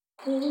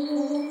WMBR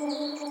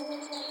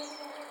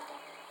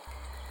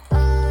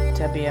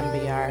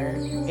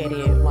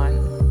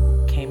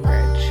 88.1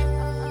 Cambridge.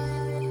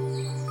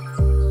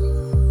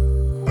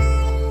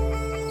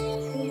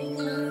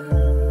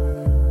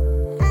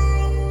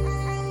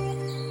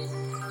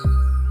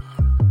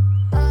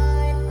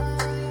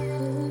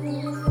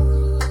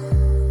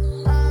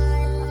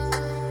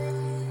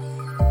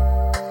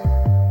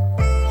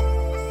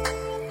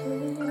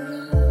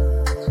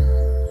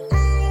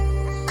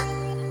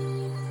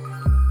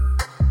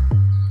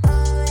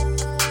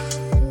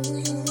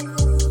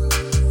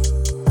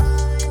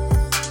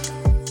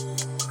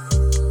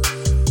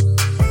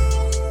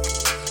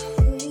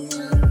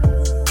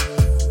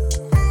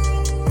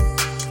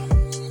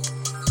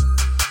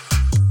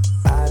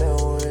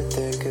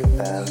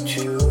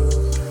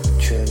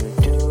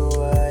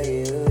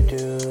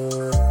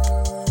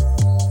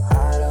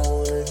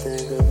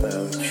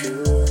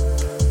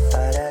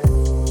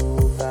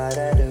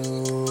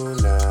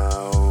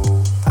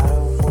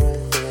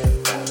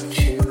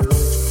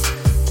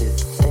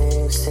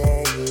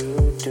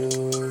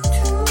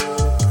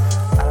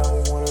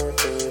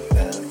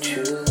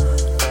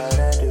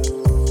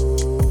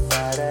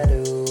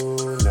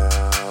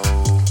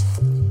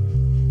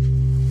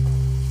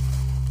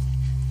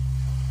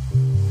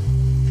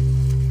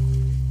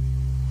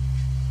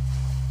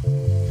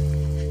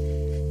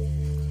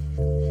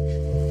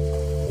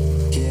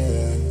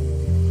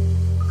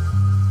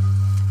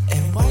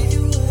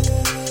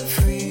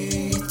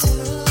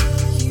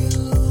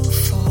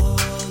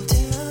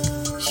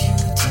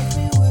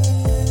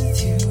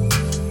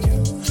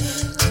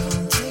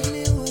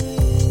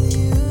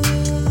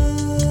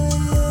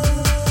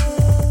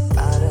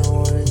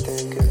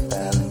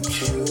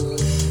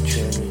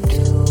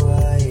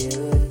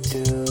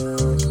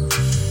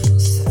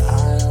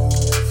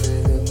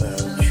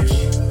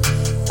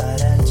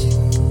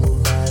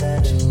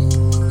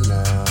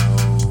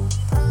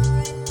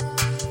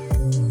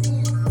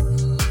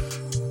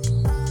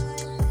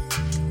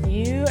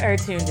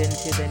 Tuned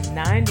into the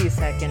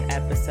 92nd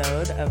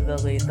episode of the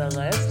Lead the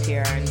List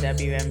here on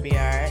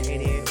WMBR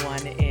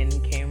 88.1 in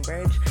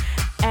Cambridge.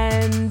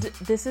 And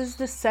this is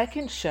the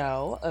second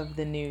show of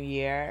the new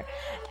year.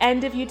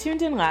 And if you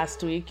tuned in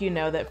last week, you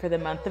know that for the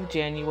month of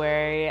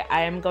January,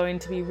 I am going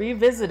to be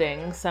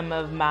revisiting some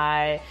of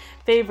my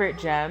favorite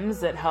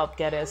gems that help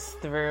get us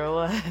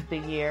through the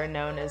year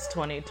known as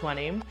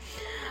 2020.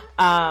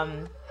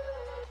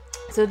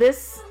 So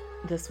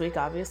this week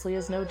obviously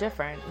is no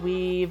different.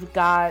 We've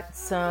got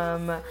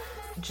some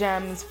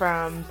gems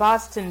from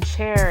Boston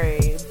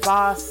Chery,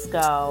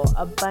 Bosco,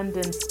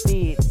 Abundance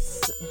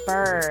Beats,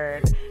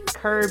 Baird,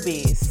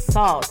 Kirby,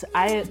 Salt.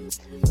 I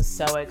was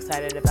so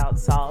excited about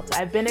Salt.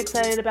 I've been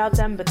excited about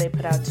them, but they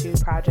put out 2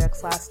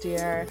 projects last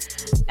year,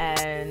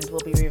 and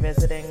we'll be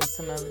revisiting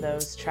some of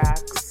those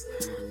tracks.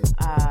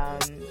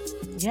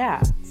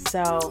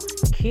 So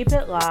keep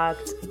it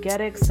locked, get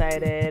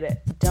excited,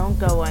 don't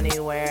go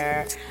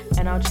anywhere,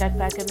 and I'll check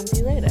back in with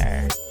you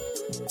later.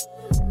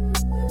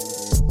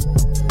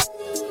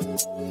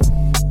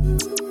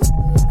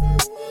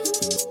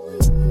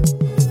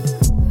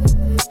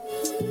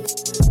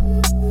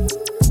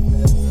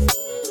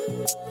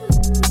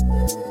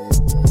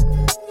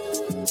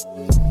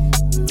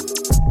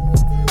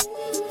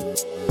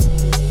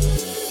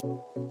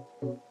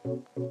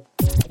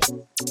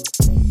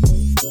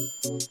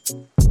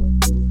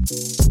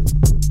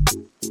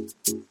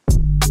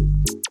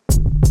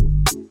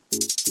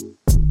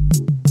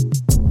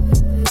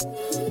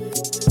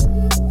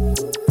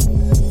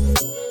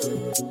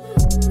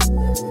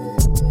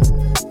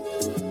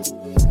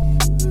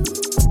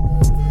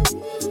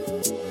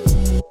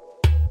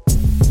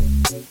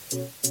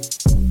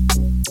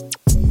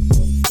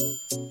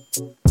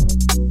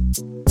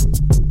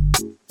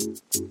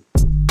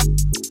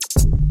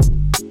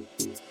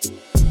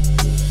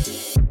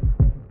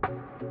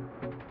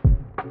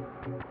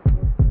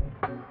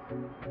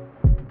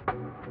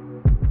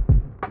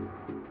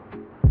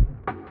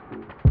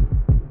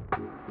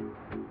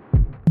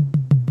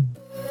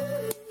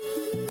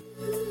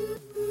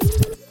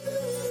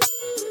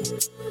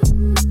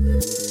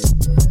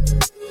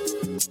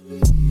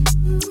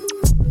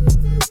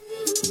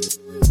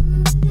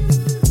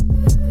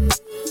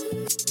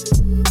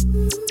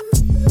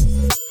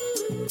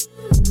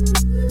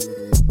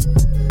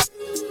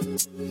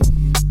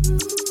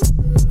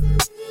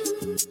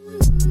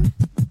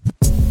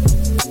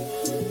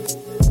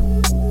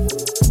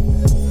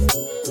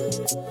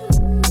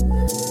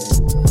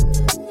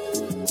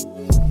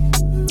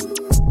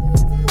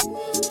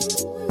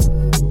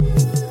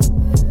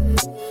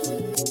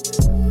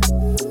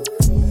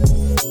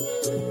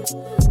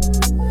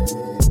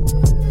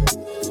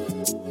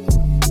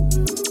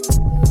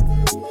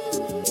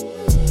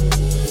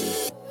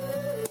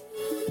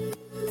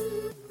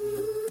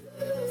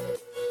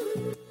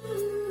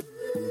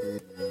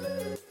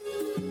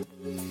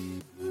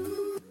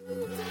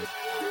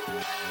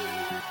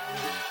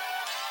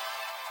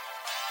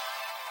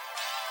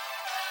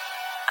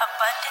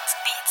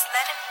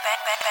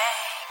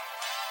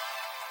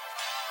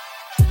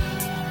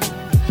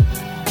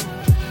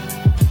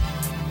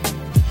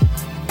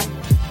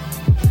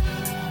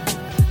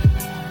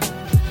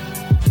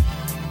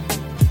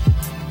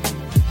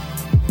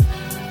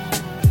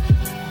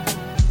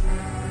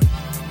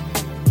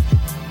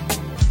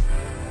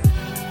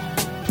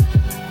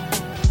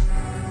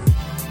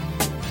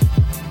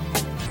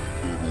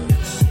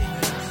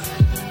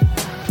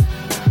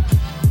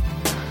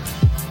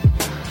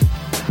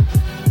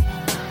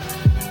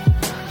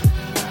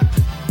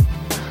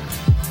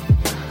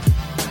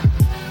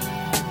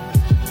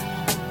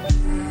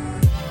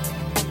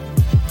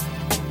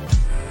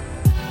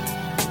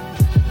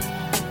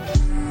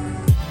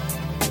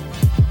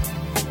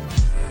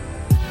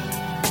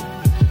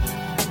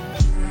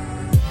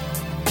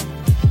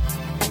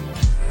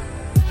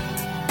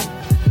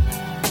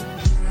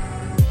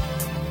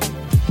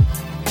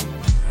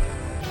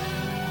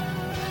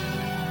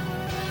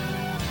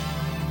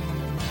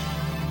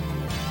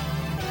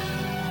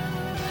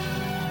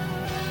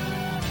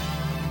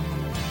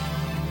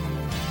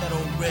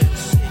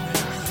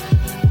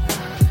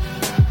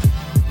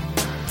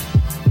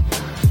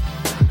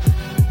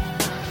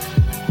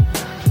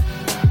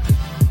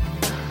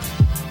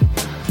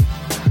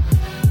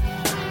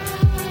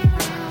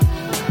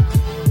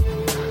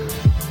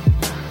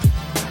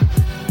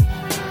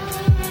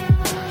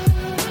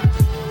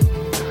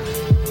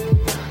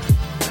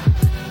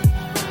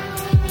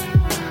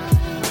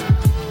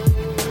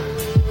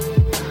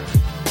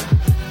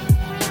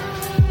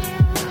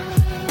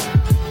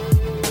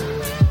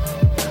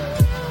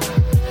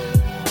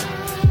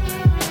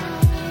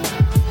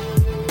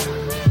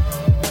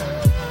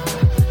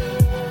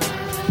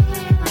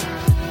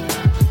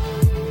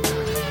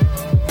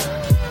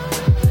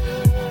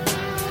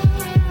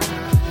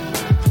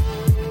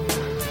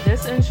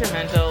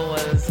 Instrumental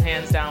was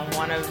hands down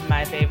one of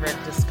my favorite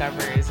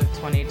discoveries of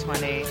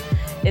 2020.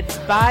 It's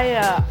by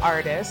an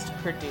artist,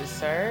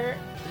 producer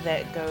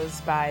that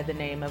goes by the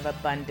name of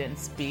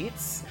Abundance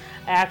Beats.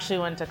 I actually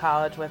went to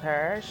college with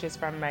her. She's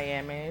from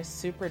Miami,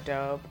 super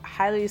dope.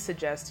 Highly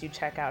suggest you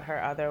check out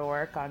her other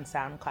work on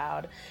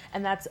SoundCloud.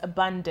 And that's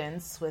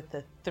Abundance with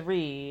the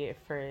 3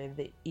 for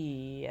the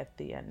E at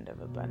the end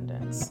of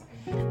Abundance.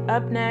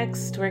 Up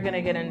next, we're going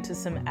to get into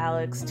some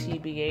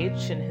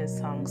Alextbh and his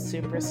song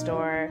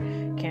Superstore.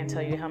 Can't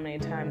tell you how many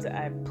times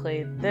I've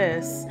played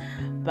this,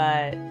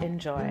 but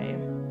enjoy.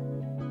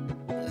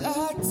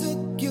 I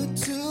took you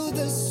to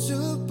the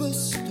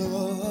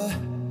Superstore,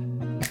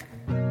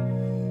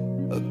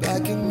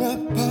 back in my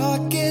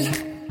pocket.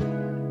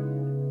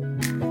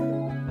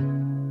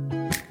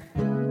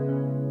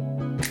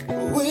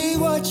 We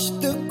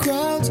watched the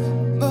crowds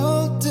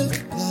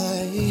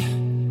multiply,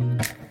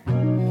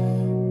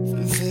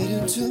 fade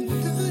into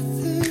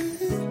nothing.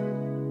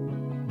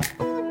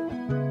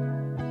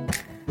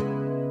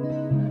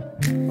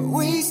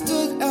 We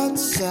stood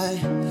outside,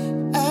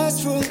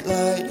 asked for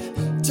light.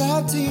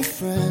 Talk to your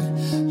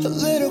friend, a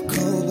little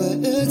cold, but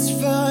it's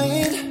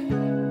fine.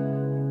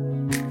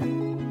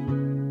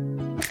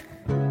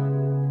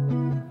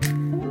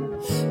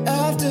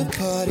 After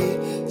party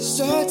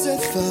starts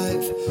at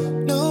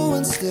 5, no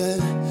one's there.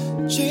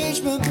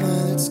 Change my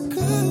mind, let's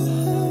go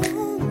home.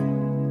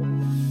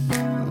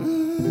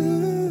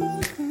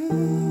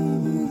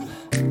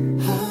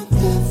 I'm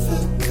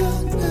never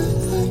gonna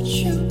hurt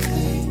you,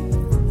 babe.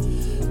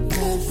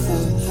 Never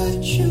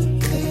hurt you,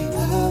 babe. I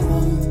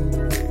won't.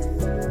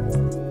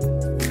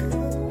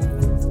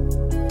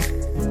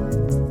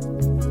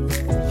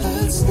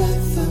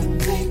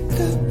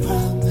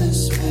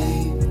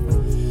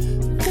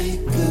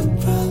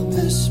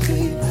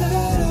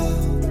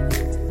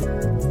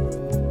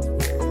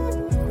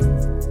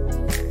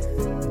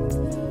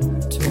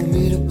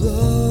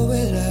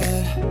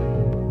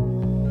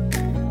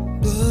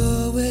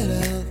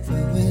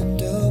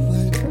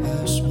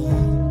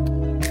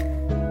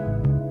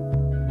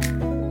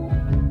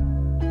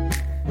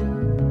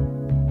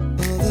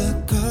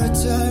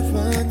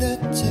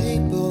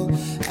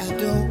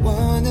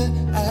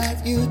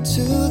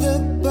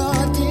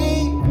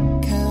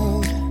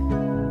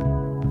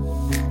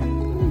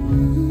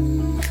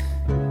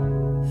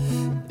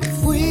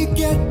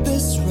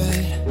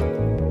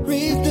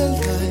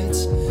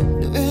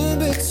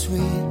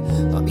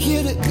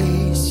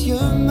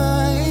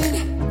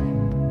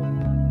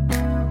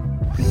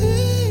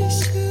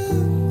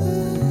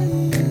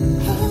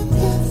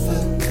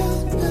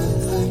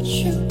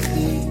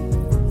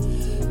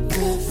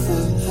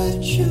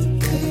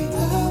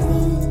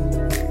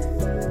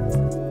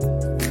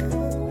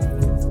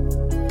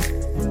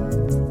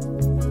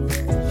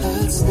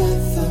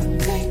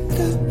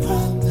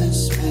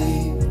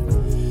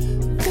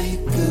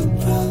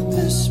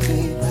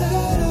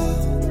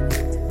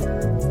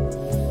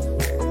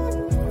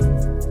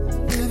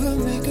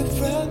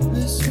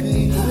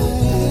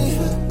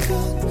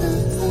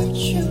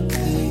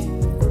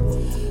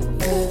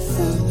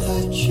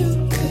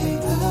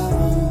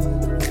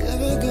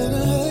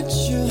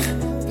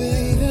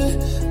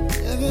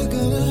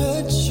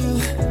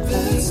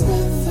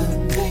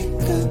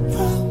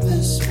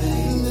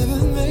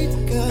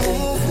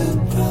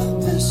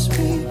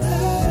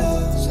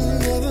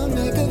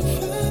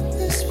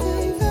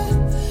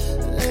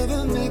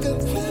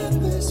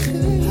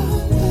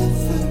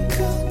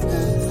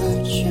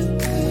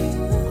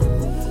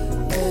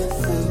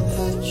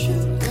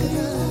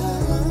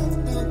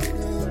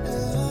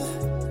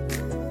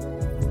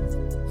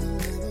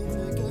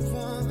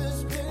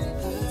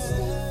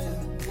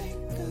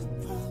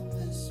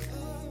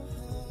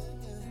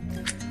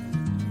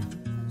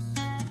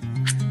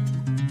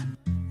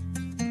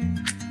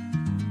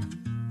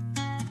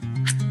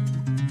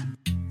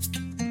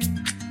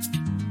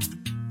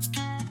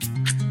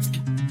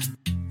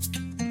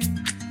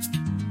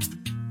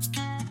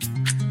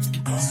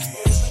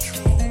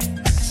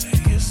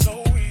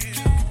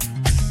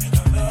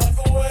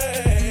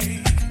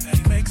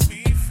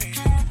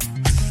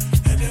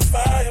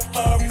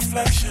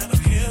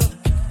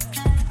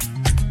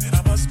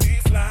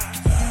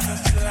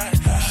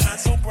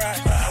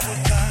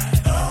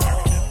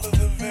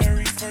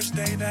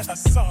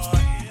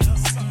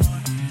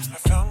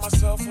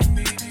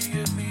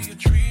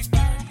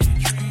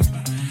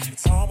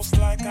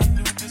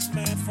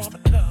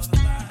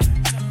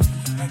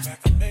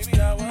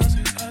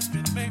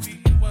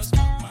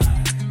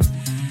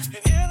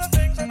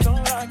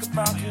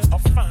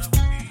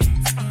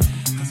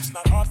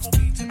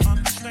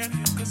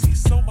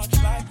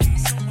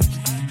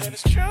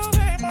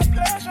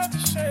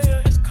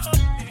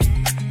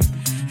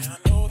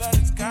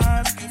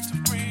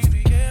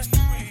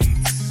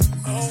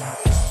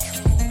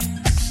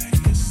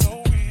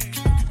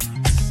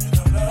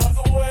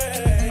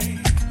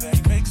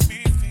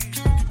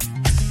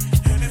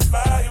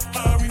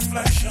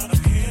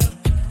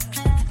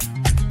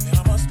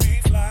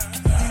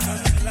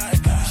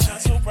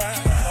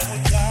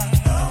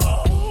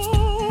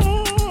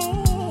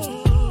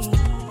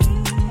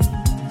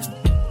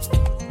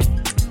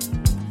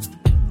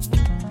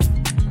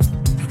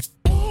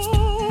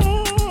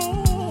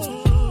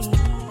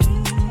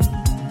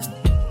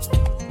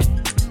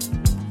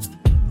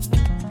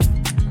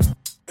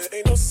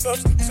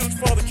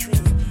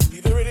 truth.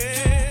 Either it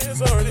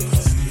is or it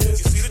isn't. You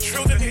see the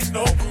truth and needs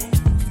no proof.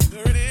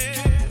 Either it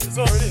is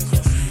or it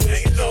isn't. And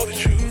you know the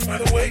truth by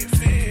the way it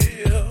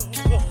feels.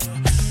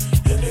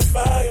 And if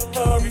I am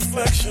a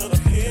reflection of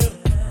him,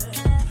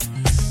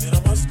 then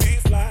I must be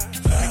fly.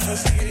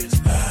 Because he is.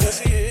 Yes,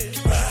 he is.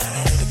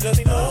 And does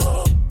he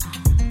know?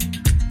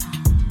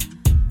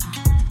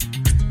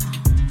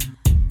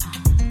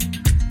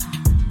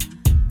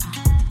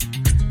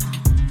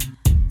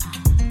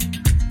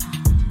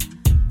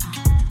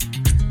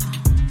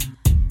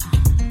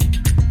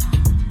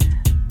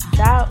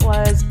 That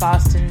was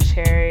Boston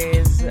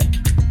Chery's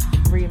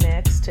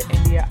remix to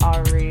India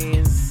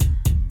Ari's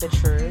The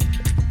Truth.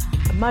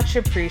 A much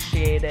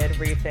appreciated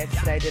refix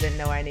that I didn't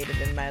know I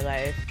needed in my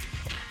life.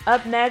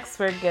 Up next,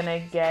 we're gonna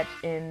get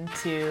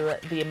into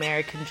The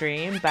American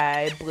Dream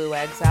by Blue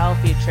Exile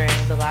featuring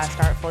the last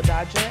Artful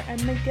Dodgr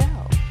and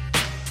Miguel.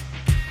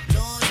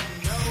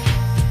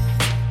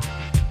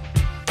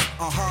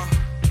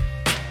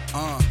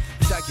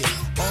 Check it.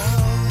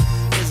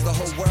 Is the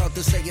whole world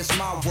to say it's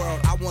my world?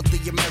 I want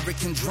the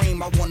American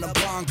dream. I want a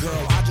blonde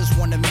girl. I just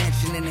want a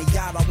mansion and a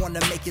yacht. I want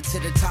to make it to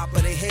the top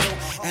of the hill,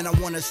 and I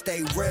want to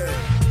stay real.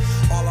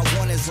 All I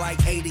want is like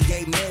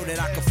 88 mil that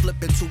I can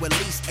flip into at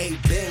least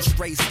 8 bills.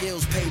 Straight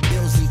skills, pay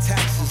bills and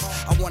taxes.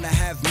 I want to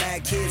have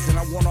mad kids, and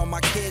I want all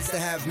my kids to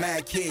have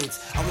mad kids.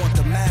 I want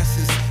the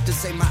masses to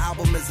say my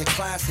album is a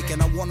classic,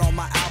 and I want all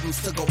my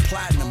albums to go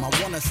platinum. I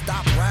want to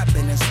stop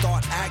rapping and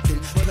start acting,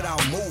 put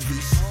out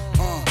movies,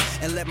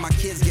 and let my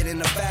kids get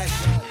into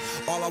fashion.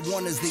 All I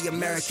want is the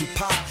American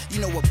pie.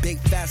 You know, a big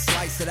fat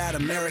slice of that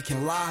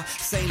American lie.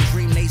 Same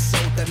dream they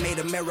sold that made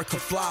America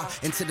fly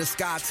into the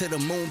sky, to the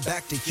moon,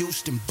 back to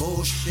Houston.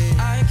 Bullshit.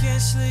 I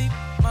can't sleep,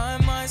 my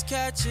mind's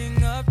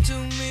catching up to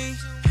me.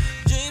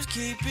 Dreams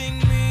keeping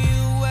me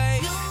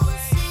awake.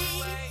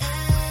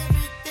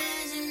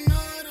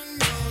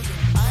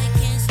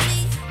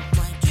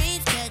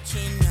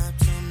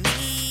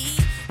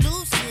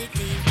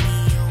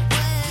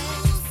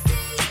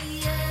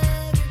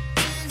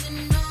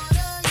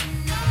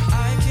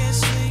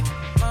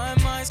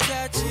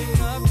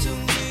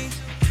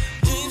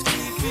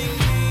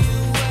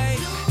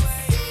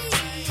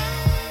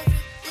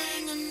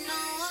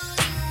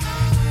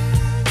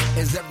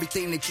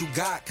 Everything that you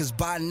got, cause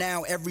by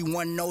now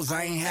everyone knows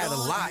I ain't had a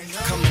lot.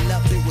 Coming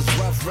up it was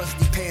rough,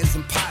 rusty pans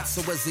and pots.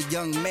 So as a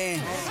young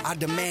man, I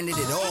demanded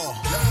it all.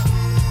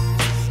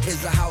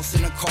 Is a house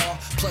and a car,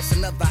 plus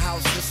another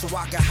house just so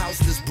I can house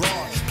this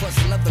broad. Plus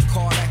another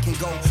car that can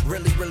go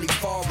really, really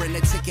far, and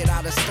a ticket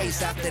out of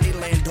space after they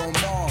land on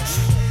Mars.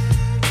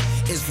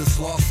 Is the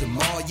Slauson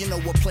Mall, you know,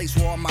 a place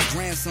where all my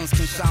grandsons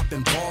can shop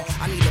and ball.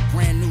 I need a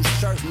brand new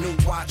shirt, new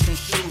watch and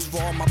shoes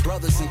for all my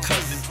brothers and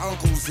cousins,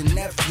 uncles and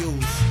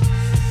nephews.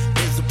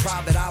 There's a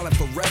private island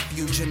for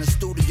refuge and a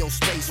studio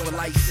space with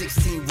like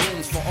 16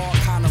 rooms for all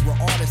kind of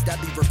artists that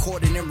be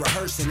recording and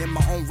rehearsing in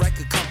my own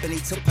record company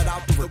to put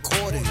out the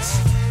recordings.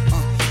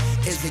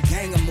 Is a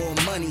gang of more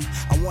money.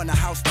 I want to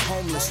house the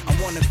homeless.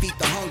 I want to feed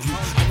the hungry.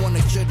 I want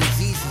to cure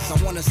diseases.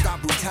 I want to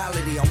stop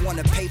brutality. I want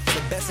to pay for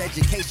the best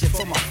education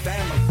for my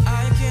family.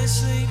 I can't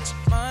sleep,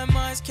 my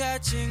mind's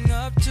catching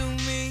up to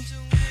me.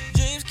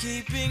 Dreams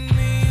keeping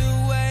me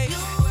awake.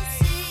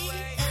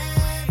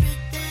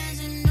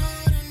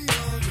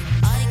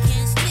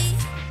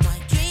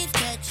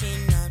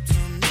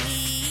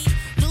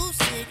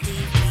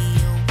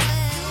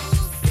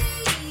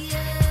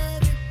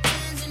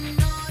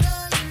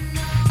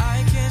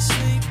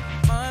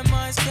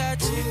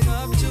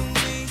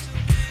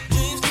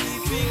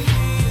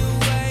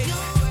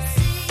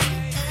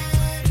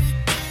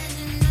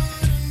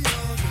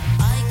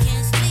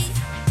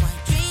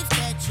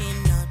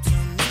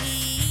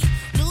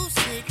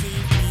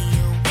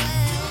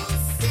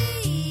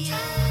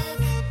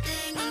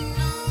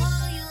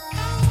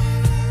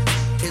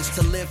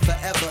 To live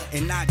forever,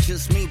 and not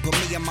just me, but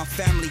me and my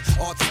family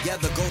all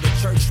together. Go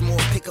to church more,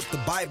 pick up the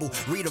Bible,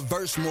 read a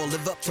verse more,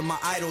 live up to my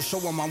idol, show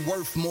them I'm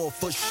worth more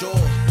for sure.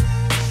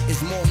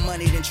 It's more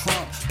money than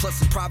Trump,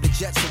 plus a private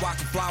jet so I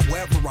can fly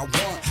wherever I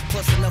want,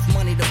 plus enough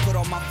money to put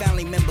all my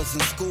family members in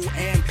school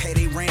and pay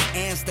their rent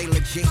and stay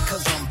legit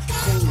cause I'm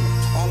cool.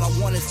 All I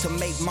want is to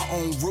make my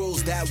own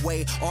rules, that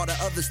way all the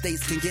other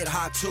states can get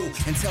high too,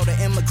 and tell the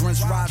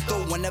immigrants ride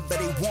through whenever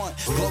they want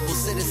global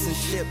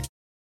citizenship.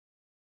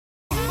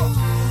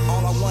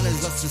 All I want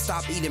is us to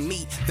stop eating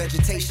meat.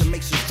 Vegetation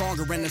makes you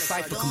stronger and the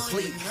cipher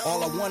complete.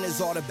 All I want is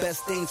all the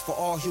best things for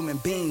all human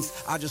beings.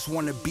 I just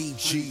want to be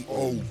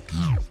G.O.D.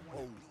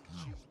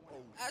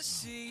 I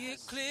see it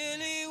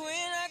clearly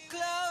when I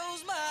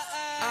close my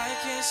eyes. I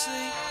can't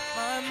sleep,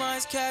 my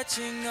mind's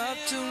catching up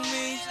to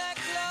me.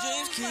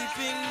 Dreams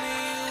keeping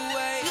me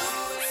awake.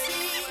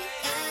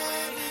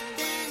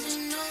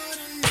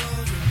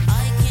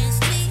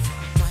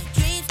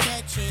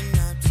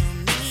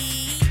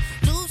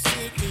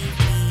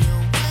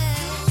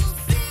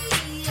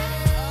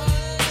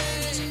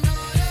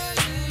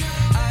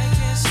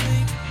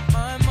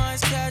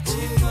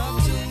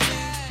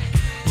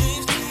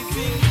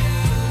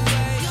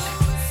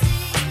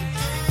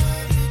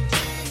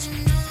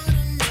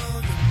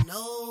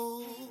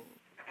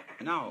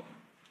 Now,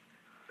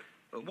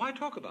 why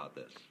talk about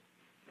this?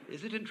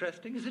 Is it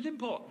interesting? Is it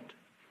important?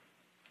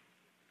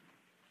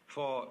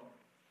 For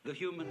the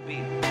human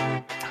being.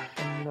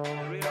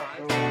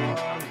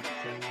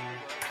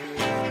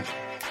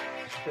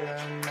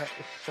 Staring at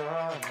the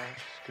sun,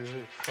 that's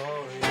good for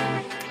you.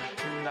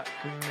 And that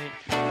can make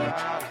you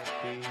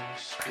happy,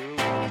 still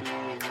do.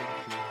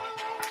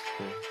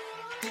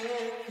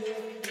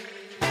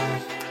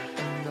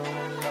 And no,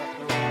 I'm not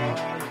the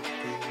one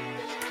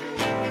to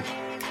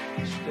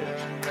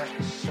staring at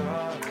the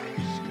sun,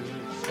 that's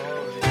good for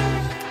you.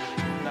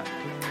 And that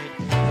can make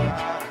you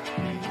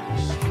happy,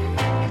 still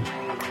do.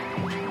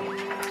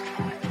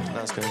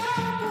 That's good.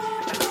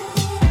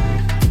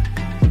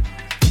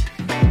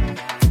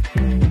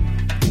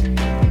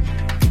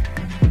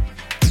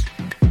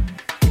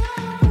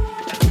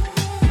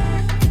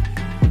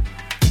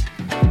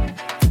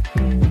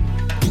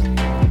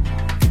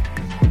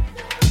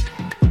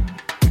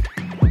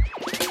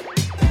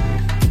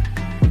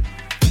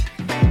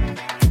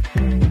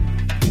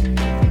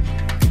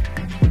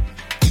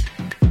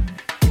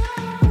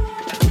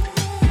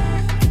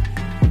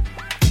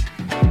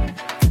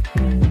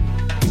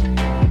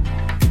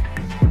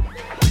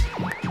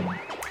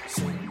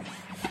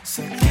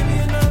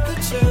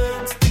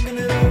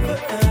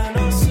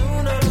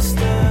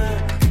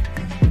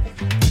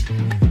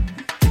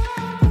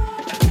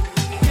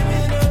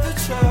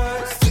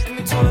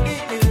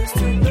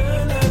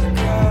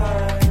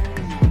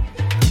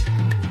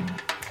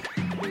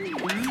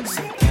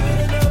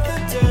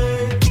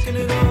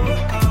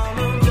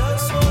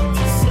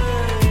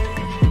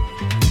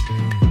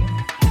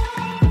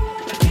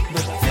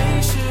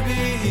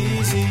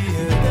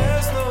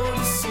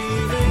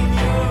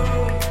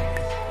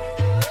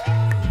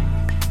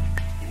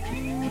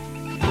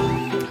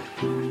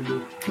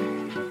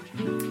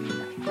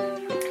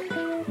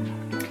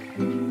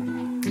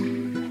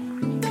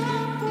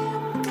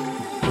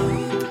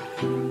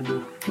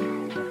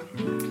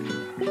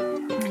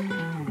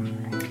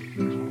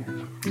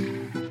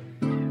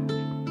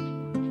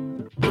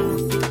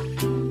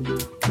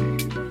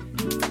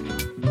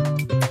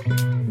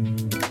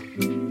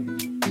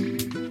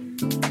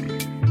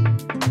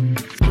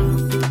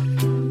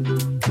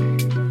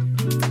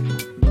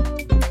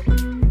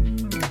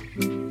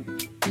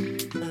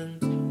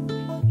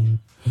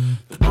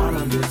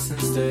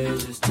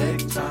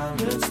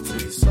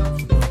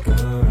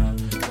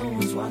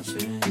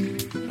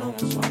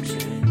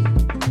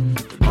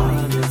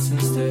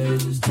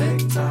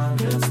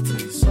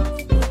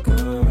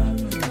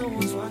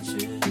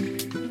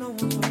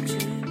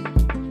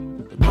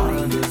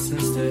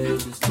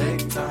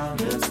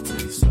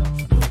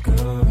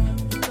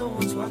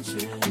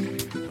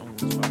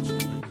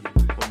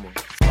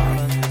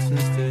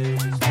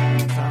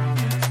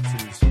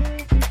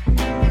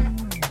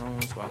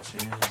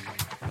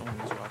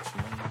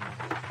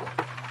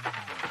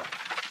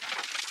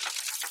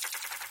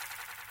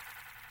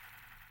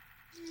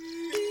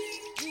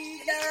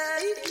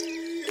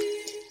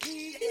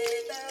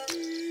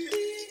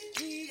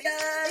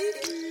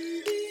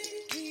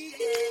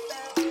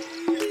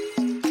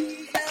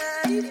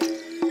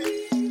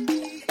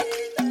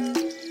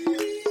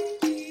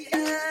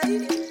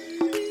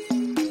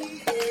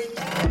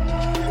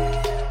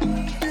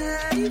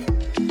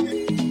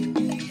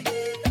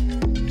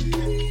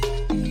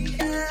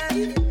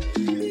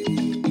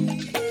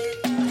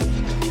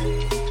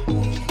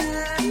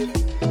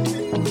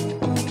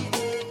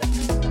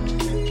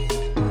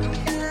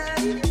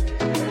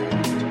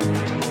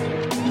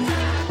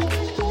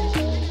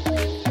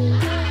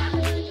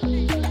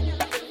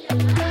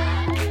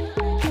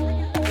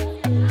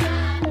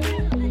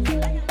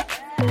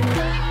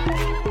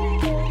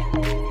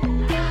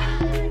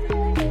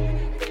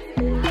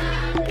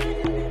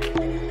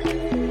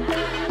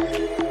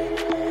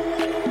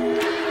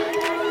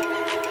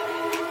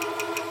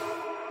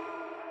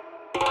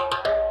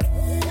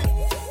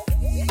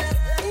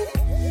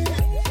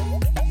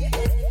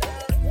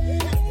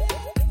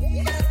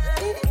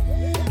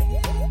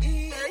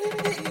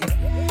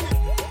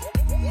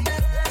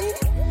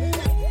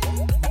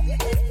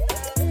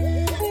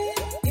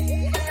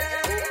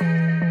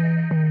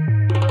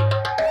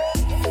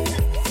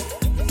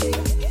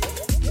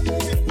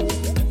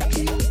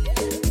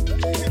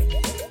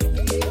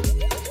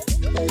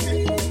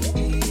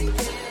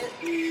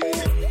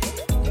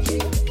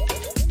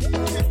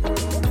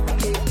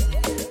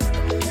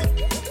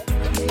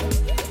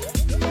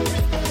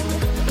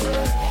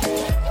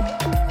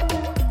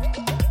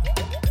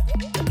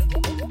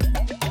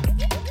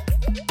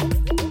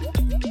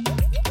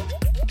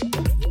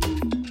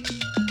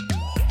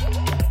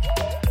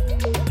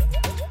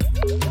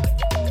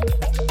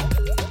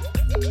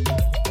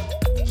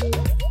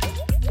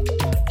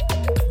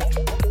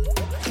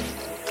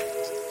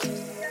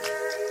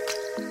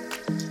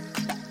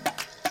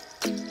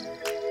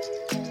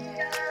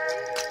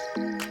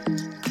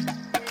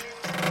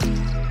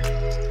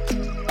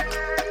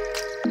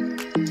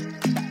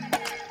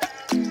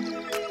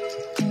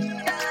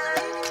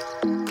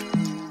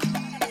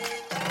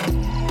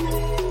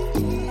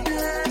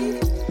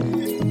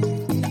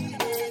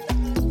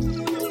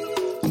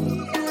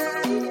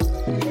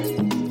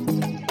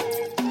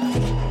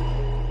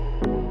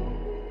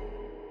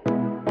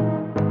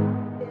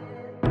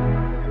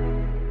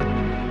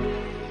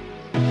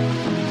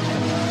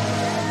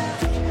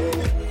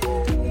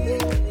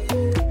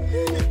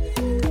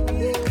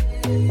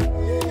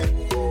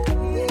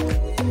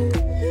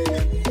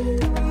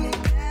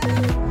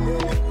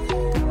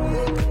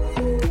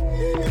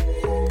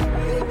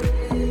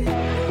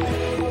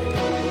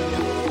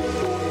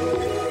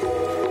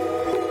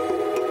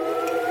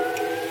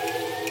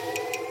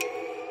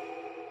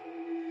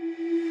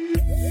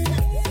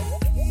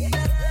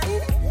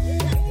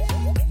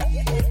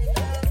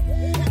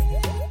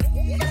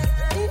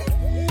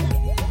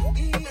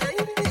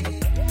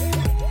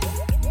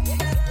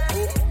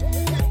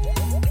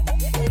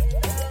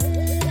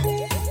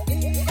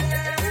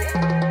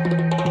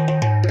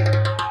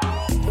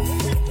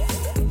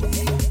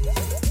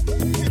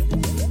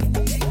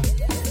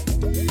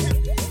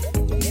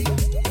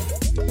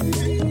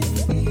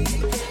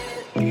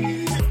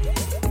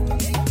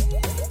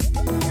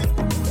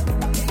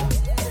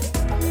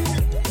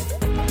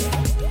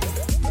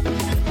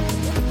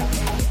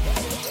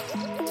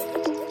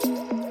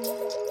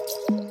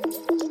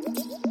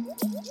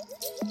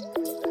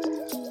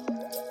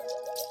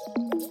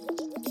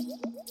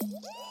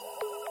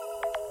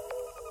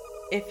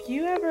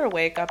 ever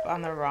wake up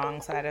on the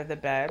wrong side of the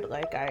bed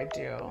like I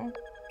do,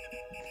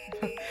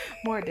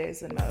 more days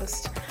than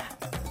most,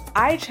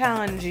 I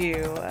challenge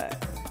you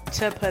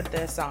to put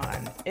this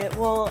on. It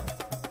will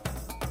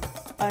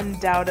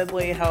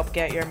undoubtedly help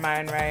get your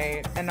mind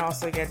right and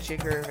also get you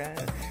grooving.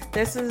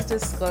 This is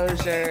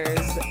Disclosure's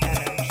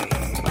Energy.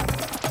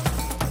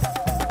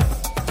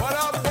 What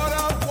up, what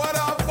up, what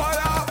up, what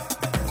up?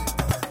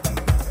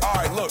 All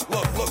right, look.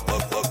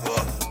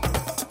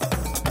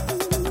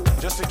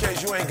 Just in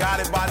case you ain't got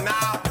it by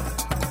now,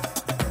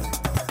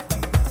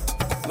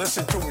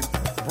 listen to me.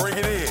 Bring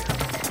it in.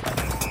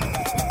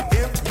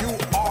 If you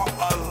are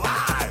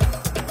alive,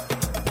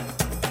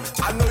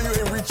 I know you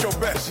ain't reached your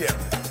best yet.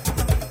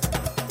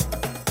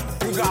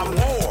 You got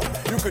more.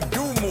 You could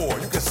do more.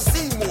 You could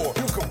see more.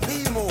 You could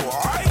be more,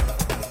 all right?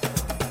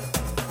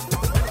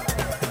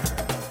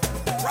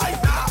 Right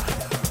now,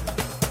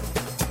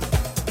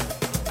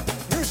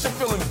 you should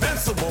feel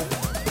invincible,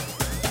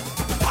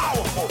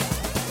 powerful,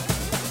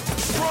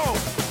 strong.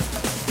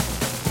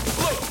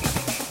 Look,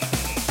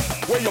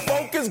 where your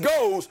focus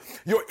goes,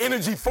 your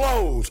energy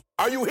flows.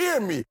 Are you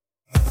hearing me?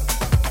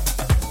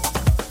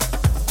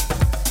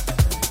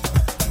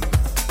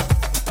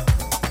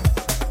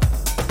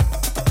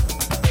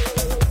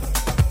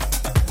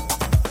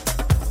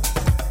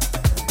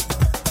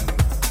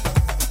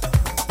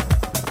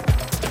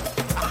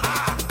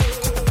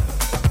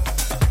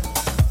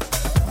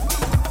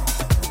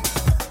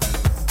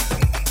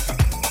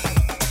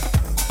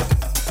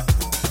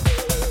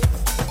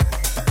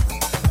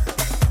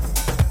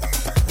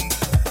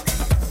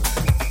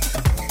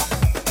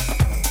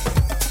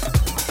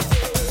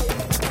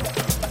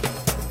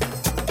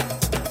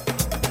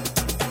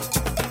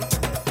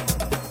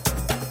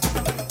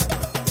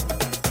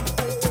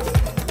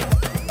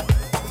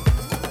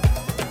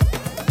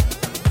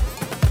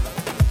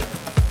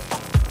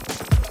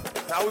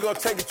 Now we're gonna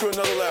take it to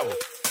another level.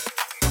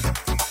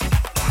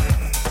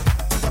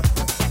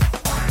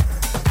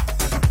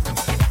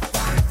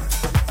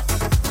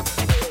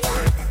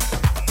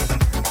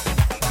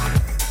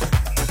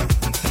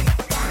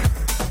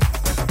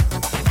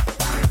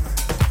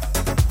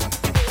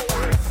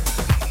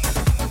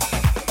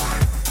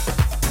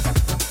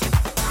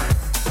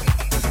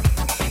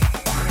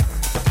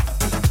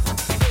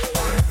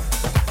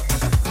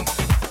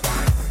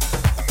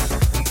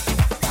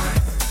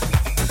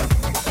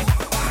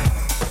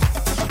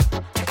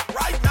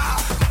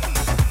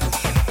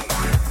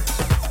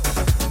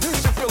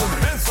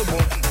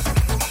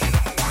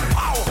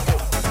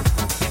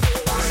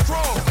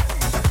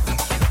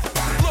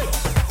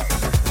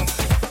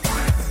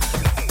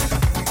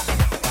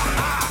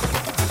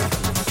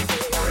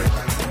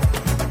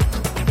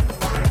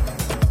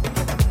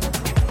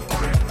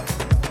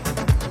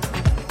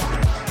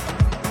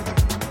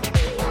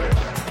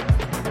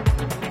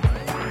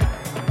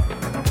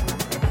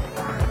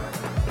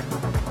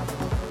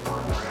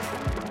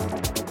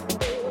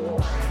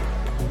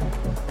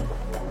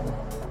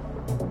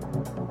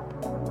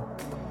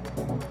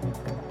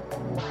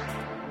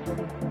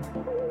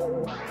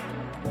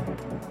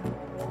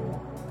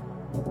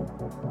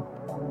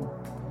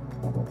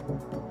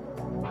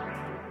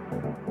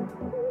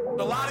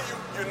 A lot of you,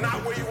 you're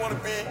not where you want to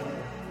be.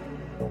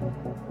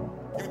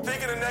 You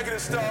thinking of negative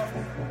stuff.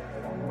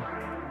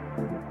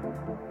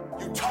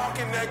 You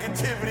talking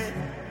negativity.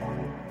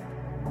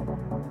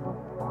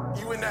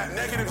 You in that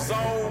negative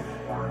zone.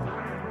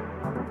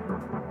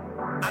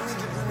 I need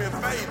you to do me a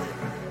favor.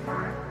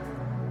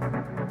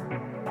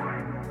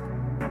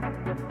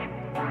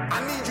 I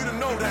need you to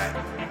know that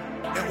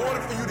in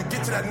order for you to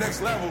get to that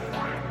next level,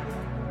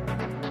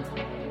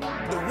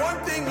 the one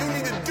thing you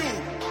need to do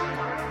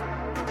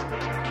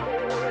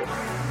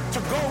to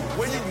go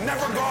where you've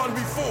never gone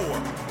before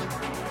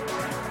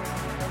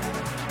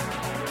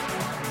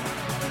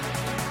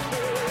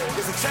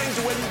is to change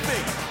the way you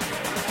think.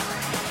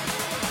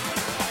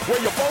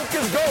 Where your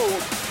focus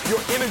goes,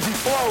 your energy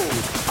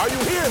flows. Are you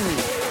hearing me?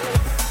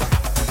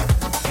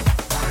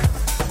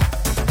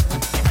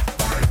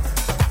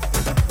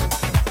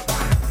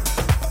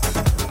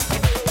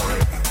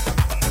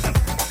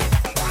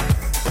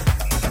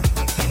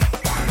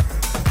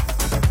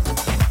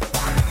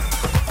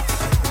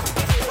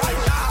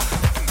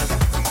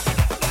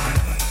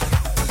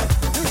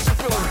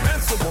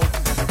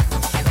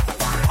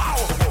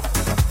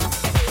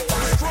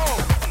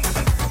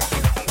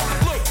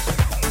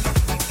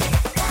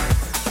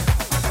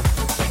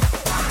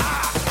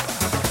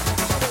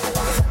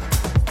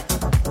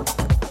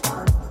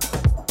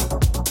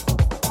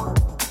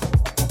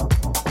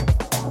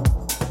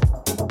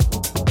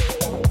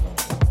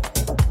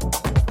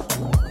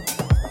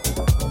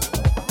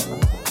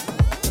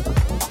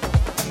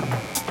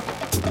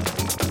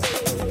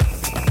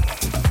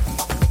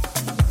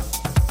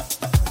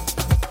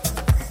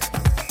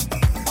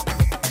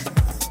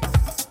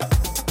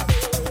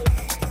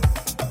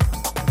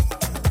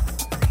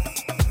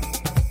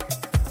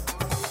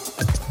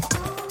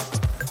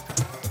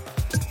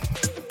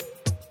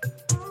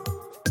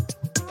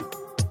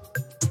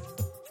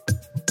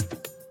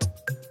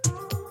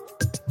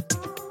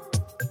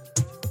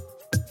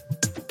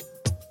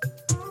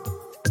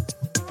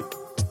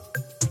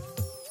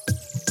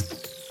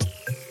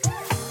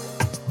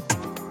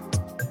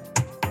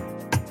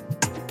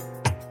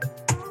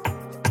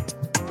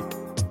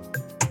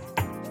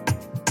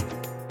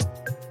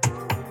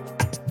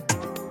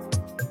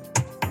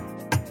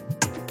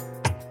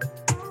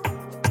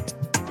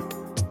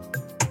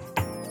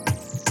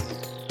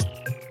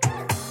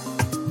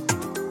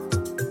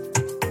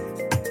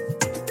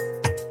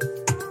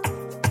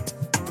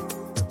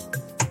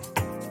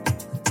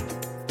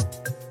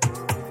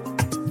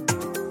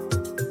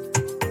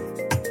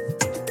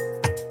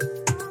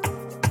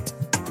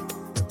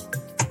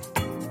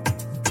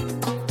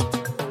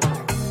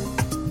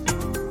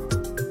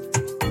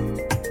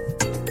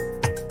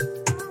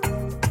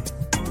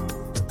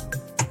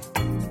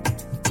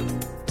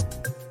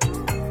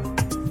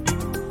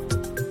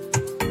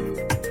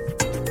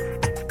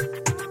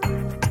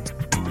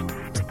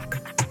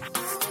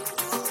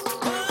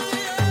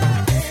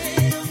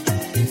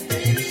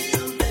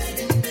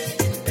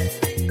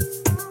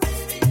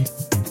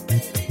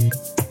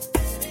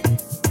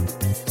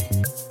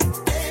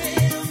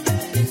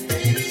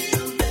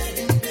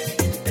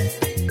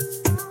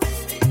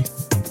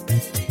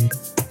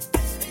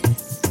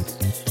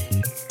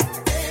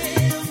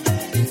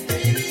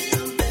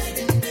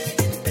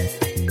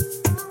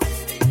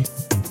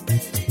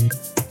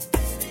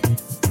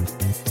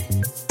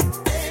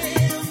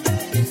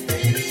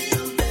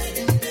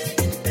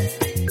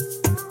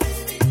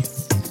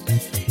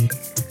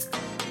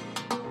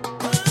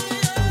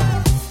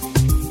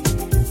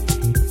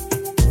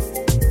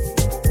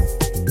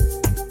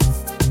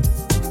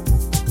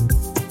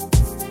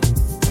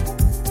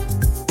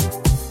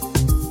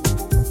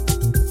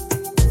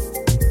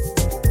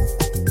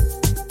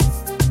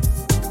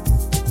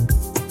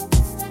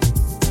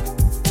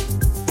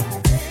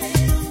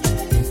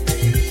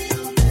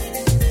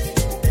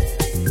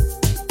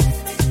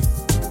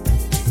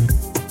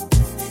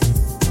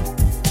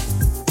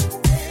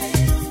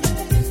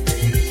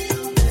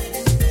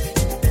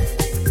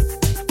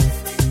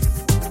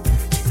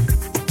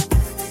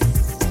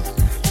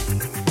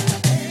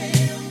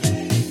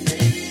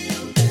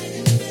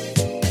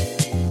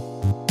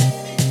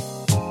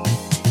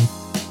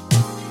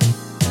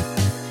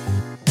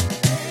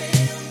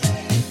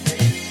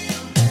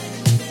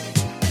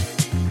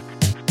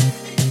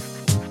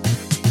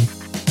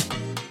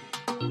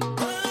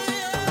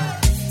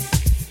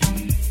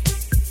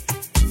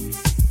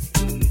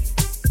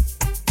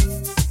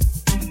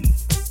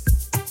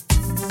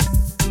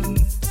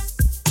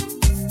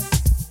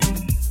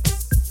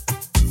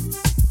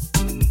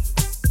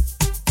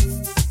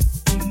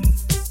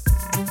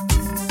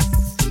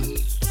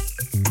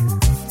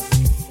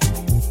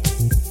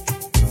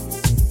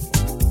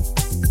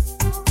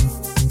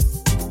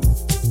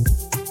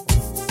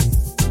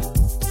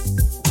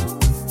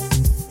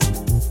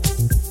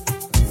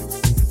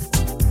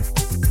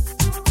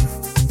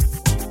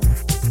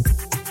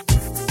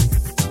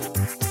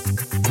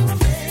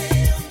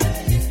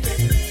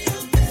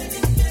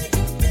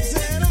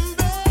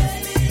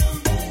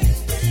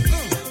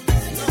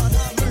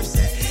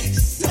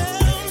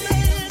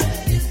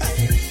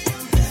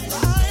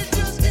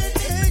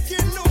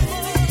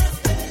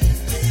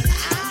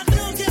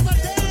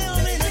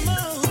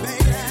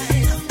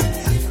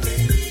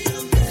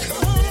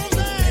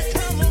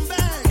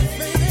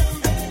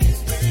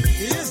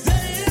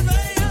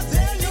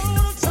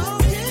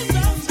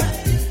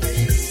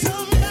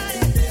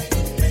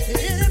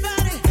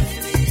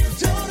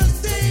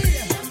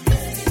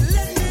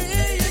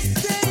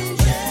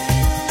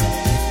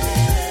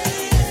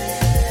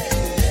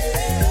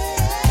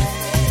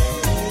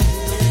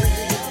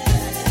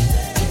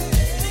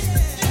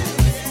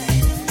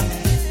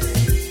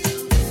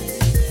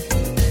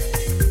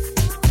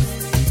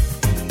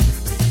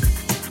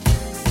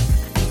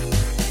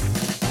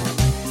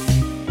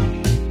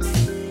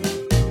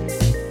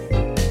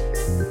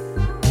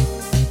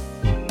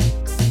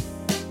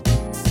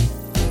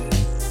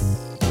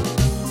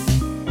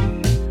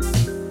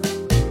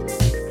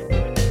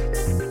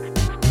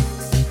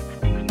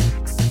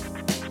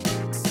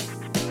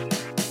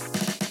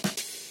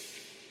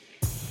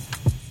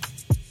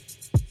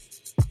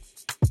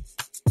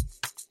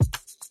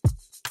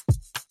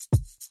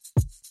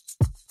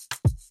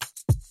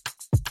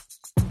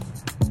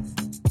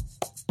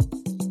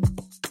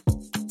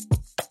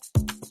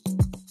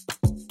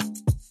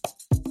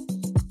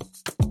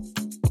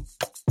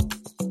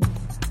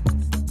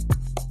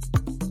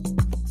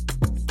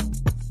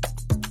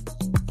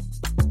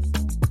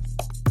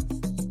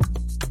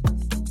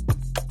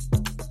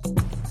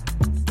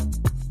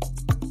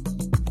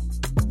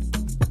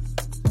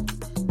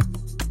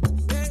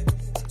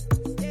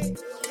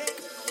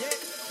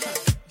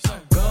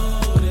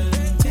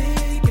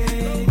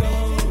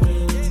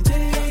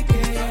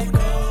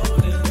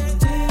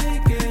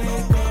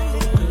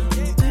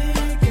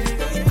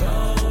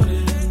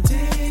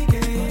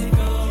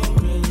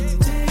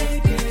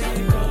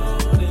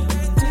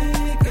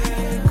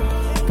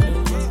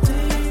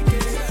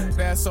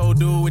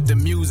 with the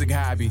music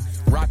hobby.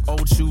 Rock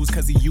old shoes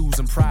cause he use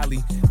them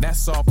proudly.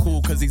 That's all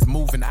cool cause he's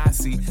moving, I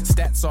see.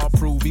 Stats all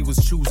prove he was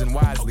choosing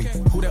wisely.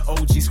 Who the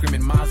OG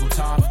screaming Mazel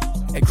Tov?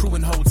 A crew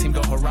and whole team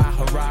go hurrah,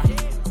 hurrah.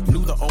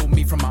 Knew the old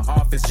me from my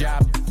office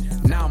job.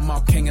 Now I'm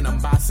all king and I'm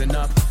bossing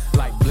up.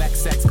 Like Black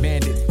Sax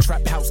Bandit,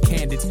 Trap House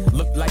Candid.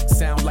 Look like,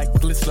 sound like,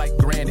 bliss like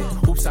granite.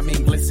 Oops, I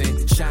mean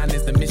glisten, shine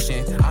is the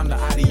mission. I'm the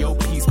audio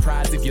piece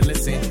prize if you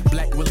listen.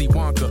 Black Willy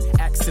Wonka,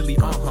 act silly,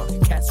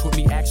 Cats with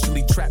me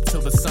actually trapped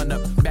till the sun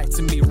up. Back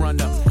to me,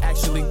 run up,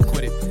 actually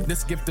quit it.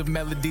 This gift of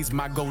melodies,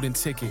 my golden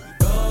ticket.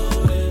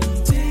 Golden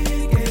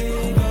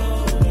ticket,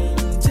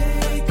 golden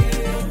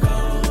ticket,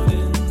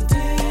 golden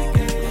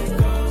ticket,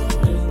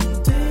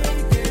 golden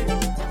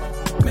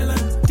ticket.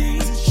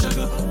 Melodies,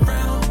 sugar,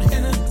 brown,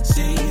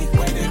 Hennessy,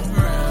 waiting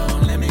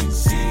round, let me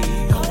see,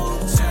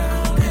 old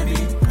sound,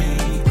 heavy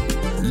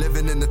me.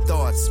 Living in the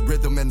thoughts,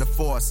 rhythm and the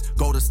force.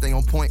 Go to stay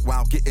on point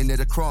while getting it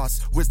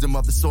across. Wisdom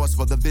of the source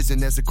for the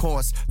vision as a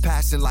course.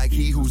 Passion like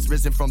he who's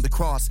risen from the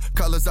cross.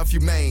 Colors of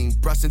humane,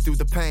 brushing through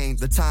the pain.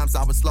 The times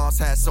I was lost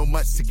had so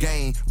much to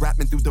gain.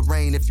 Rapping through the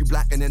rain if you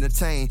black and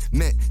entertain.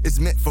 Meant it's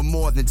meant for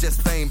more than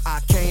just fame. I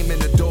came in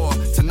the door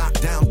to knock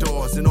down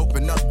doors and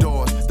open up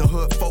doors. The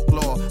hood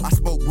folklore, I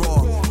spoke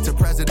raw. To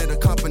president of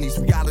companies,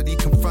 reality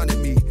confronted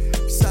me.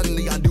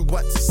 Suddenly I knew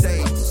what to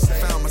say.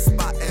 Found my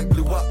spot and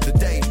blew up the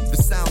day. The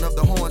sound of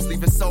the horns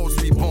leaving souls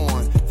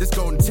reborn. This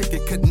golden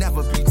ticket could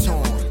never be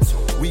torn.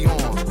 We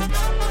on.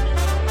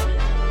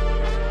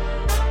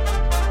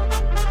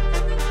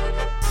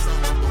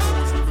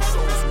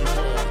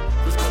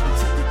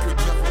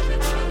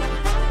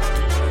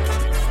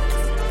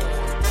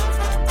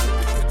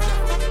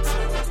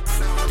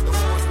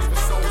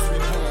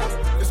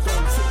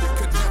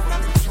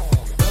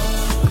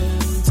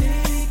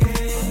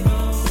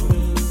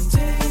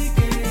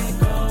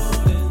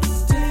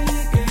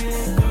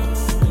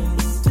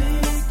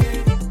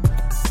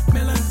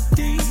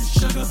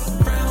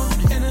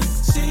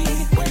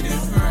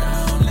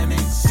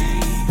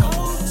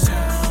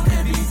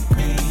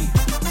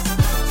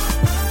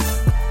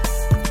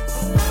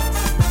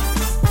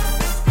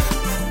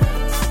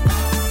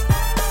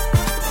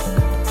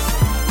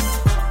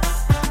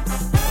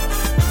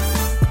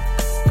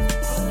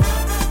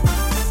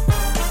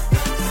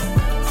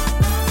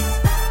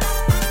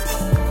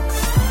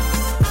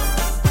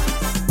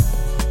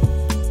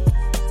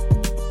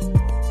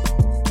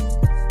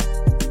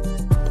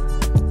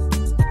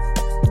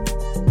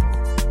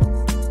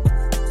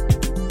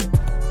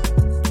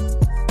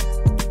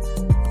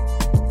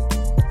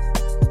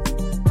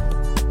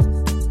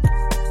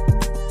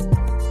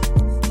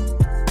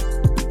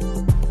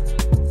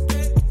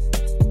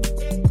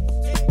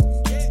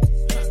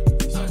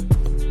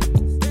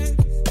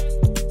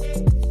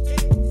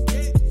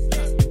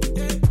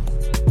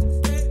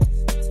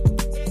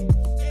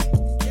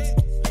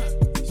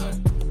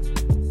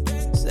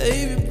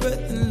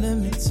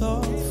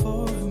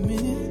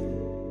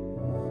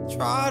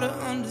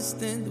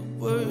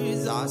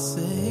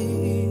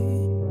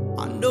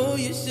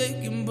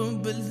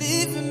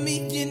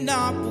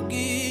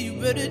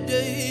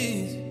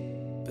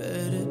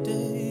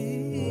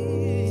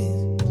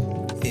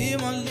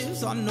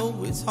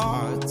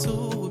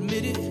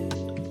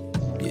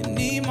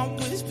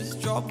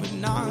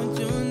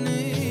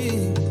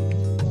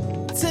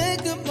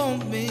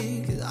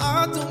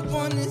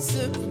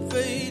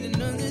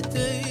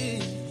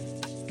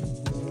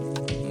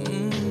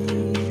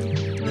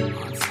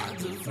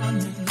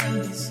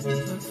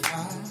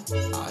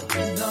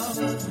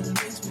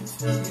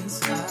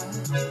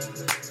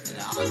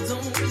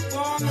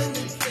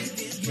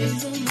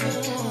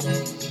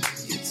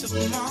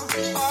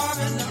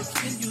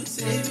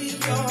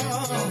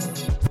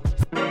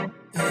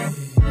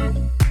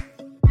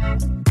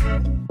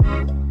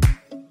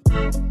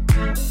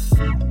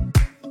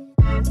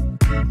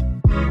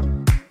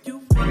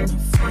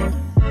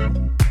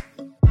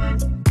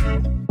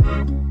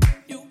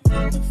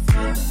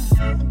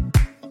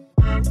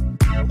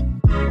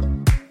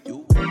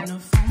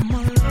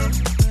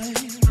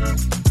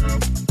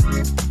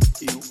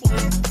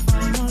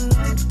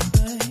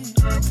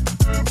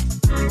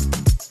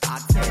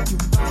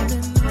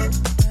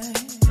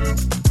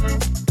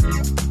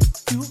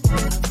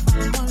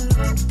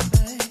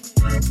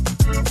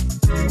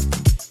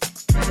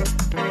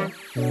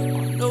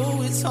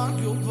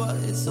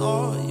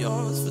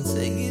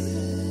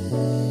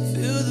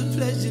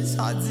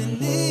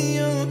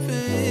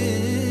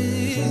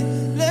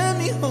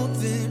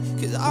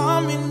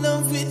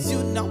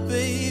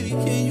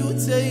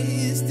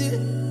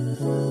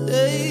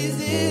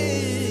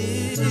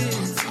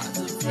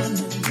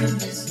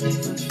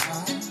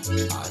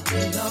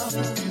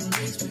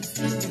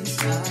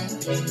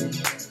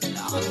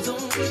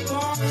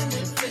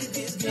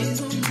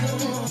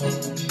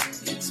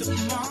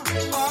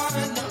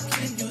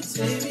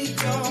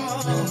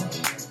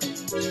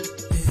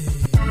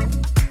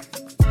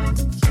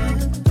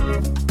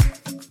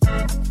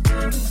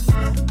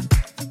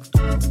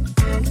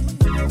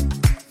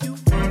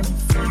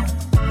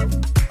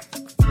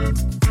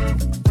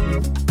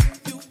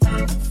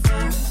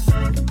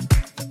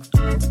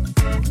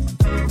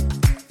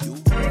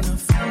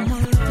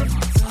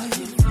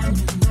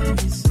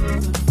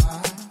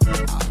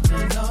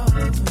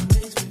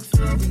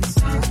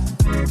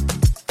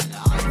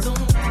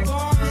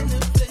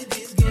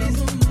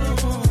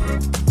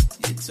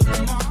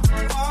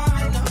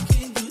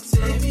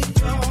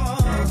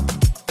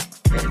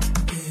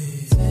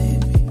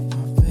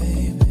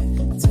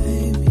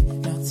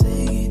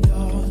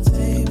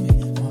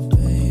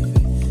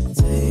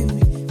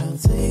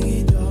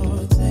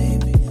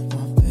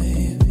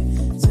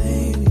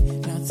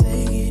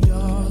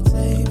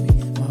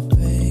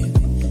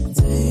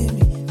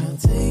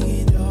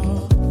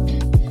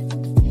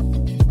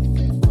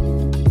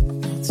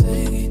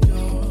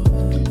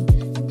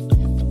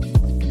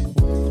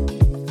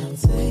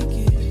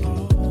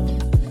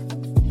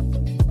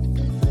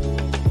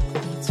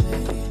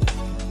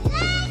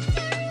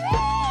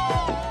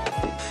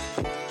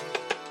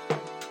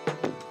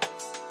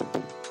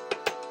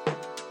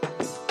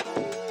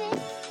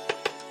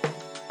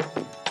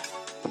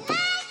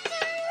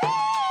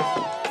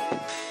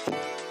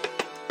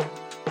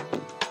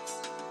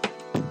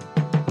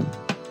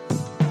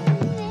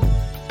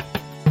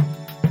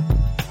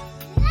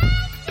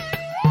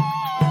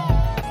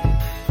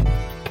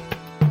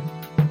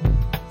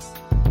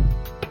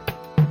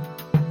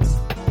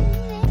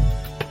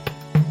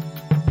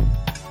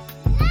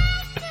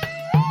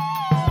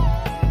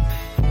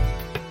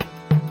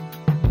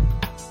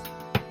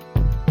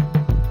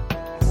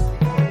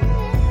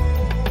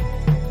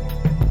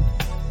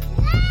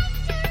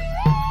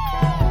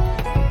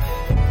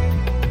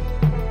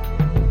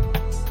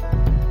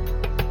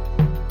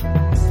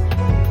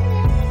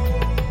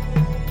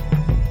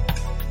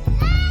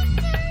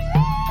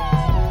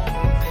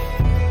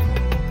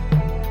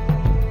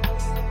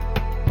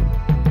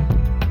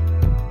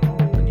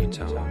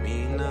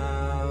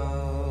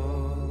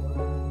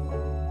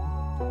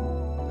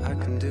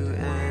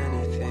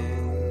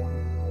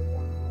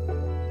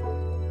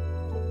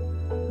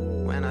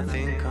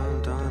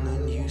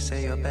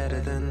 say you're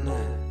better than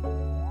that.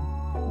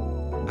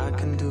 I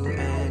can do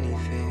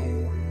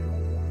anything.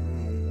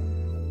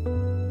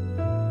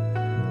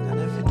 And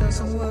if it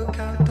doesn't work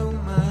out,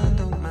 don't mind,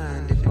 don't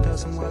mind. If it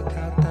doesn't work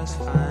out, that's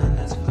fine,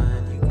 that's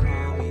fine. You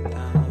calm me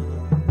down.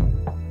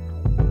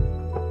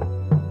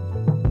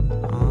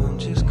 I'm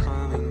just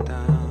calming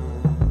down.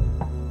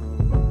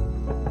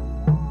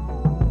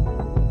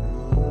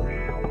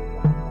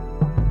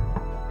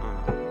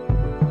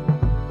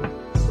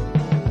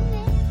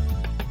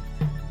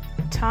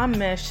 Tom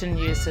Misch and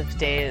Yussef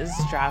Days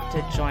dropped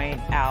a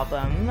joint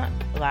album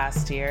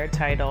last year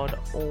titled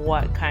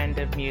What Kind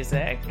of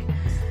Music?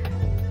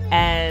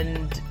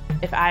 And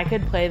if I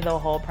could play the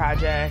whole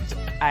project,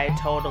 I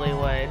totally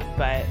would,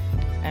 but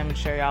I'm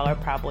sure y'all are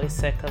probably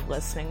sick of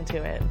listening to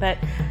it. But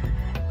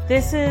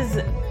this is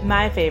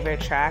my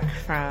favorite track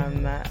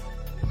from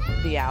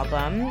the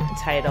album,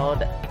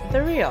 titled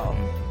The Real.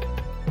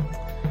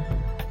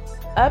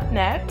 Up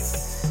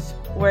next,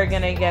 we're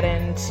gonna get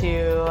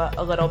into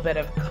a little bit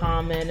of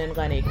Common and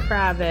Lenny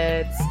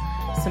Kravitz,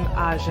 some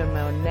Aja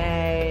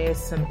Monet,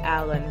 some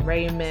Allan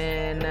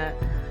Rayman,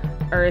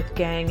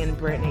 EARTHGANG and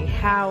Brittany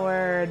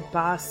Howard,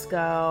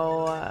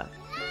 Bosco,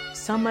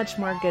 so much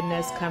more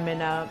goodness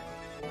coming up.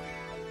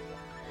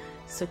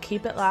 So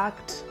keep it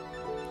locked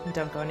and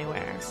don't go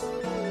anywhere.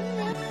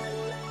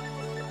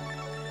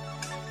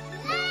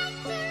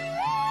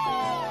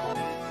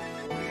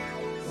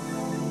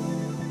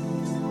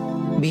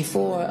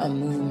 Before a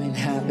movement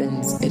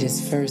happens, it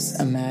is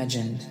first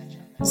imagined,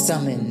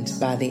 summoned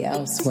by the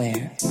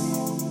elsewhere.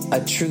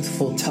 A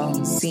truthful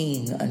tongue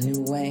seeing a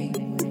new way.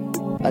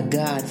 A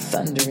God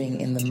thundering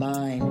in the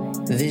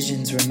mind,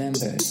 visions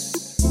remembered.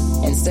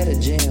 Instead of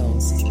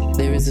jails,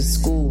 there is a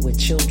school where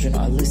children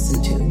are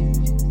listened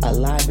to. A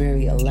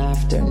library of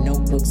laughter,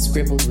 notebooks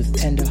scribbled with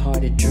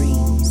tender-hearted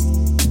dreams.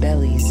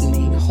 Bellies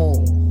made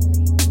whole.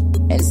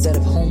 Instead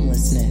of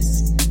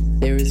homelessness,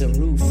 there is a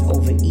roof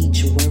over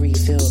each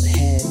worry-filled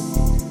head,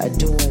 a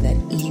door that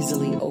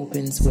easily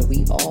opens where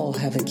we all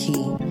have a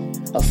key,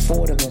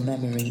 affordable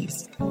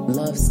memories,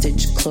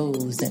 love-stitched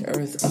clothes and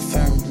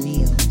earth-affirmed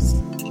meals.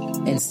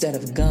 Instead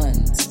of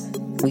guns,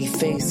 we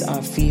face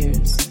our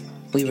fears.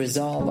 We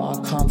resolve our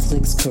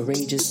conflicts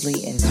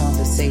courageously in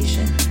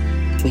conversation.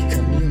 We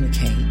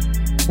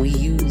communicate. We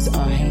use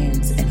our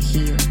hands and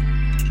heal.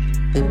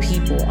 The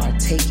people are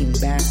taking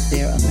back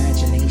their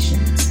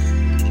imaginations.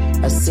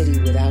 A city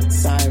without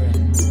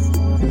sirens,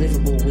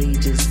 livable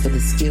wages for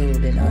the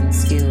skilled and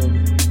unskilled,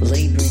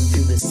 laboring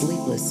through the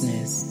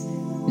sleeplessness,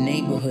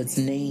 neighborhoods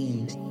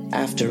named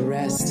after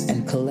rest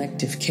and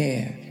collective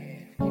care.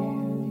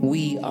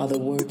 We are the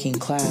working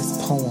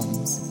class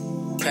poems,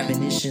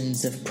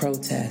 premonitions of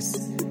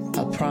protest,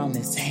 a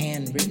promise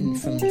handwritten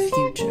from the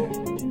future.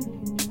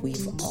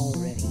 We've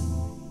already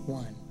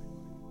won.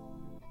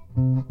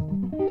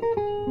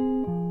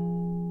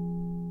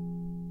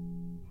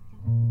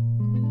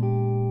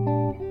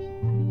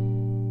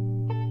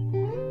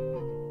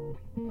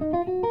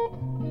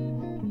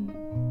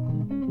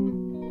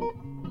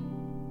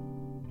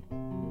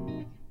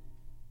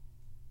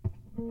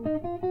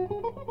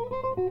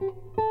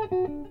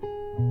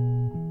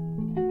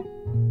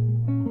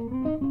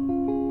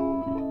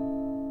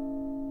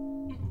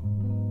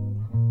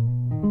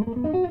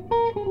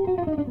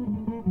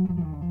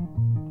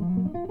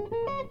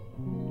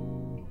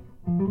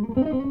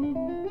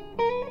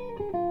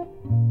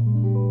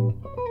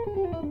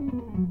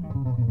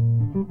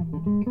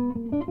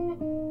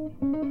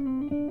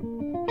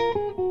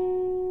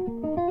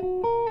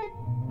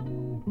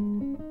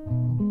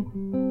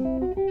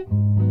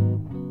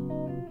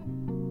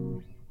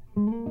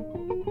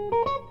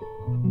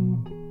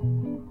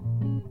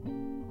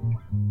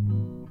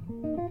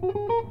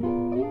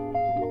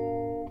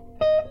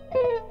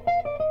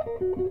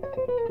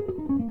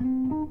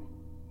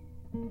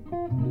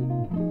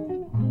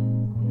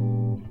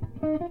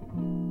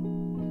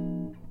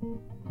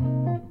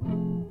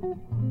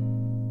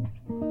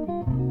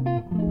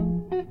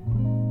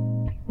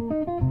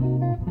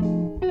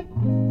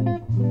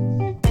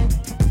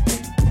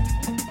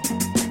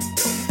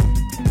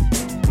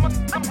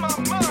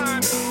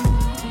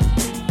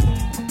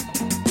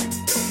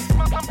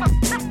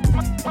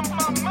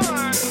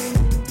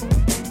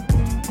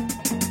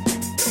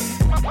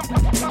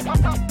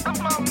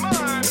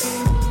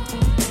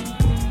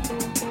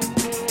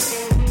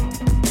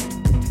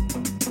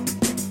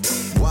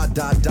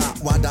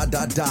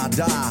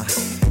 Da.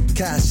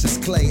 Cash is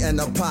clay and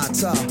a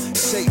potter.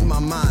 Shape my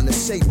mind, the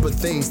shape of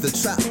things. The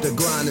trap, the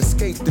grind,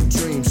 escape the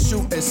dream.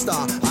 Shooting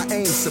star, I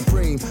aim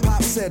supreme.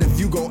 Pop said if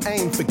you gon'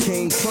 aim for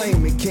king,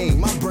 claim it king.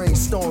 My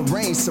brainstorm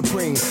reigns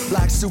supreme.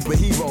 Black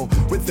superhero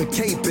with the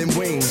cape and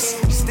wings.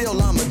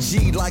 Still I'm a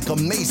G like a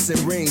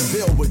mason ring.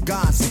 Built with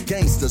gods and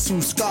gangsters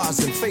whose scars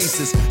and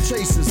faces.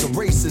 Traces of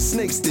racist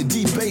snakes that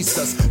debased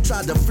us.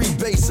 Tried to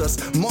freebase us.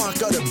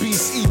 Mark of the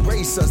beast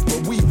erase us.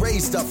 But we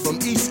raised up from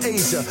East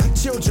Asia.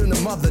 Children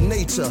of Mother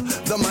Nature.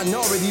 The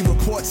minority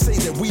reports say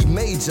that we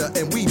major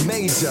and we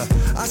major.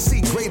 I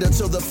see greater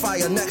till the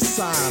fire next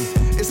time.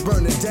 It's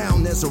burning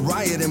down, there's a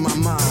riot in my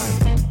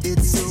mind.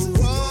 It's a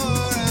war.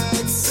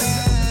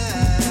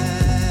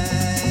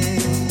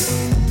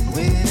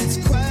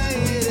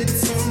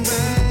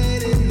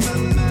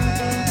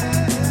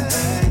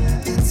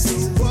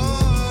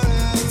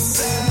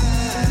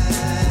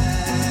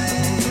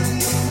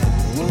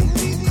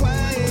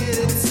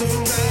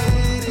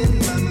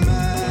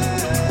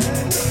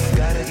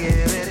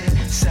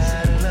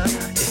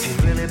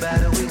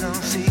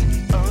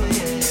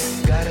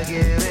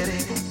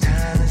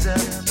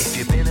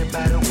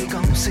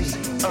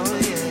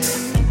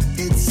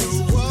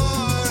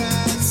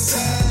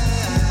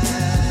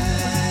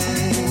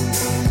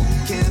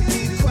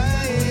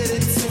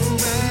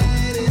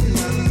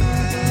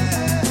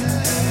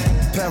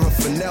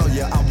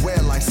 paraphernalia. I wear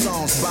like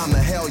songs by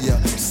Mahalia.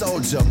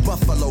 Soldier,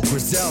 Buffalo,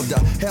 Griselda.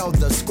 Held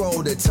the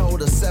scroll that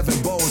told us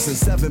 7 bowls and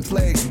 7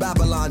 plagues.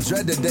 Babylon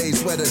dreaded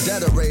days where the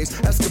dead are raised.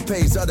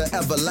 Escapades of the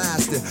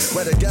everlasting.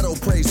 Where the ghetto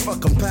prays for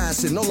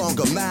compassion. No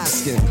longer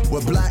masking.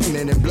 Where black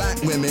men and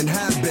black women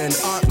have been.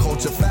 Art,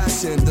 culture,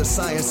 fashion. The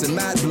science and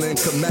mad blend.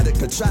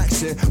 Comedic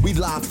attraction. We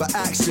live for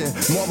action.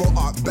 Moral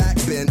art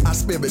backbend. Our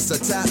spirits are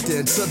tapped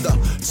in to the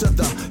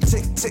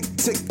tick, tick,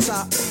 tick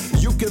tock.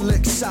 You can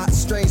lick shots.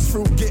 Strange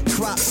fruit, get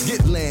crops.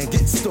 Get land,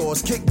 get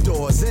stores. Kick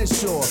doors,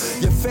 ensure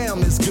your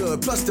fam is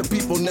good. Plus the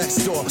people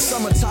next door.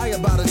 Some are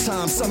tired by the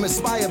time. Some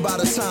inspired by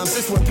the times.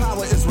 It's when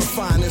power is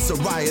refined. It's a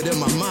riot in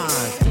my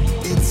mind.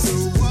 It's a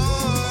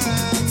war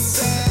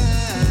outside.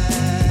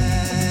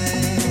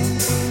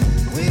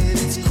 When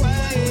it's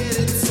quiet,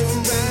 it's a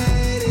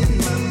riot in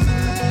my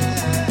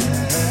mind.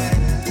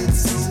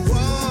 It's a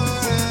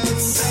war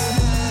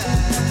outside.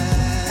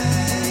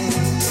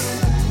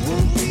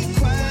 Won't be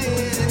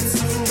quiet, it's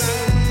a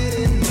riot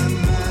in my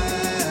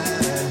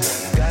mind.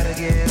 Gotta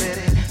get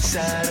ready,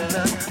 saddle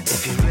up.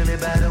 If you're really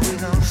bad, we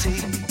gon' see.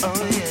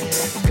 Oh yeah.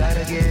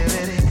 Gotta get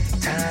ready,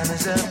 time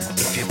is up.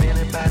 If you're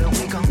really bad,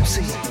 we gon'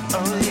 see.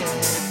 Oh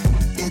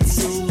yeah. It's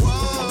a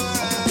war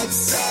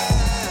outside.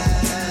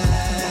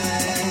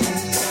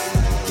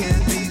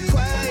 Can't be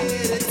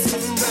quiet, it's a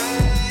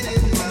riot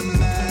in my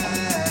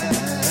mind.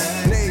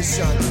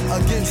 Nation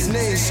against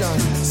nation.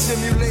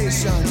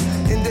 Simulation,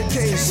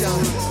 indication.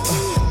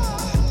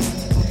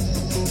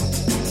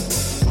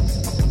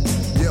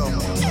 Yo.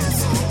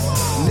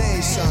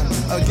 Nation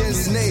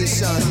against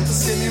nation.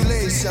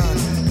 Simulation,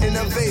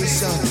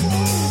 innovation.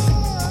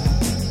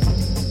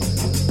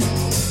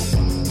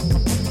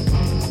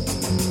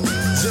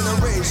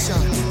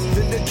 Generation,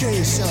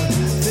 vindication,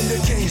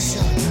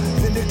 vindication,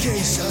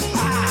 vindication.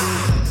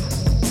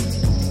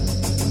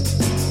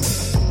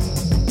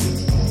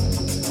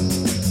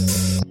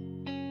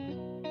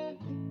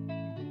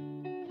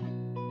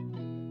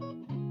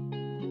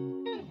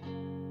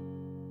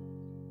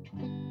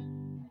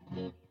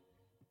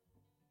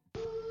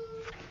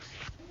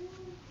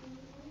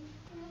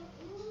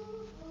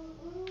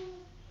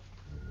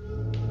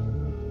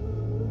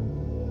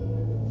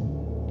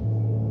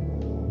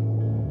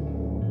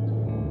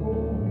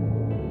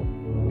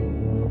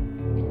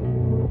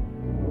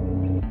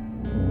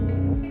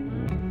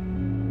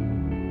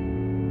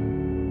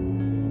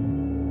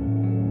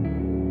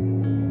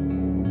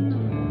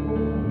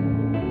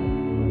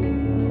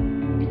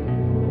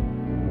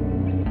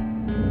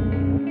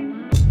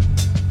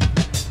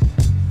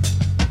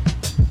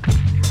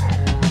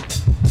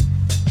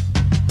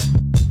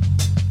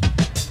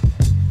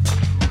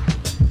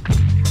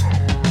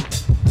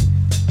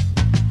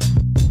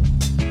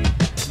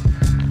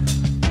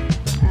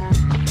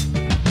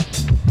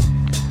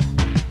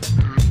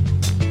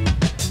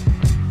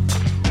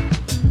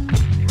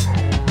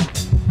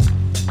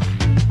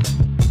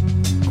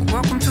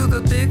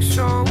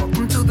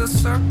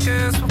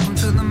 circus, welcome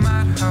to the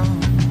Madhouse.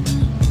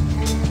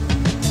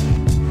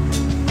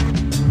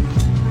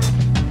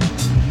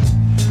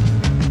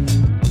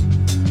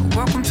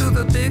 Welcome to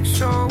the big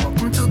show,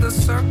 welcome to the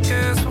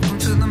circus, welcome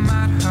to the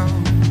Madhouse.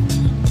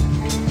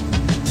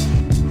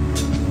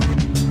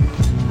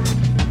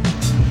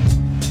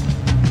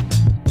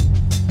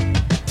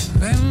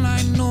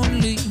 Landline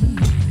only,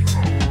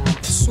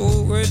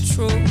 so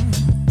retro.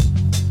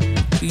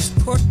 Please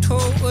put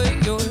away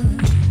your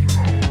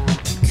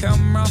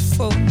camera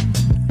phone.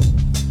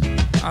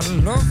 I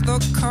love the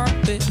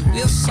carpet,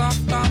 real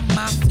soft on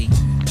my feet.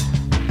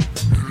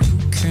 You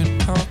can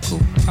talk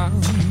about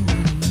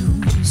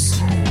what you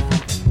see.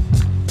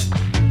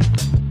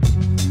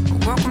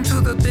 Welcome to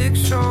the big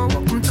show,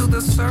 welcome to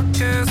the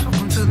circus,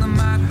 welcome to the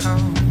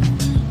Madhouse.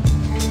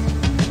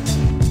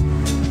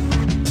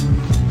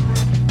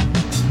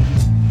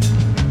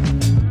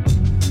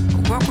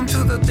 Welcome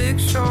to the big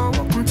show,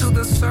 welcome to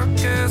the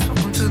circus,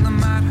 welcome to the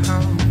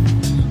Madhouse.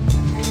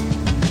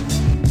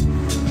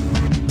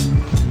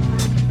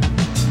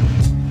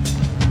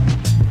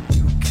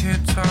 You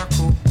can't talk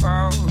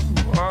about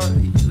what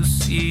you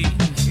see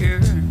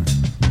here.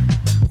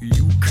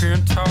 You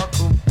can't talk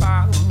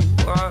about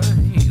what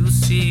you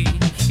see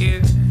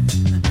here.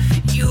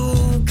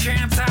 You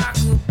can't talk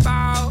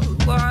about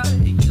what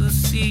you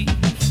see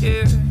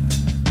here.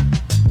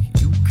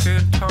 You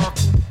can't talk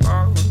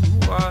about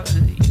what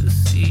you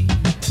see.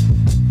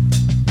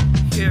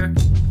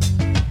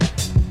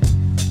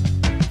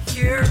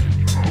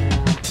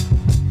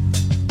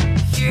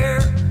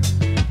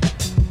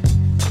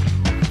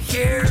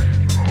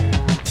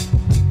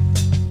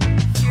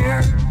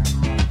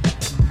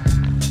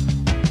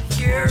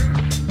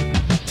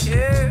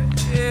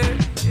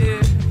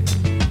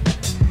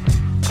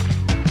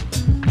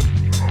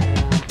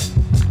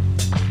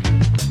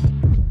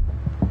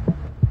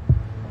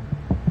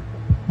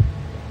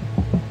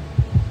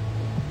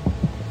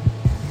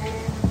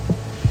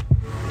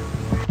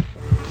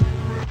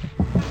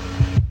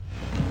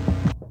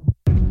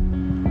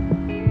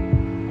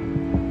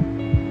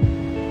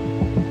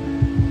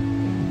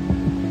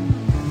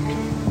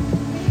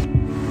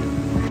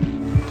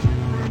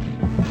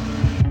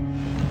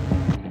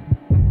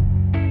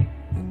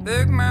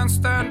 big man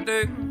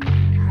standing,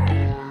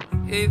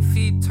 8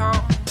 feet tall.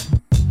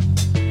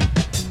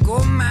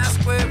 Gold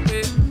mask wearing,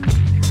 2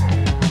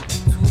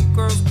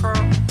 girls crawl.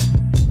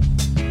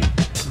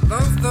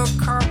 Love the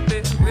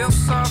carpet, real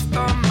soft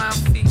on my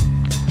feet.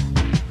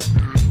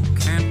 You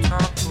can't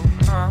talk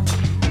about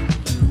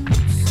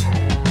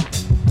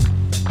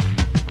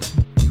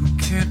you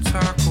can't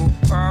talk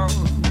about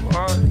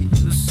what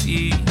you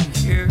see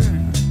here.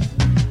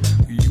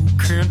 You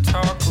can't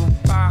talk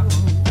about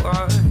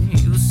what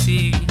you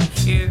see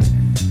here.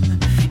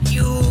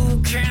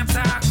 You can't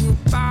talk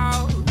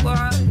about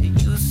what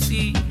you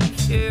see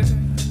here.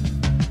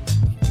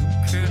 You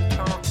can't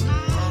talk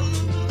about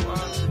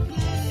what you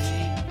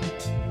see.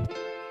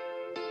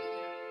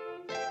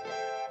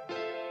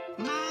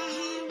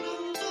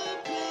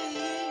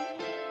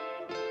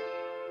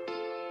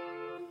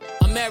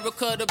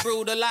 America the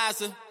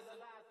brutalizer,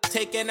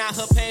 taking out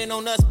her pain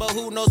on us, but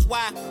who knows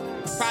why?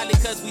 Probably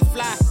cause we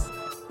fly,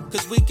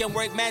 cause we can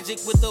work magic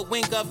with the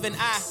wink of an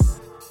eye.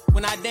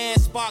 When I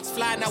dance, sparks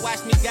fly, now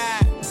watch me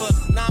guide.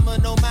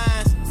 Phenomenal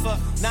minds,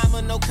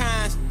 phenomenal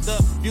kinds,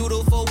 the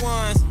beautiful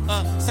ones,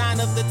 sign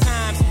of the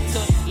times. To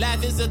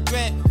laugh is a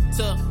threat,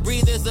 to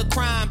breathe is a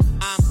crime.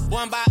 I'm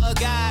born by a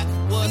God,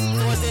 was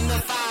forced in the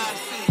fire.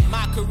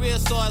 My career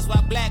soars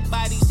while black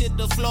bodies hit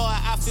the floor.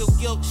 I feel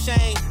guilt,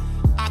 shame,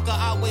 I could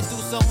always do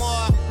some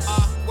more.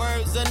 Are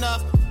words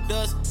enough?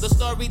 Does the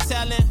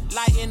storytelling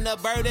lighten the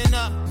burden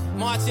up?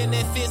 Marching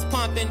and fist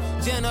pumping,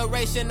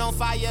 generation on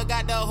fire,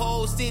 got the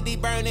whole city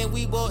burning.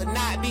 We will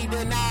not be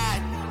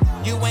denied.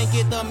 You ain't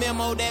get the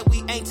memo that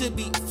we ain't to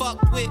be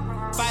fucked with.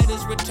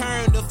 Fighters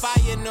return to fire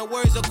and the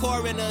words are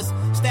coring us.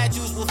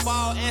 Statues will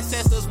fall,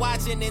 ancestors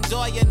watching,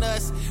 enjoying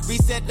us.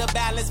 Reset the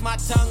balance, my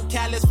tongue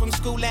callous from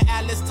school and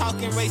Alice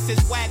talking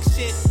racist whack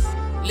shit.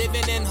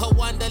 Living in her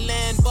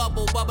wonderland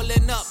bubble,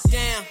 bubbling up,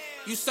 damn.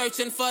 You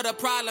searching for the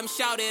problem,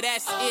 shout it,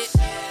 that's it.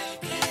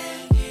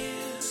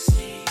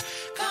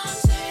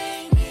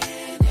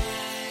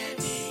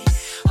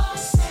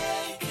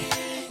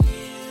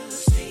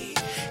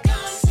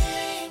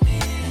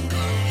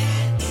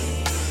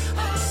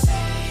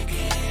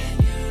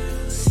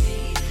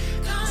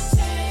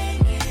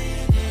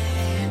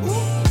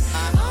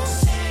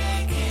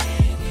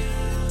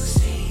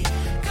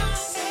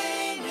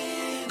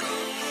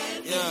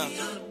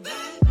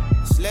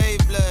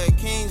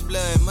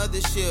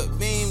 Mothership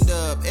beamed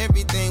up,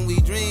 everything we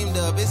dreamed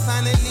of. It's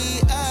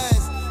finally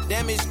us.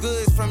 Damaged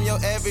goods from your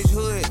average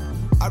hood.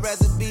 I'd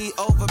rather be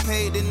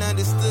overpaid than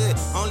understood.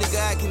 Only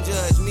God can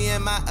judge me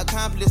and my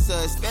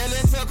accomplices.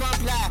 Failing to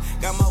comply.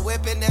 Got my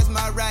weapon, that's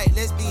my right.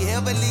 Let's be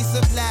heavily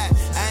supplied.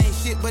 I ain't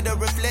shit but a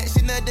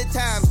reflection of the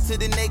times to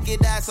the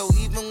naked eye. So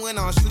even when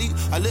I'm asleep,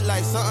 I look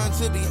like something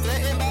to be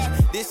flattened by.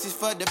 This is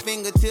for the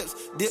fingertips,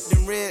 dipped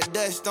in red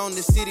dust on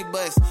the city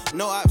bus.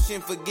 No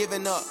option for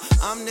giving up.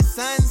 I'm the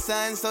sun,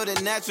 so the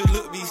natural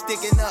look be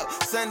sticking up.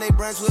 Sunday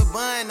brunch with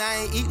bun,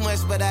 I ain't eat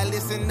much, but I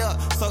listened up.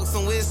 Soak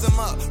some wisdom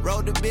up,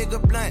 roll the bigger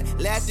blunt.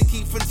 Laugh to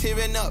keep from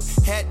tearing up.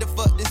 Had to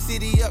fuck the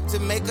city up to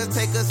make us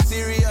take us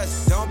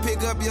serious. Don't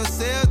pick up your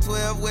cell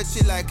 12, what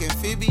you like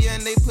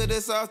amphibian? They put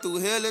us all through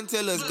hell and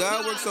tell us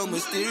God works so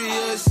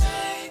mysterious.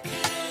 Say,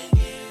 can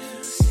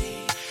you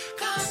see?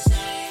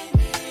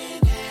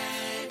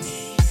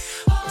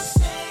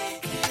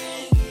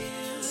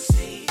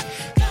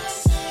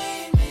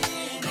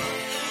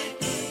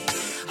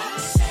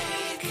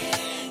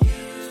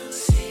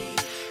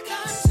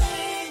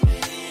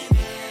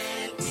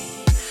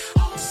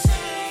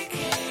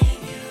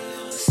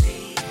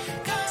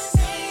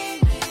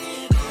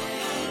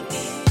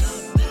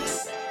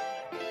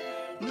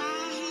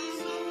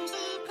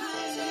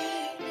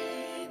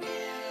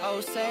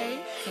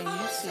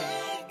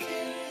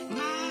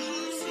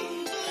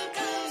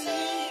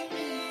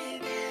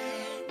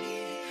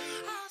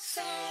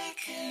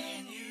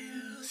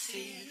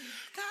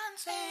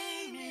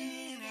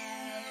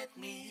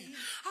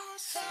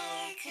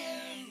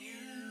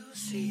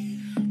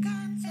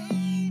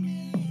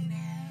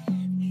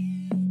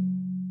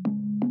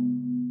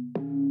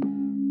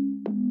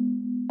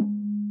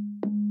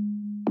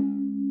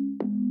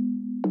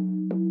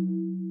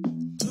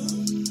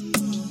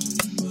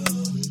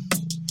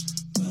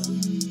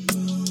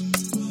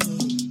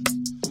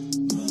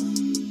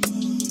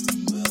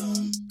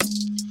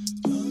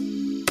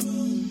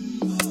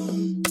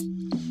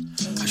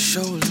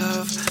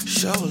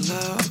 Show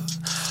love,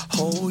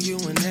 hold you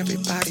when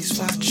everybody's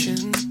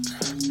watching.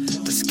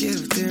 Let's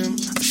give them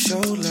a show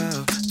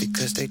love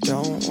because they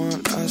don't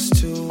want us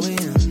to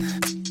win.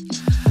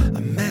 I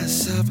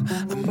mess up,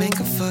 I make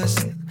a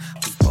fuss. We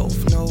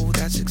both know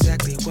that's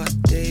exactly what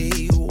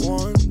they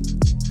want,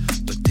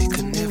 but they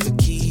could never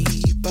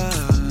keep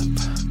up.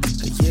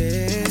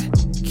 Yeah,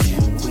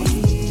 can we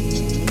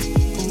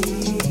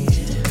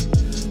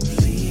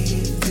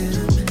leave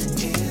them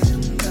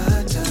in the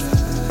dark?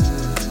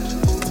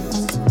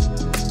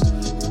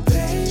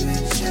 Baby,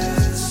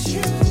 just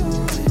you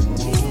and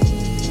me,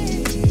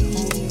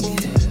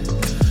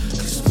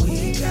 'cause we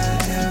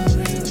got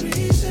every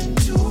reason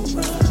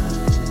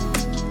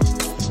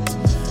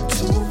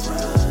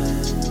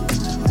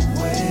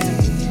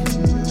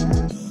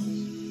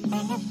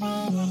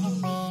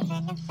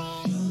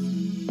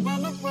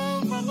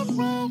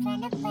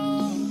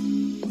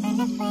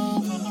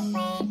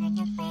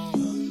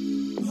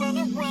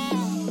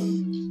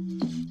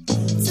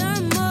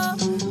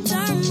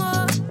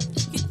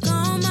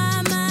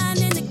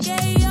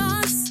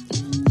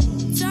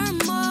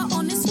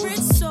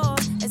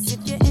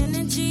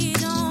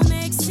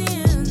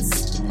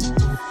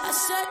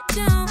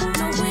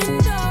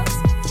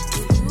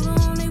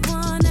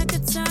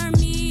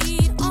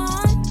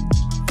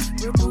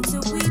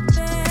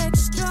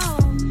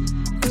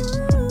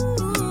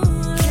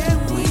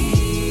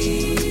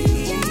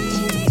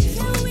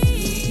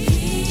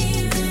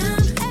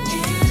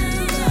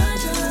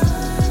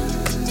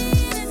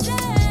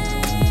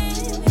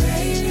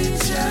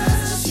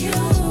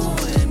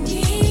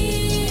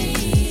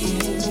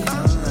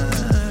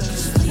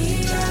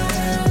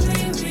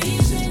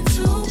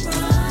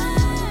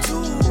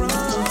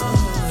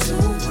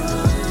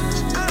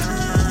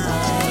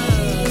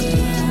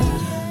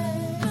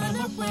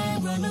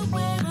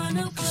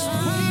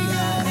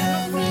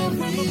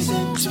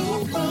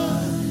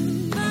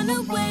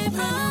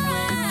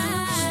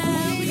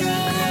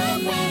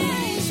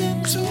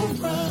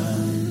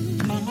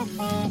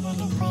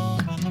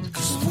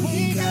 'Cause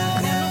we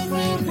got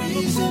every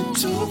reason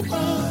to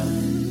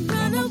run.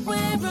 Run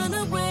away, run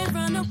away,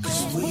 run away.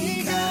 'Cause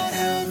we got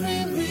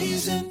every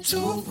reason to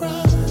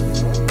run.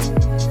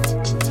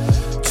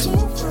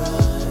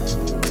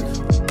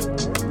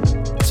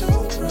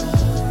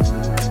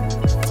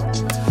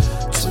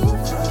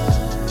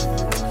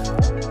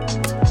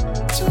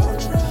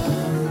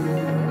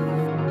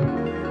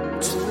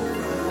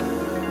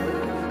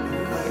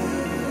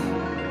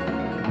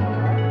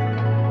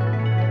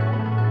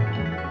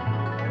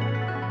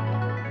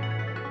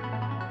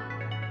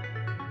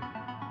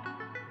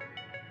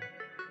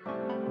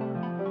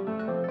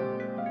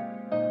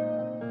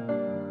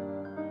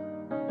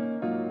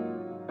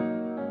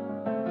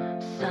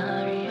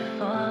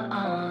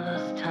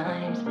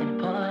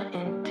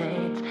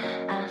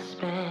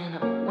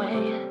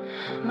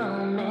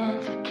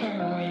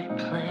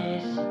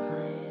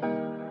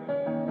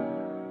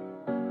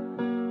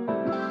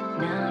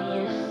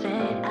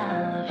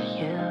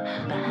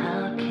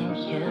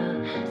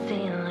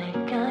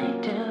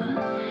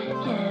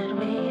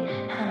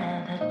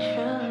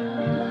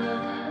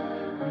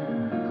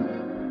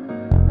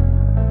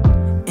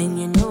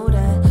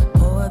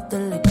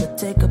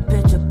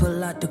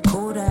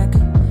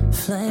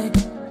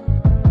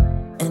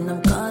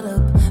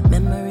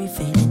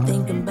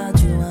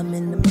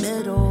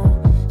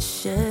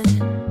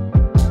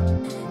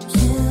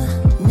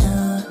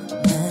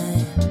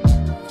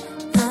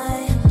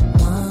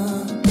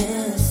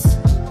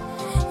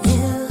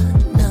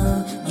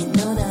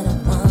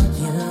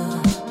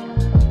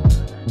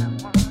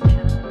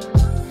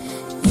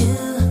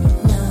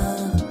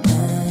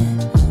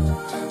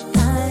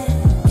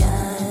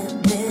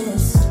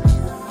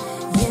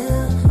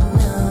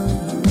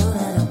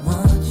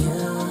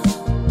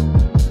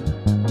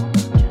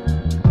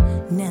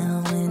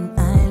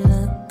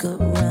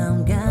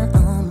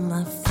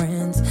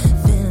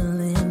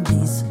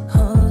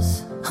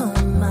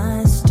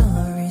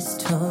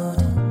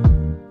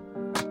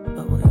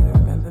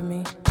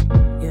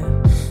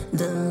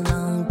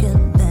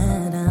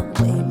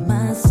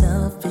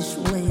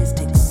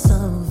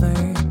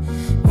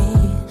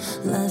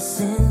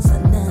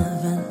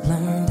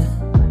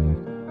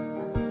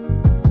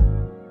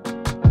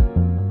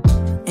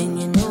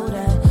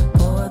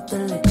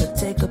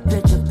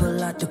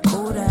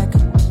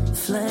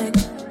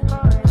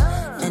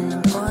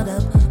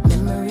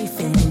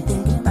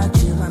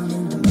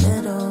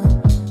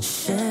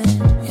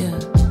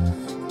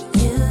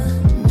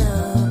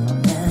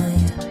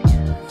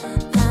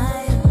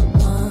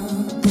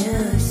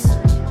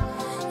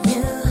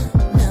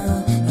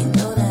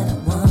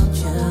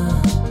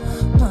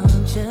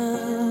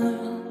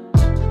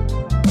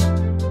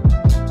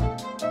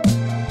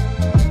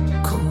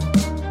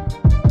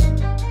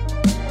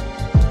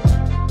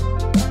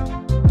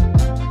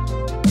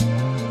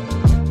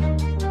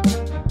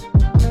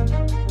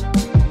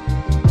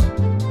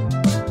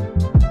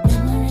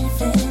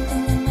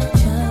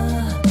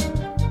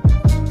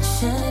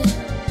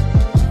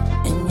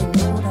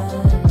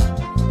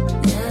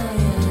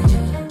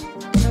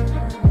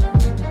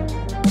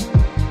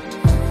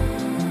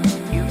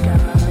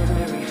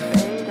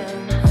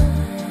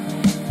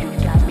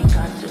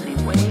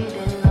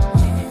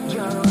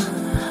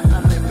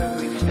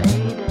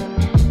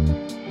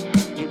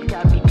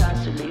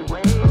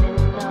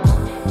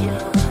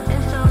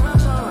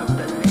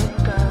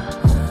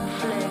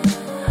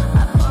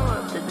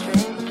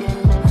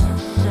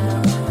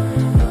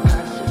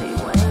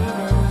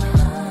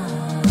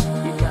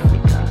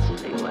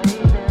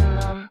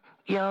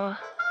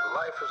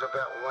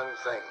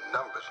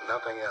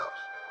 Nothing else.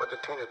 What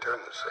did Tina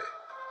Turner say?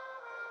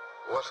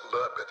 What's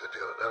love got to do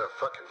with that? A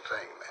fucking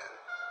thing, man.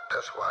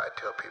 That's why I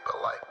tell people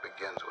life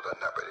begins with a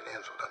number and it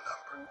ends with a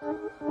number.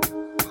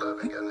 Love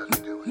ain't got nothing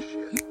to do with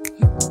shit.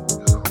 It's all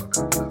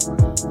about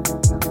numbers.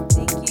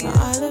 Thank you.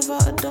 I live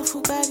out a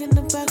duffel bag in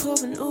the back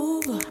of an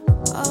Uber.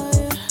 Oh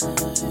yeah.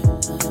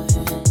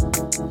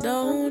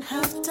 Don't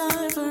have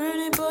time for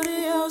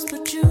anybody else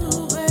but you,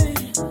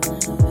 baby.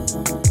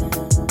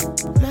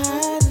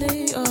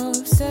 Madly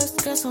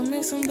obsessed, guess I'll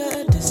make some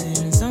better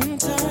decisions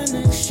sometime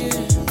next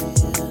year.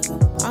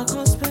 I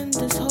can't spend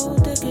this whole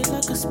decade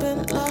like I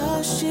spent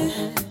last year.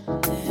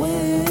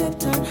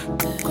 Whipped, I'm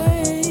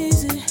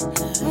crazy,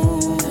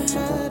 moving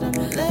mad, I'm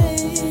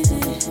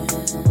lazy.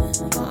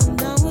 But I'm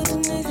down with the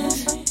niggas,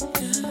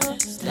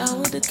 down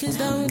with the kids,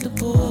 down with the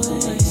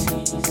boys.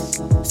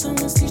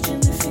 Someone's teaching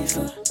me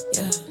FIFA,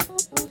 yeah.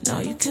 Now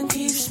you can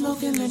keep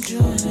smoking the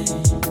joint,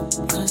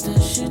 cause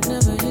that shit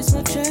never hits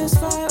my chest.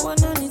 Fight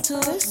when I need to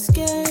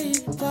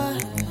escape. I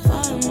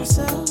find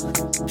myself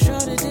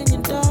shrouded in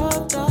your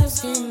dark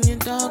skin, your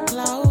dark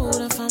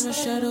cloud. I find my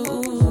shadow,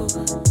 ooh.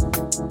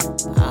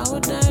 I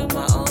would die in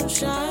my own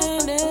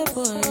shiny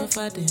boy if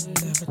I didn't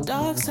have a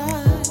dark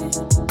side.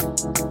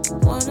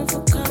 One of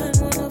a kind,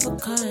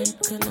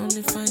 can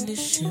only find this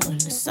shit on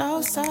the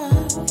south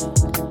side.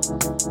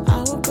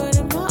 I would burn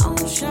in my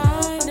own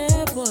shiny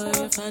boy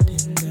if I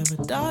didn't have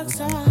a dark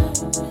side.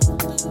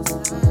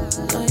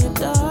 Like your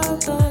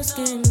dark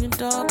skin, your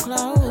dark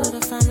cloud. I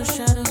find my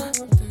shadow,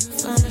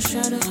 find my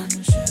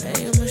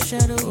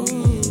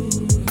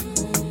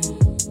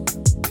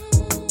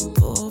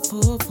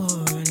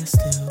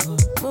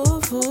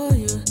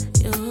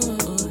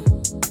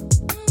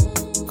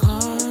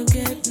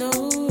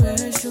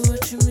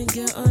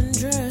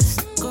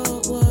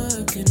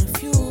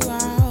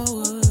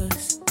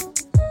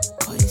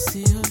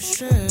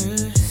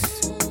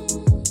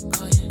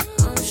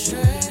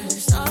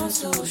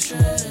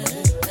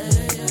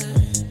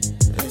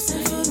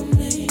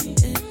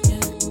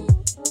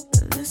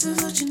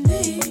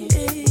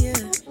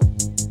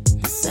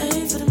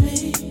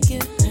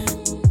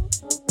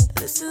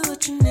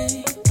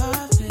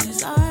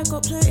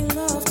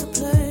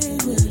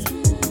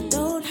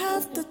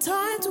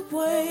time to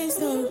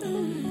waste.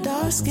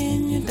 Dark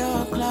skin, you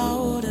dark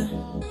cloud.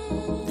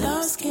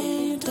 Dark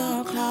skin, you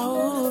dark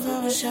cloud.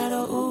 Have a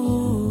shadow.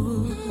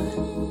 Ooh.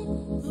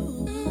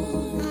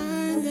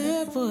 I'm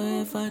there,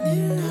 boy, if I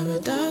didn't have a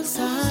dark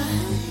side.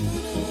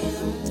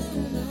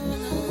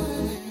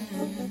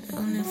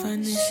 Only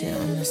find this shit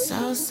on the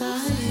south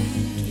side.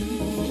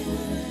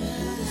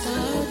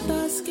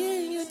 Dark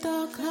skin, you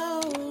dark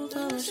cloud.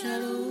 Have a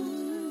shadow.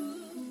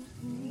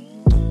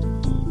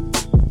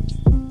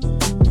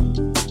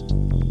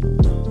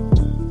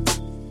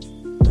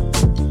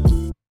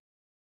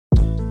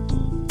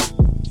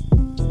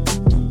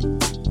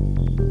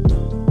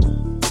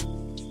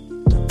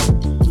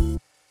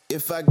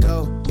 If I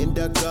go and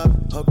duck up,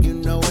 hope you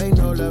know ain't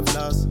no love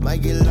lost.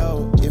 Might get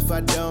low if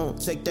I don't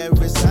take that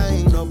risk. I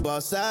ain't no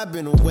boss. I've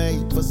been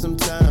away for some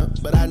time,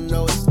 but I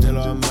know it's still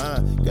all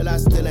mine. Girl, I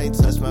still ain't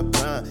touched my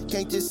prime.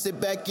 Can't just sit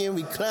back and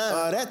recline.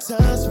 All that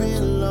time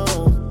spent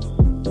alone.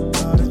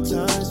 All the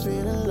time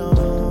spent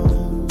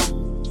alone.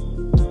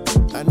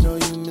 I know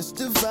you missed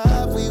the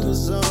vibe we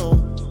was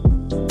on.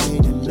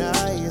 Can't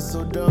deny it,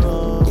 so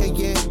don't.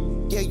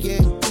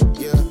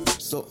 Yeah.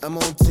 So I'm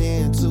on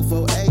 10,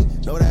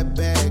 248. Know that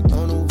bag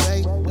on the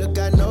way. Look,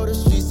 I know the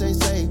streets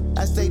ain't safe.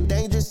 I stay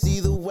dangerous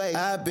either way.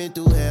 I've been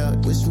through hell,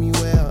 wish me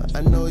well.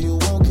 I know you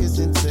won't kiss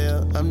and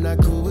tell. I'm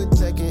not cool with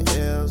taking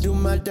L's. Do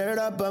my dirt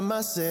all by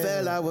myself.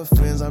 Fell out with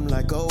friends, I'm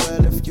like, oh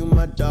well. If you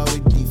my dog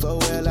with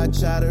default, well, I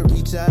try to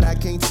reach out. I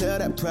can't tell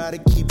that pride to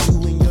keep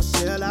you in your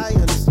cell. I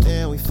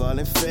understand we fall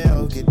and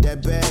fail. Get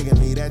that bag and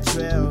leave that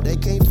trail. They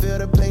can't feel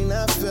the pain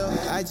I feel.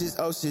 I just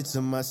owe shit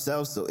to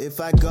myself. So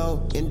if I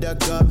go and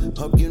duck up,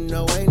 hope you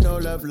know ain't no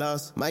love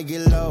lost. Might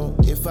get low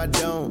if I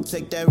don't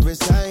take that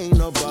risk. I ain't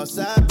no boss.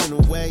 I've been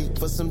away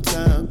for some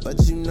time,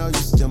 but you know you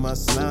still my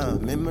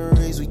slime.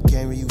 Memories we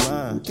can't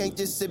rewind. Can't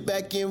just sit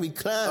back and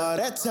recline. All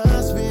that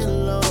time spent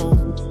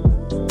alone.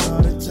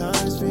 All the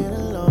time spent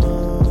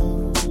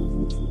alone.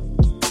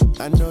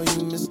 I know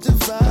you missed the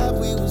vibe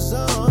we was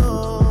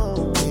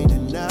on. Can't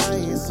deny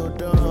it, so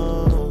don't.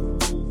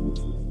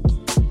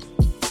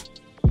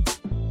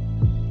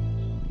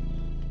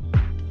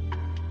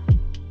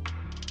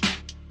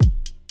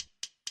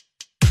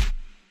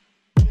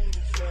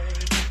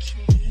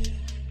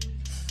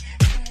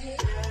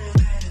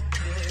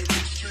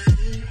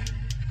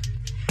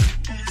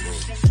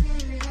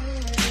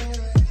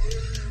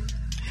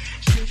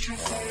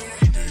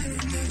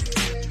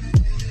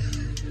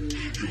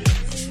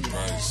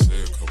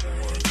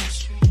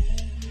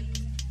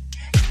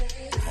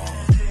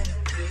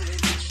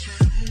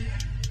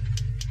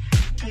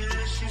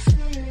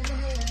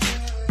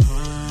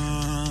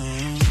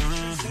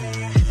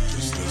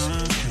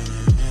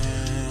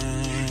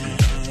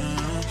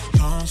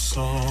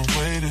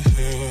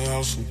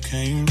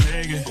 Can you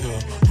make it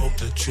here? Hope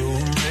that you will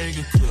make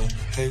it clear.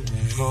 Hate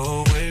when you're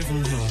away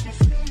from here.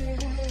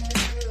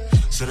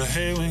 Said I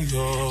hate when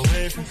you're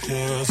away from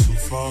here, too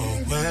far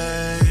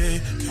away.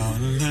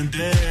 Counting the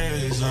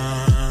days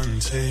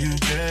until you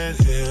get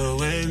here.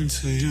 Wait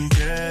until you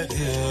get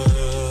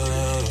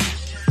here.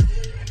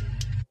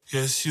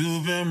 Yes,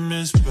 you've been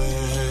missed,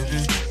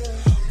 baby,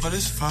 but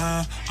it's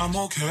fine, I'm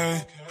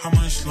okay. How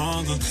much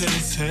longer could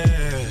it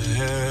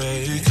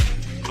take?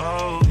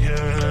 Oh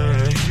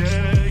yeah.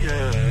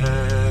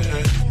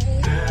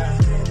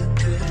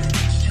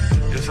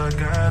 Yes, I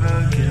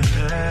gotta get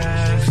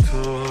next to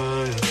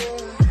you.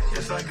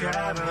 Yes, I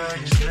gotta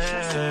get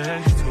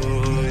next to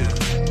you.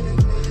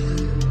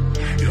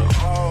 You're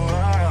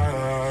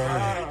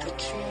alright.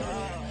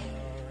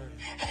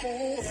 Oh,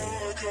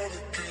 I gotta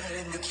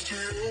get next to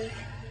you.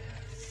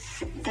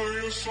 But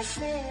you're so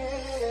far.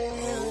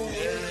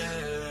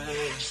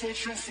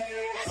 Searching for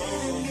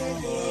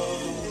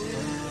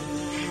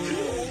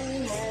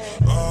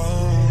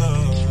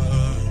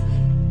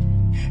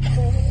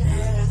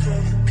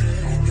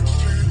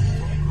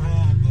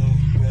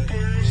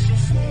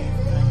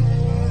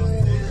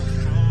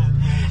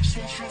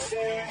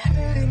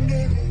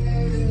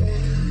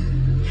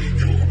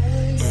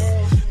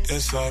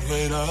Yes, I'd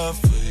wait up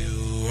for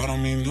you. I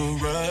don't mean to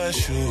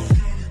rush you,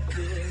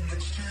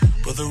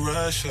 but the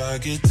rush I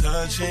get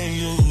touching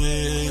you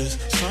is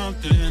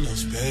something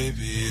else,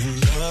 baby.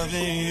 And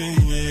loving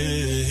you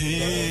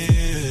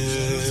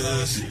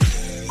is.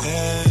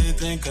 Hey,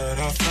 thank God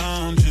I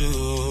found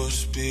you.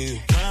 Just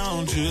be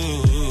around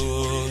you.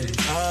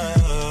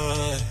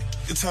 I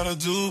get tired of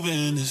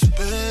doing this,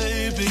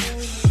 baby,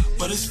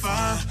 but it's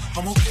fine,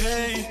 I'm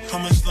okay. How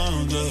much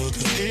longer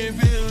could it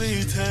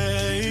really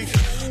take?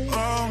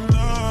 Oh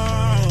no,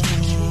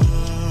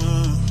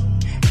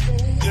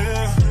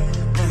 yeah.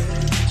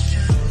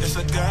 Guess I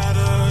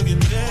gotta get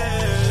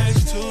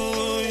next to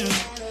you.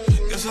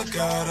 Guess I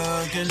gotta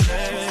get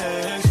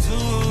next to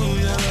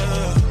you.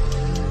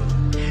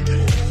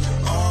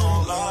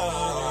 Oh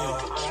Lord,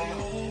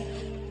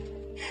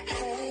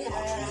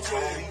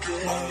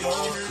 my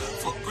love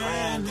for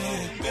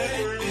granted,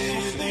 baby.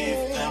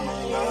 Leave them, my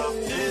love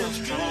is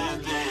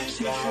stranded.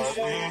 Stop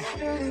me.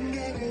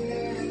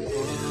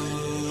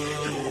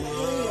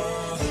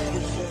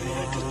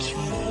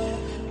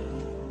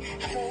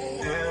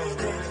 Yeah.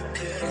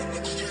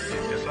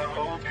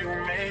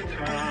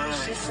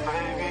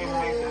 baby,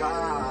 me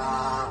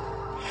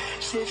now.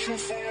 Searching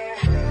for your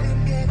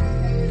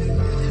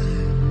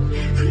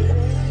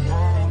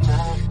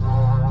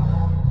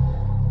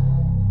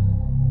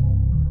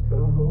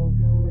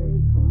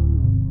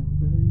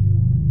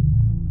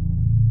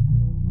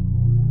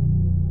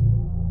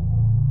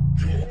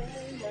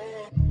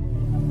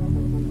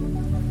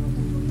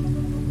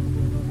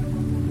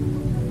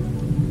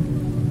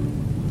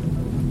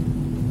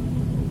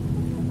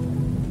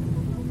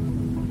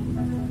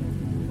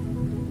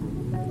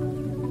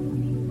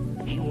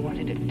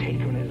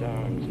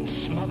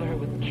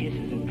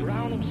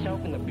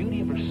in the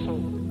beauty of her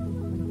soul.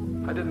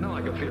 I didn't know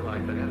I could feel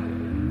like that.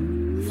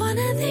 One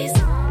of these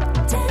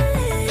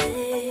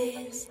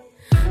days,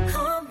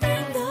 I'll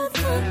bring the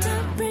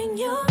thunder, bring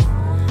your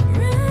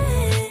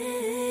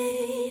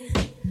rain.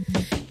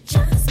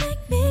 Just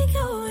make me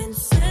go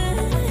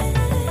insane.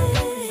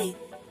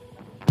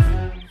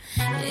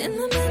 In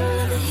the middle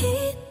of the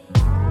heat,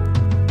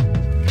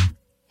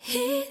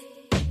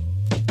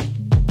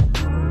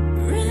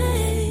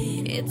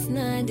 rain. It's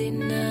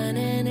 99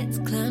 and it's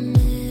climbing.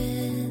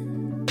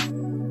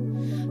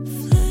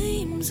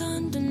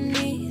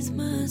 Underneath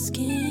my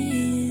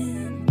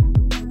skin,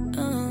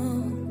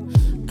 oh,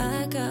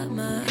 I got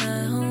my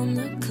eye on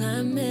the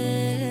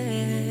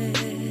climate.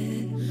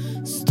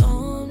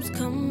 Storms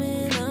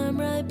coming, I'm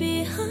right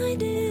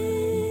behind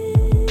it.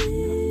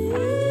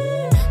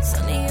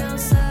 Sunny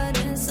outside,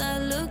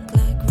 inside look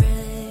like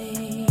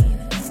rain.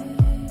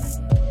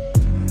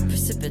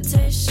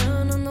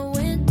 Precipitation on the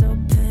window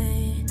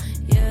pane.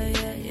 Yeah,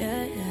 yeah,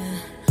 yeah, yeah.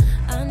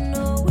 I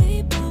know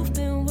we both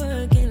been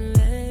working.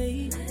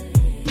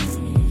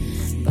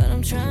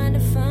 Trying to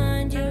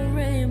find your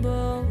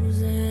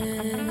rainbows,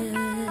 and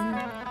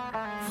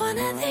one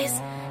of these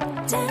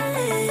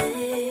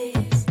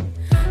days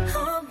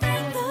I'll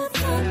bring the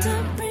thunder,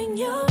 bring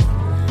your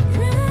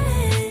rain.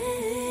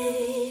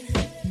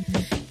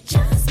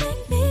 Just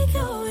make me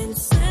go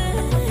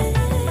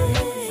insane.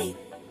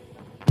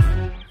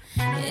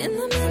 In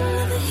the middle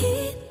of the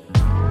heat.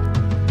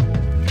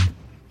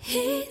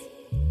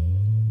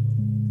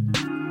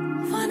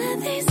 One of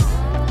these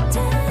days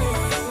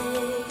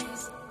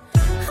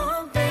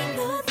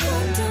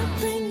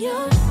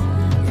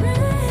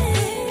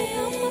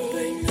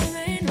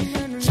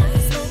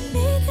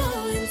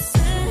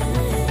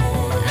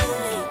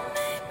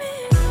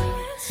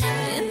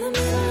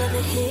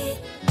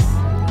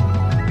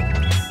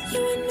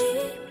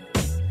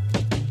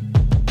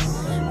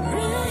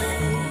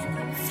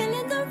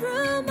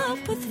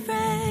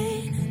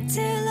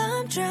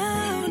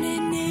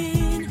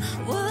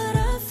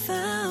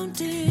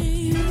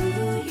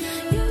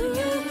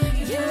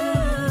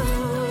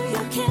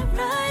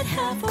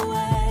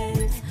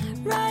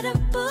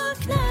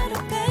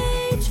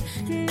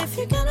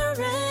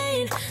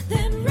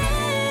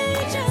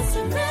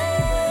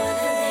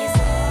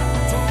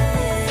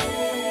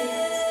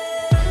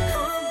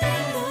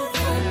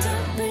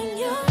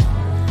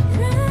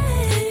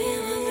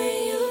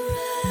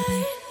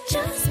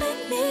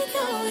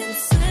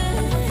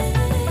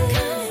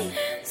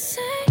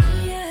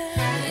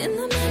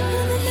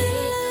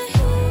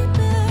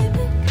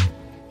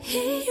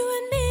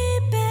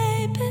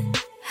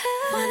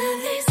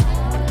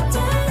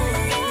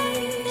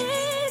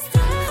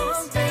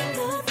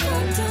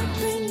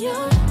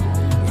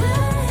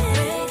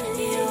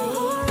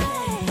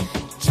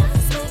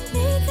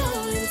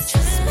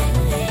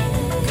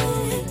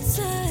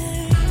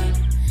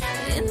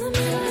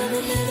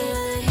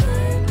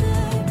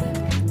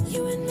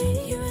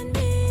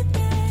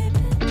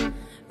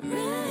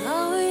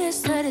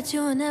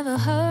you will never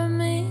hurt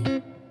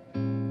me,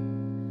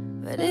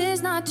 but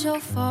it's not your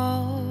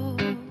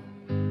fault.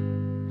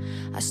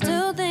 I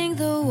still think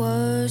the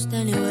worst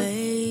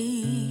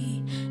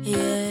anyway,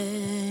 yeah.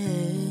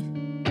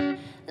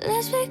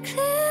 Let's be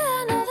clear,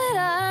 I know that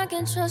I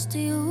can trust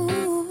you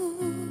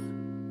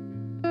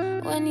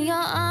when you're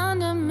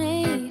under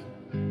me.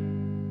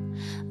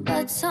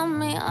 But tell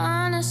me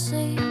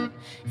honestly,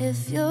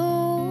 if you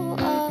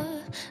are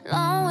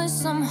alone with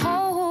some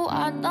hoe who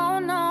I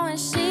don't know, and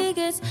she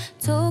gets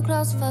too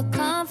close for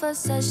comfort,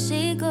 says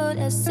she good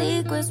at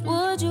secrets,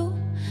 would you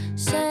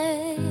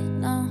say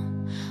no?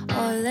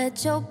 Or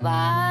let your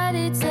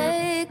body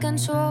take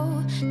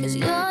control? Cause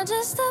you're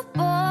just a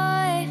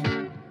boy,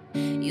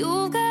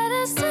 you've got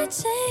a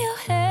switch in your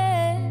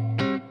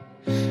head.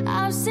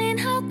 I've seen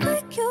how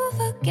quick you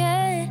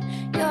forget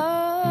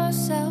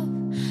yourself.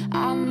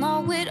 I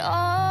know it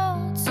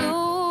all too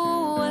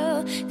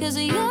well. Cause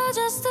you're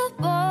just a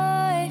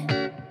boy,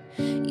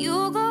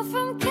 you go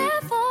from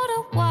careful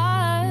to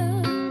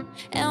wild.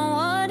 And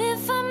what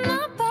if I'm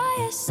not by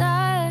your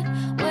side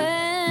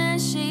when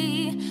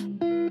she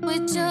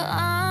with your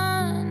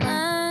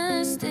honesty?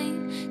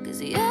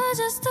 Cause you're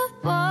just a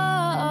boy.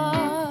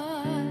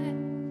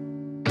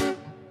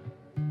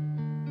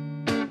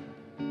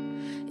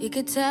 You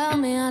could tell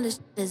me all this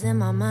shit is in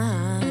my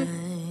mind,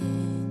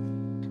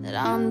 that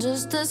I'm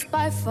just a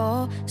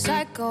spiteful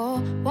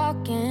psycho,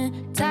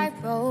 walking tight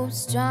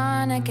ropes,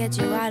 trying to get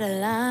you out of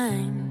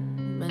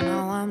line. But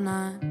no, I'm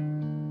not.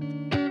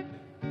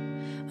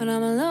 But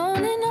I'm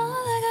alone and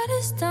all I got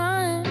is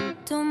time,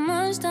 too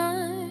much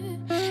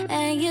time.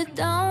 And you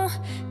don't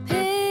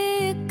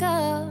pick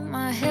up,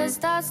 my head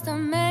starts to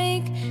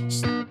make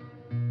shit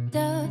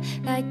up.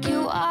 Like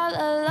you all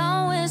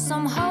alone with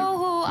some hoe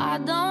who I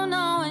don't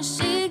know. And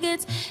she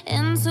gets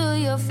into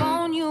your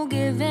phone, you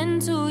give in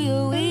to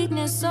your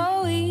weakness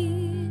so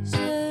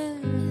easily.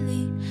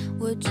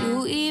 Would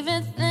you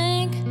even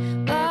think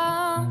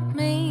about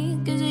me?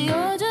 'Cause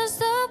you're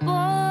just a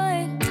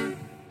boy.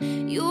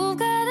 You've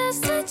got a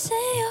switch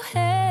in your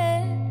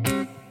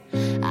head.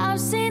 I've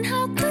seen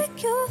how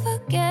quick you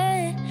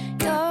forget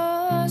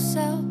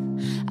yourself.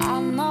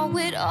 I know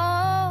it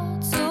all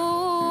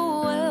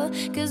too well.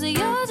 'Cause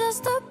you're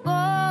just a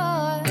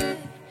boy.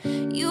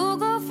 You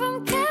go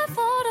from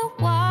careful to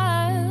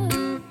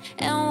wild.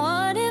 And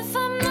what if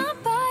I'm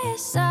not by your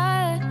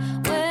side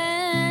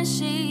when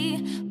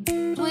she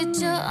with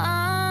your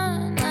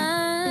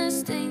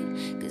honesty?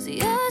 'Cause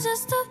you're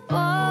just a boy.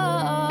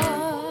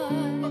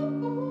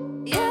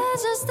 You're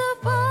just a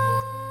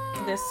boy.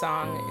 This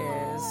song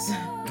is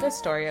the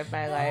story of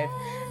my life.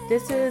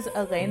 This is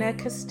Elena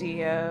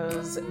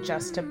Castillo's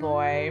Just a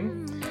Boy.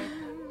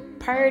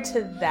 Prior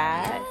to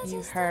that,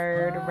 you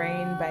heard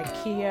Rain by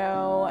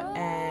Keo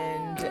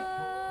and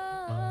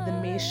the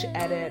Misch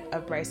edit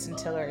of Bryson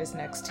Tiller Is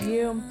Next to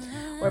You.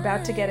 We're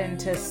about to get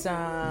into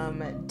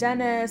some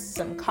Dennis,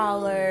 some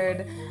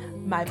Collard,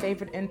 my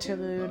favorite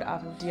interlude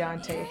off of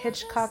Deontay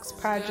Hitchcock's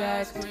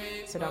project,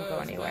 so don't go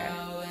anywhere.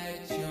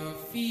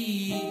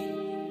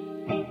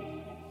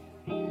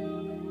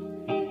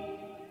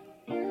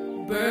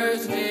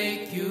 Birds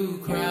make you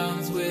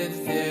crowns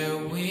with their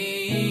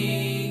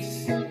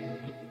wings.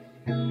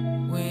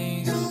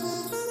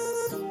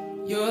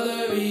 You're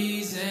the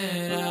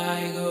reason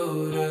I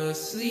go to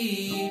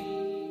sleep.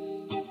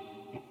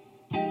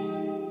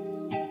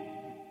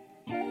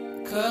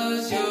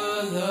 'Cause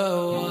you're the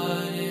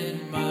one in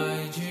my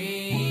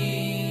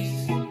dreams.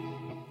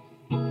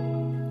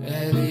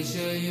 At least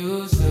you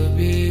used to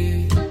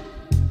be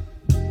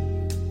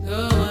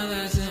the one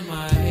that's in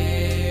my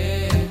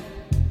head,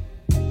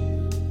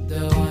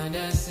 the one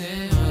that's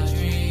in my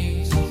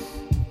dreams,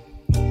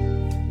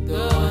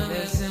 the one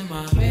that's in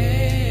my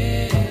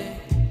bed.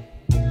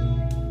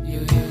 You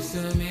used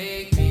to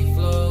make me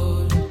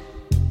float,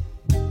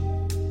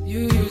 you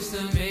used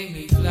to make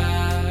me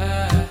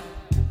fly.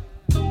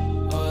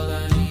 All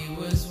I need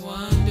was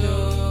one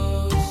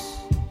dose.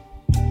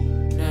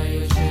 Now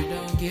your shit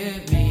don't get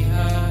me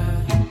high.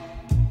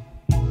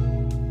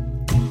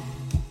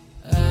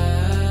 I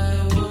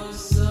want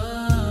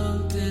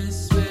something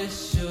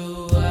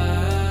special. I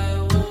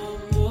want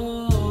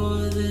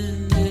more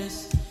than this.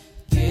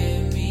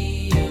 Give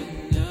me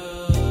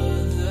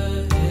another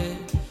hit.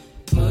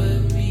 Put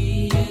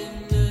me in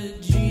the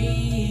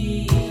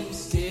dream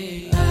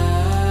state. I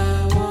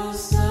want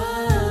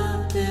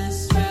something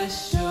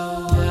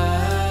special.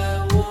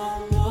 I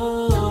want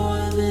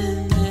more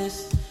than this.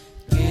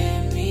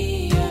 Give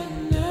me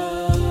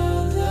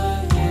another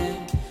hit.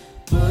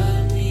 Put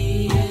me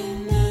in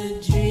the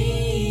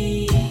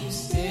dream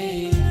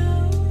state.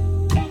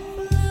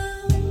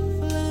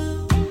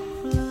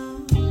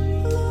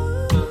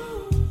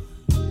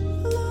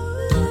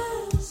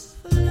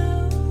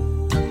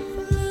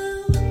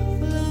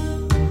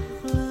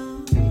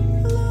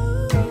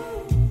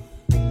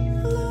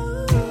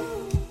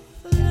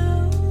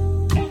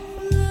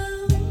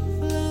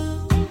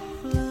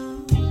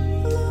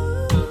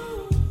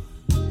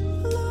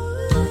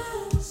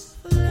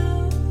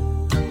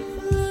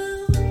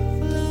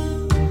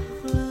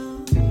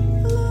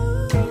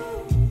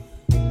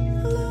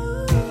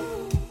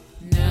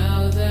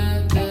 Now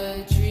that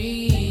the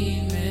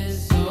dream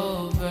is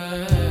over,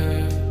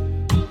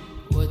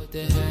 what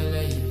the hell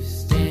are you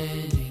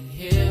standing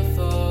here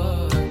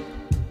for?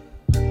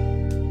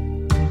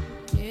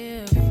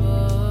 Here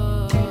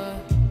for?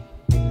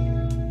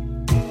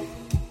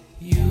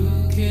 You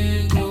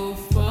can go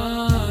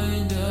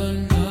find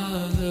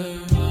another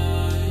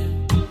mind,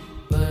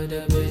 but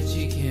I bet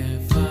you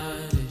can't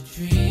find a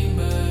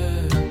dreamer.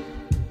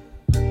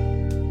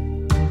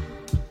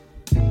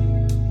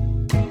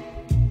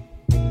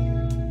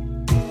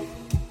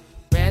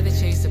 Rather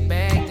chase a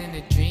bag than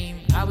a dream.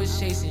 I was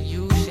chasing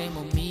you, shame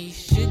on me.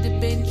 Should've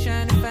been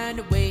trying to find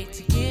a way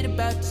to get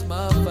about this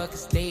motherfucking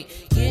state.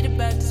 Get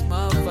about this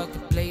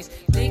motherfucking place.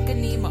 Think I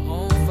need my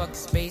own fucking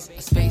space.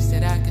 A space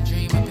that I can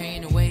dream my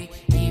pain away.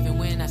 Even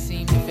when I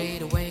seem to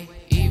fade away.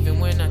 Even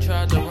when I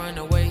try to run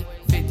away.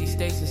 50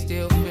 states and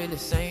still feel the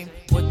same.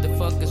 What the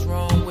fuck is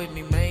wrong with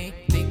me, man?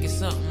 Think it's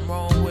something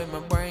wrong with my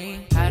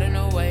brain. Hiding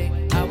away.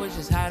 I was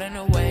just hiding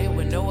away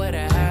with nowhere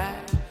to hide.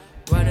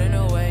 Running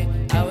away.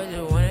 I was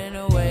just running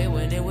away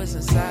when it was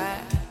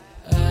inside.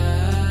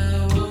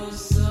 I want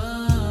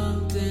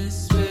something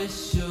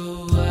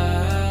special.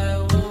 I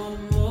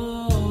want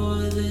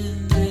more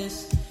than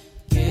this.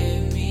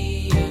 Give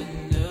me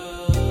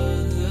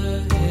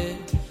another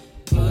hit.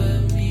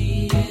 Put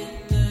me in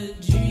the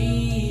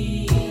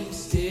dream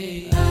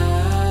state.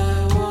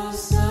 I want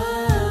something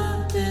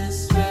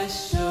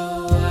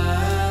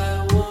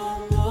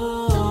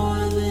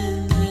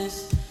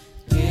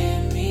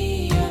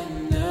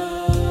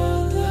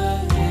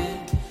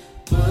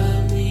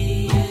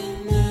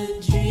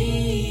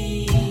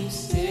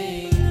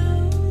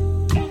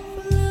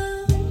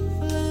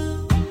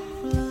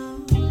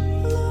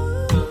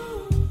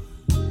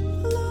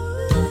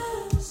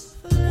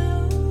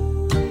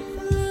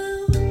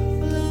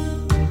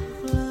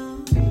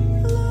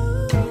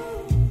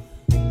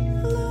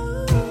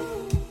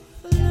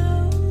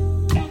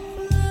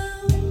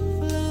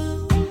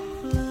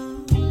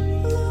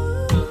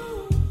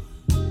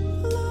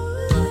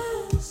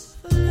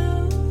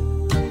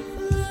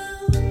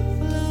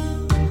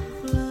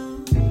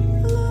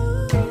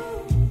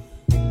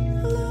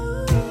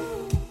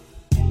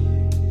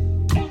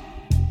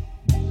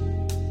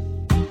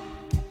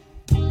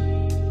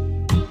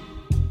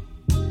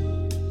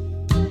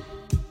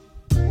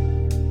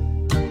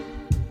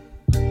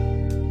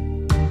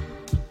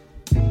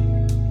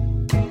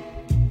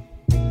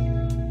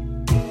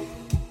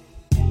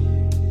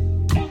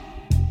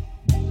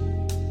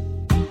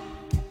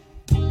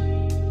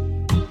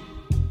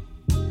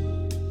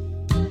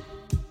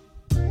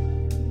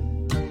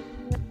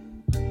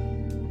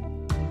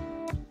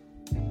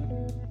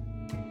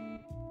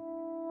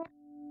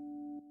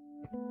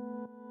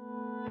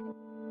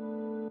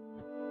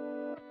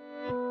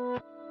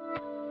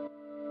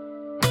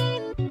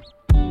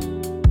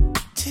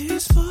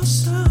dress for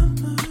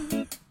summer.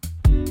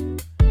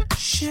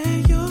 Share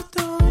your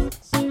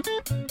thoughts.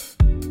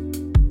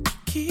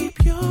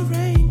 Keep your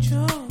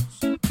angels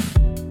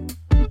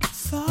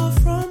far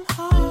from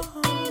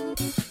home.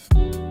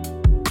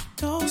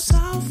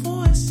 Docile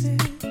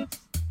voices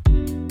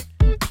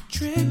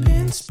drip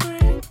in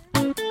spring.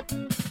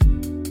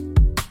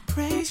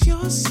 Praise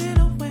your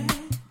silhouette.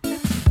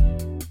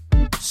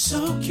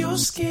 Soak your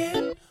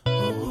skin.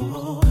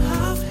 Oh,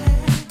 I've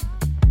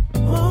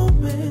had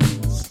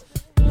moments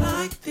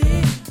like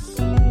this,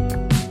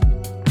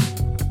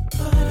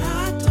 but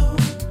I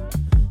don't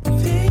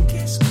think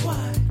it's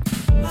quite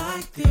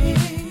like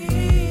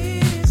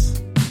this.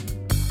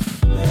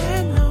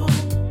 When no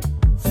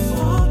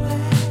fall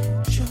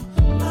at your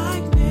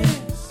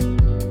likeness,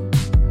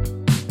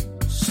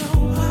 so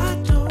I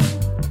don't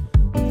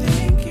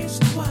think it's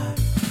quite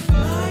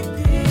like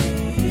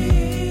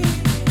this.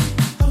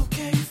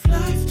 Okay, if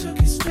life took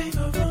its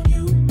favor on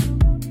you,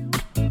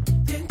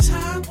 then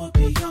time would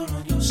be all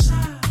on your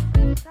side,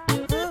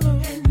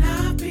 and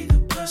I'd be the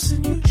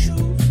person you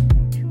choose.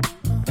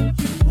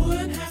 You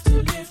wouldn't have to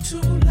live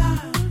two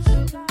lives.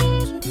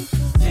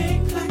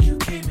 Think like you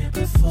came in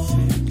before.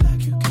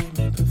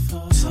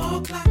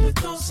 Talk like the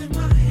thoughts in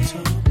my head.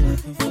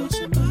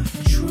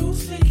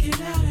 Truth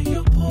leaking out of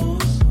your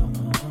pores.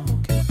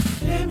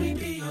 Let me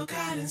be your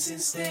guidance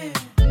instead.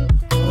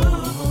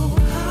 Oh,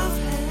 I've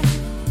had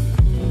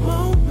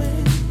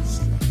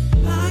moments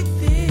like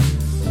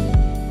this,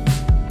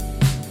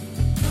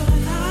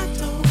 but I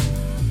don't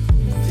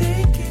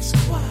think it's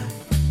quite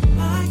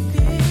like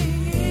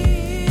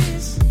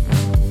this.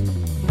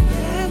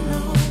 Then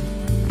I'll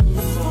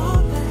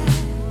fall at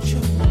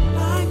your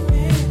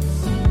likeness,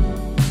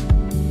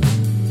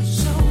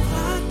 so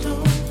I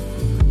don't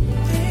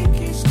think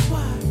it's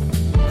quite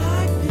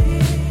like this.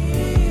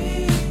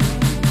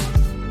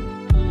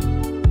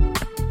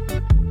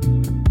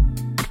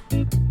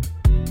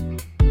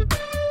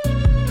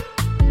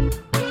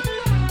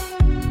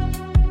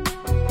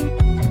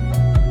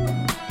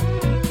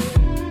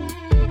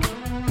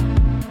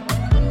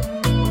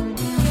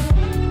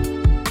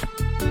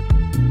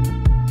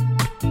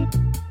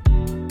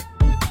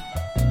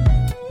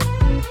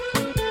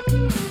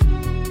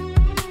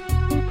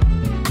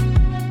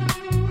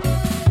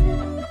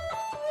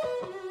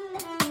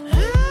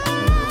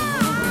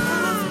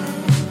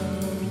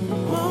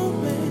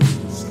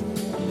 Moments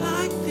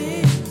like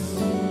this,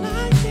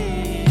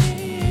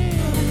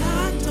 but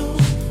I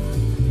don't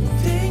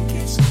think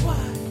it's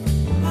quite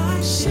like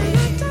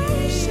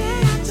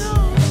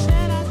this.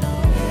 And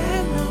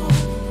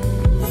I'll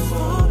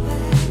fall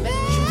at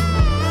your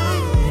likeness,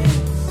 so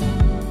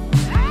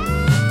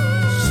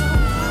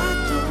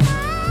I don't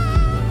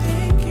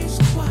think it's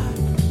quite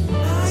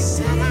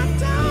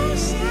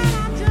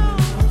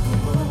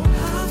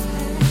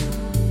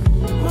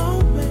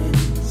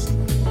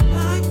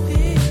like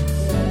this.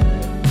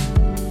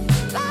 I've had moments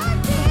like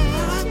this, but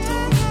I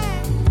don't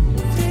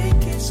think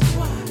it's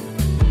quite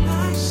like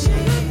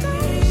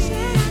this.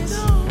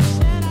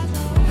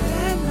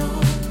 And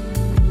I'll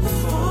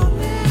fall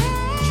at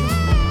your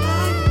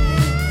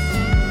likeness,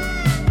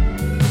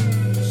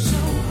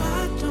 so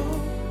I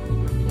don't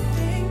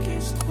think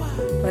it's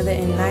quite. Whether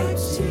in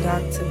nights too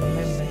dark to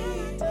remember,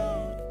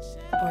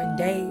 or in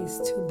days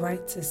too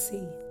bright to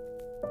see,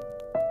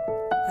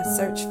 I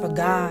search for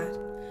God,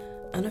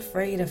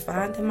 unafraid of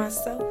finding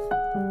myself.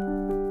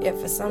 Yet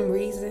for some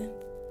reason,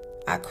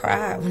 I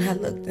cried when I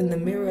looked in the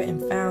mirror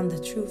and found the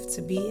truth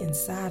to be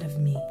inside of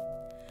me.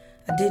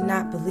 I did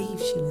not believe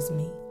she was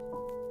me,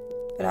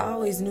 but I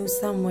always knew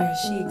somewhere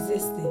she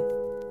existed.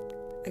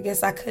 I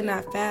guess I could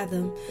not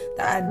fathom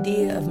the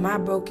idea of my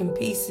broken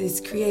pieces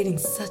creating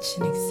such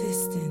an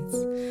existence.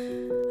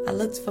 I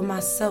looked for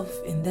myself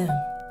in them.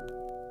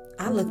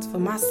 I looked for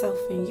myself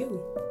in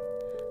you.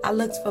 I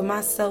looked for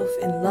myself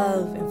in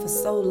love, and for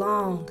so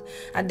long,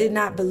 I did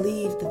not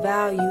believe the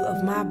value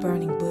of my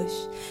burning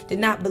bush, did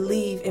not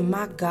believe in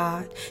my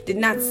God, did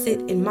not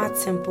sit in my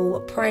temple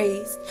of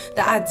praise,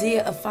 the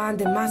idea of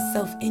finding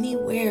myself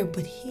anywhere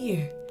but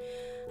here.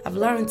 I've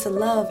learned to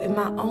love in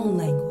my own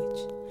language,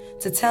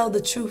 to tell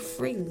the truth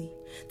freely,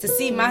 to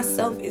see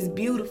myself as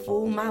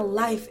beautiful, my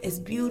life as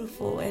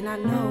beautiful, and I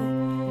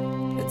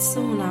know that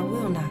soon I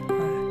will not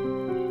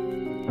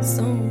cry.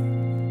 Soon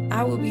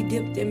I will be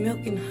dipped in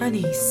milk and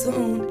honey.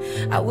 Soon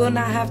I will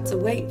not have to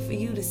wait for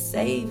you to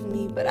save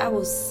me, but I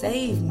will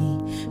save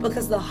me,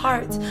 because the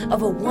heart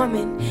of a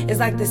woman is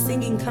like the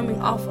singing coming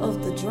off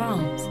of the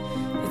drums.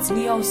 It's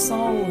neo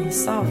soul and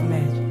soft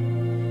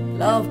magic,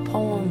 love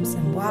poems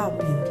and wild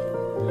beauty,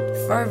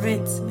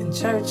 fervent and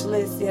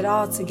churchless, yet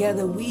all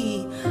together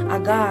we are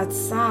God's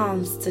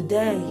psalms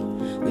today.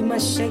 We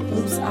must shake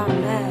loose our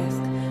mask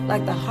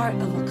like the heart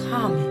of a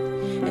comet,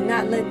 and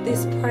not let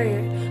this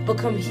prayer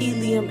become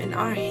helium in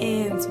our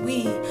hands.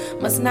 We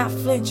must not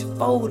flinch,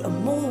 fold, or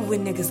move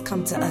when niggas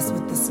come to us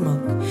with the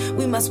smoke.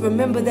 We must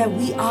remember that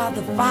we are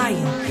the fire,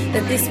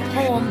 that this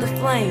poem the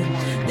flame,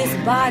 this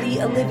body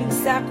a living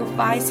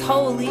sacrifice,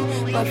 holy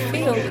but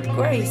filled with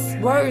grace,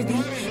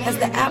 worthy as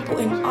the apple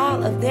in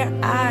all of their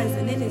eyes.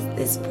 And it is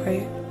this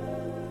prayer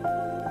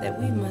that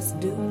we must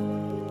do.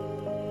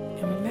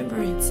 In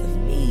remembrance of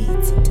me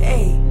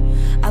today,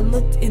 I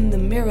looked in the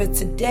mirror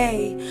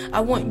today.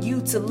 I want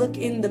you to look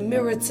in the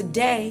mirror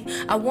today.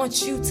 I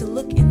want you to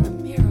look in the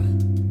mirror.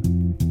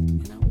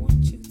 And I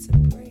want you to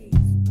praise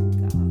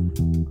God.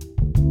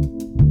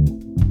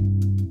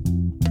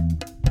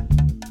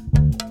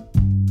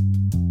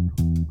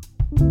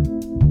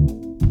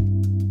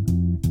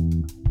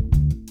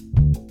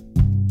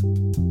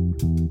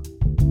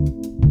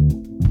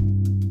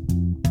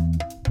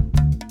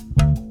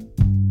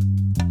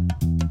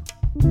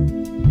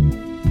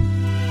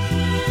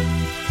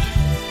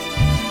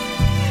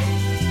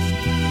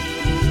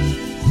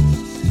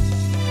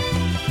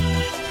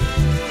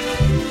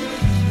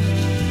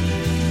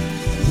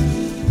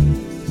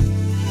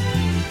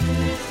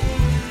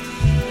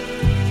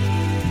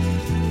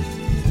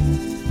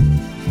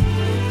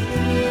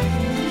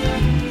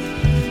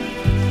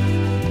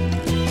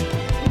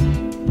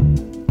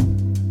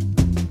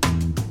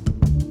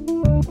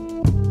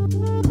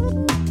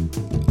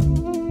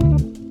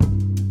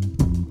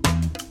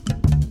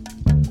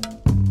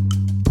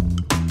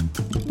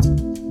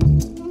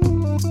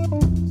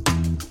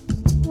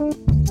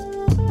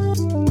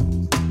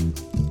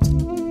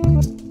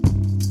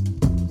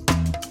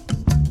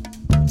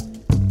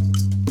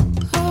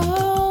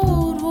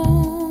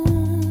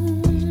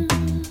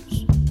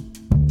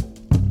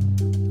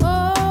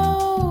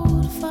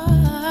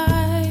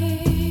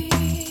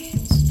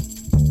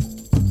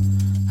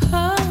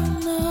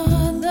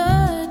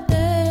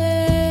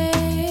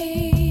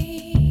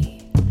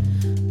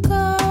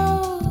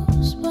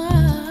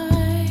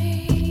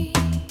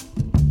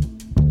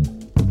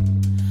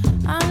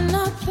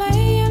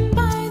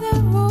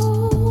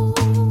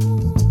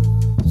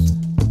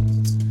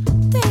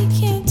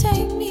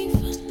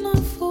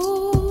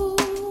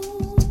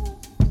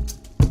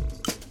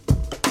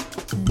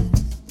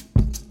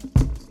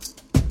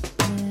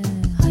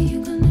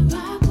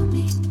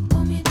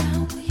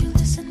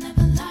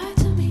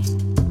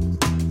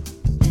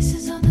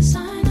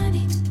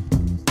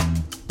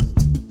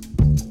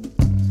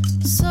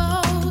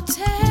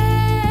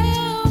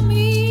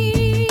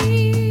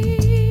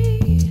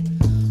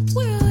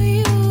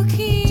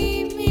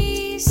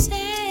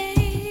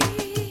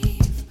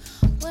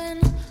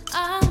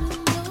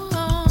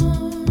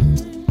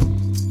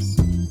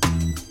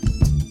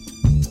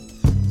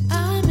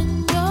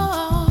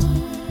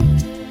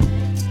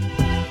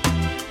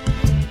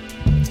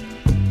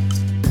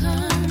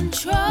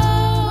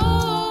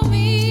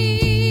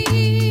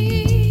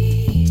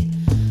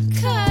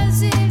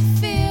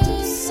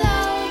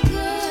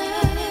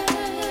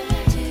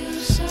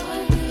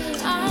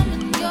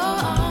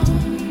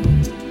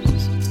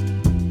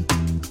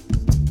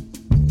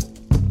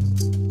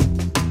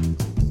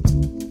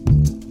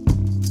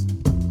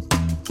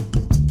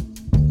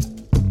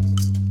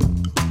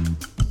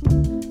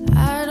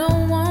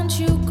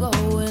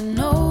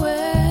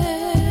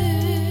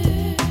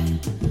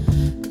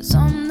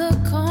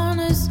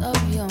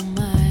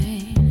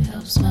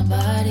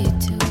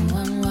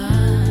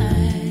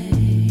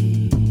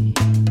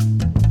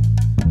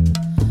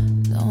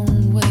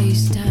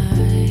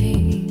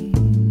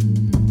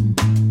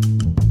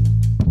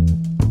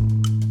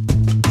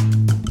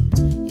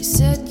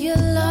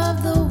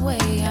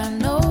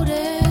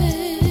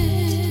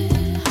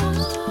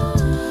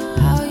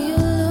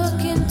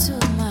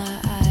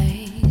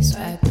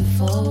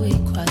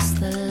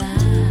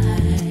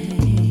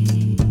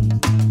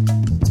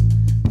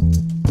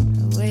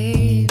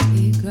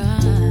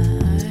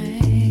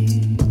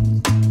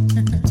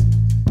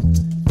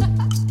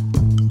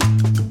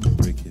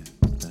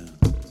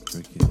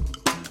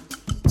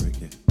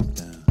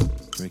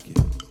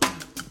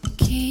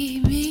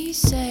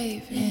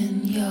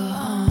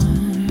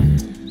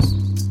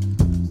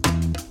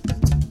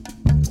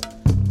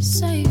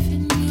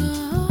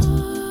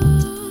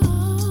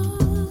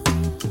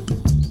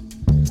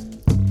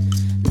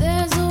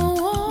 There's a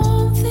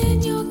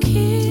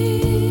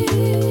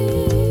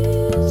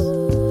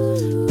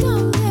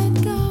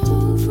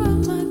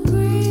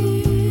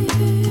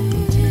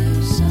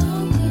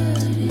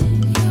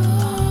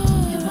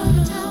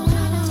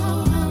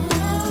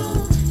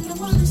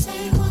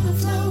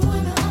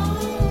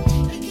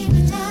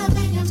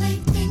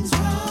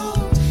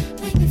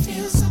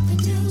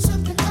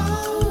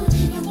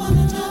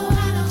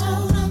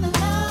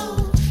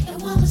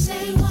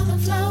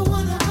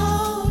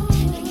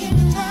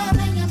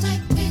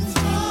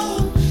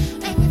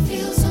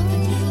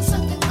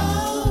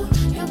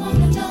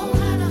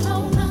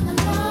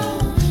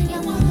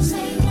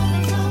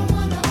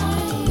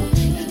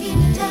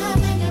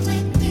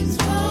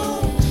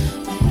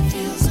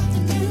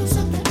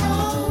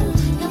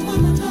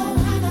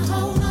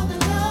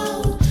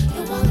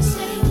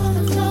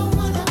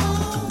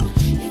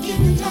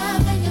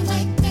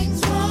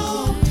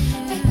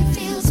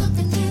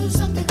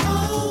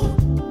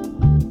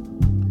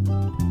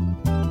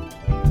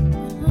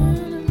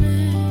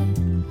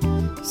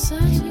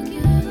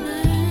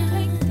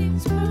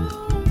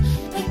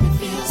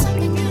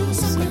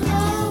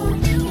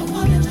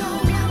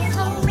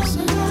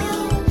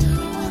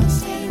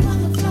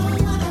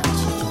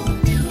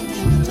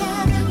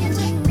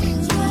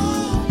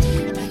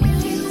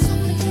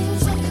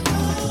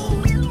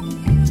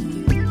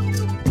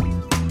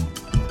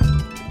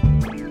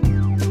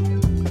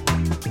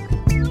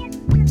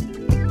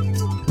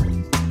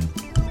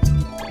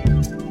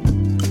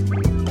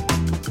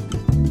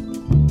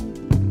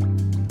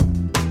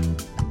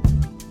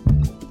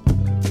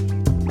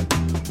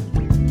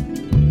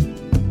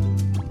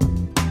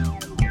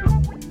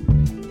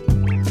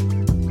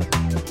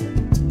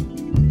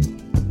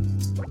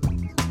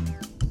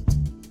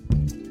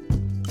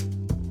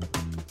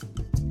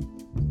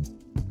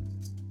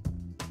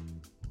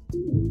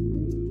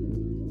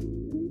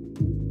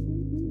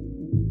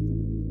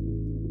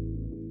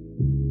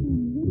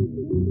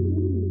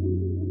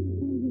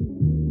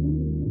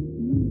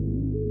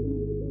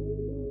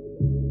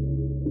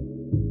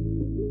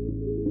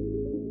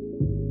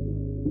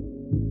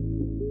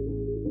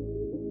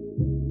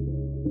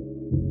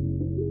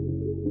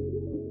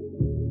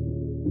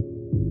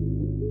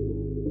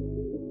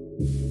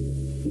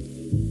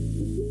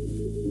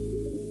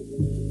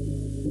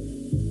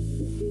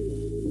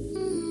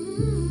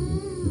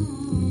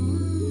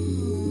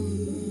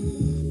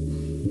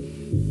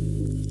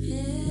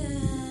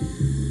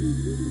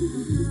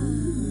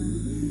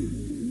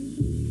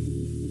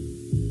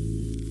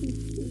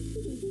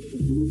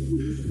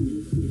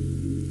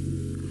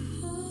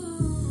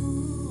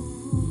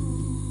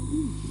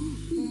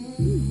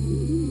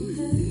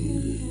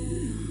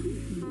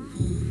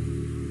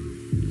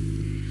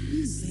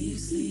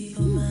Sleep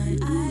on my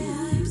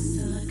eyes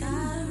till I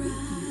gotta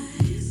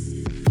rise.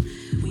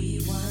 We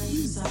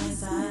wind through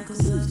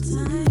cycles of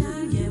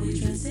time. Yeah, we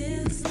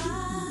transcend this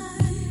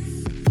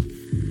life.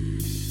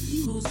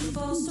 Who's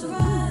supposed to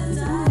ride or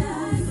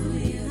die for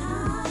me and I?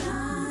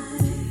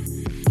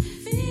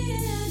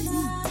 Feeling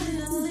not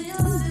in all the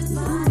other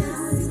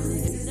fire.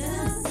 Niggas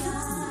never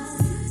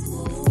die.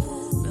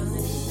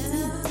 Niggas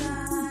never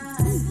die.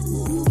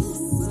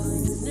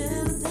 Niggas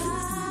never die.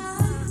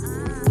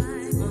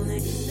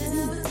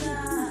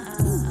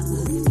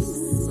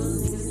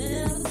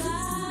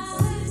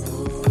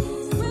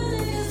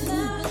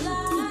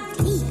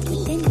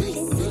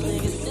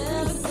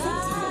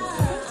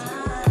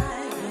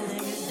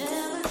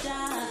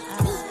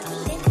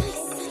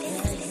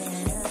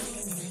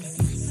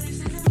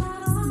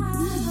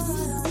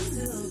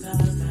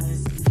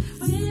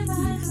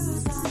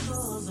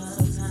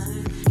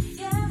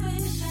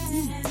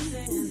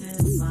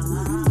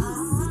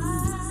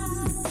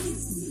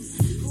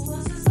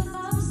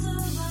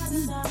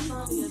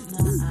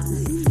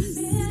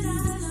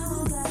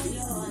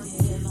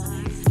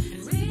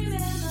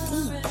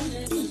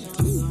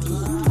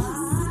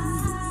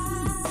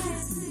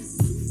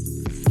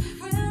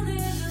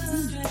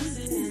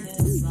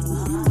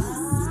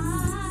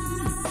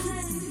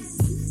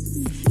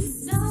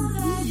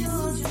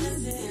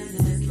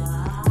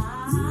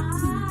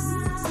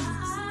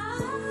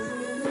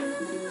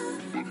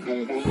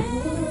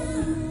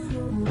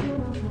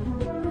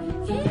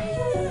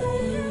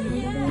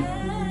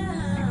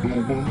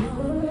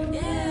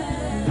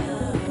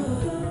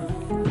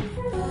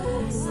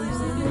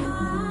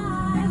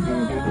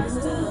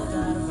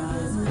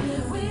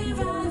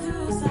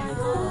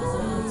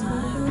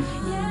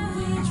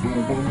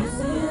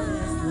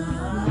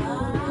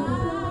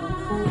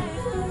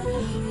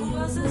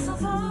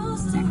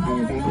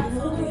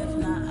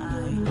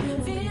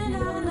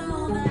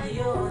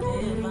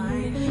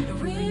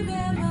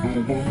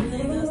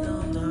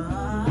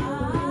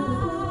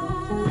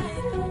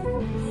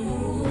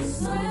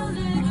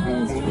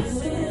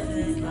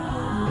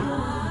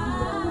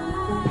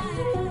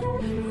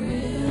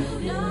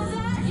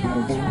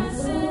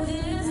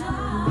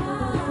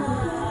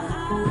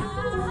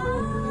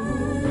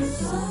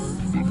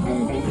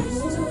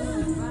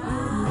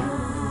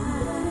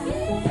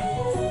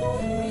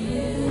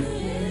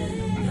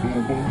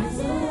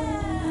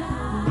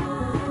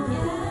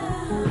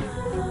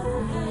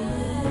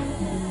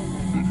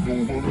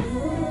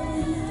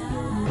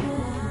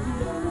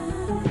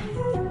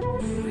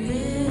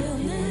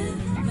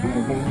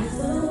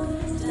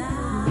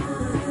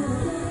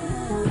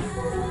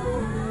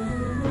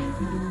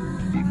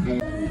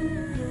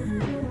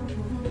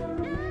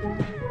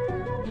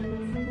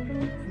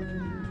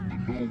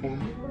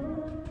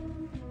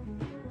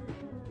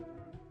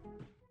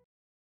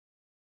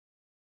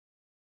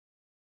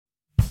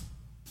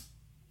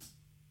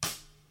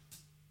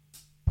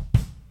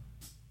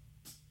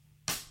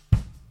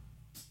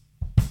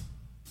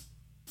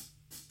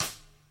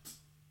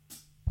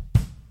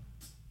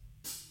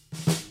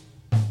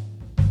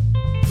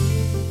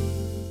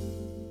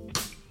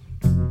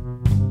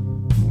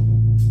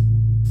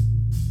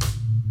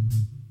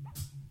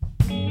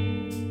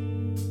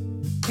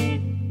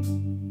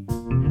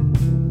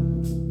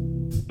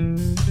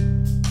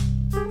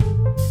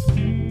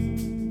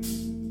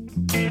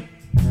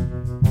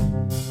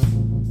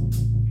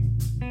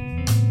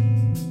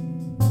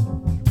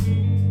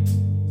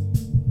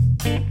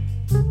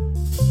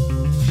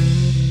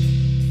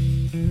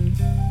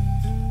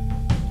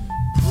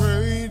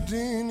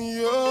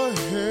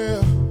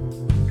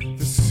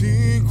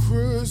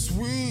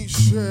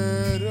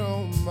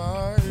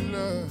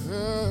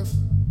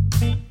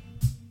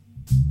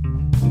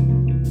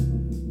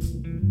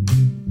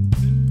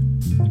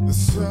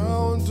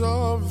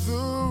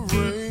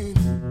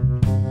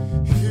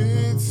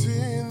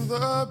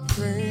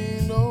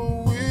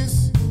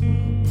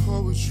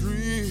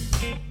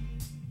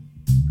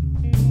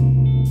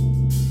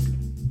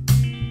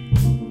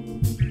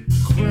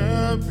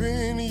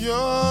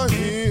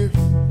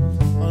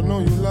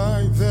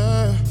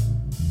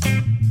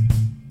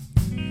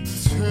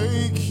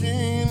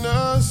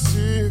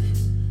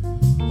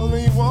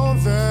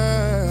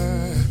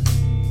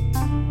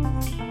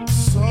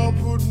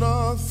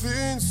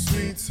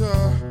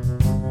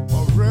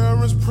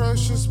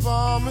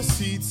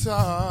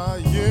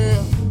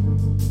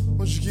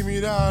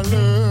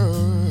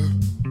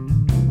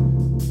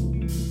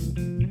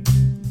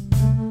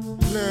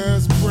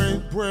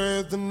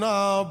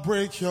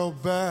 Your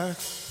back.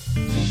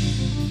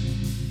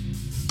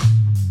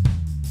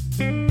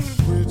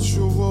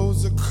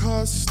 Rituals a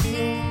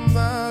custom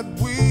that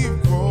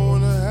we've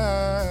grown to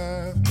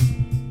have.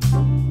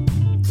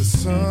 The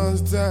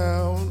sun's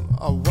down,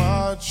 I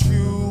watch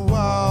you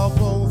while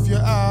both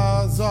your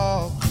eyes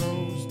are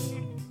closed.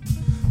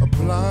 A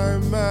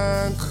blind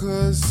man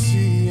could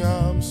see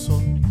I'm so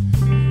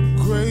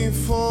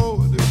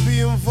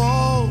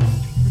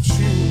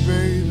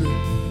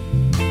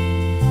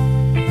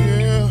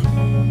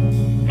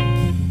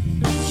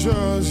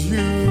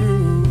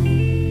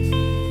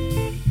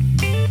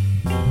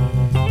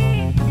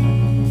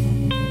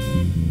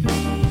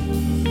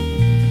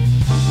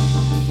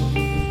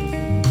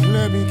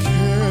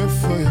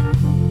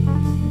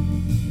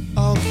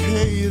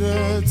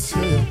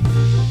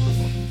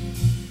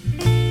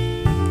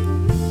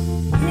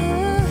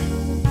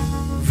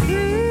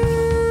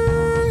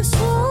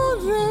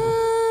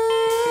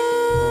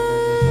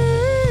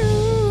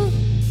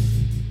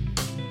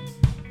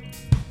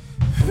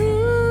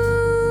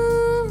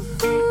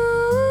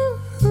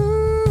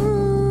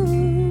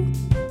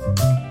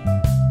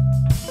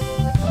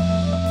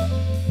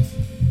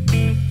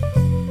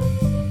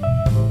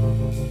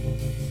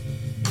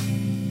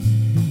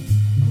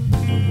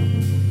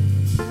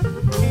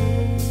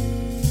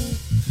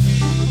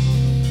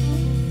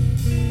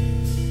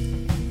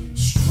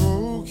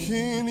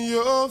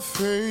your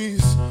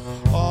face.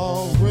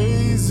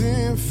 Always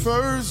in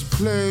first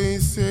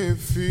place, it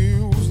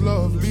feels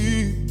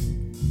lovely.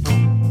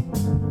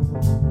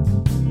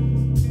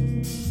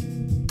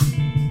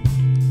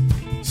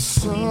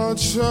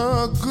 Such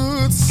a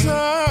good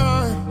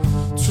sign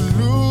to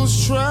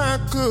lose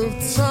track of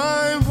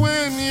time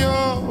when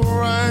you're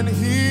right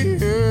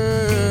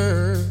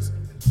here.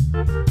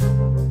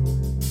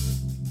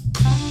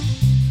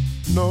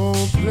 No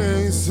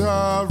place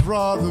I'd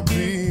rather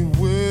be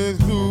with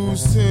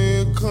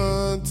loose-head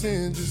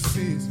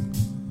contingencies.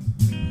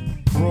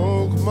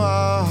 Broke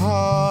my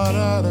heart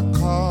at a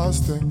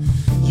cost and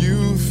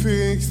you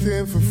fixed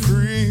it for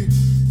free.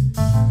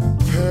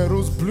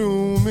 Petals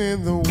bloom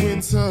in the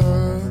winter,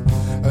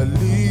 a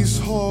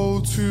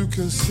leasehold to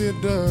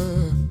consider.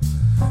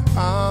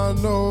 I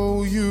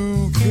know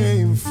you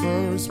came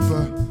first,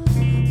 but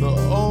the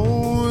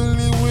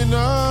only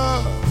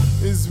winner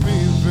is me,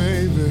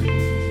 baby.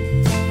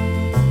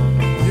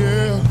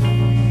 Yeah,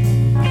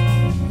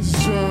 it's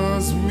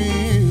just me.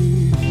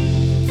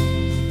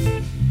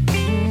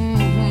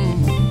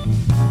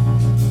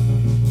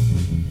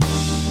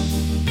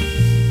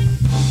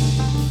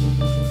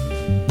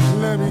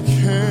 Let me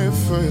care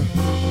for you.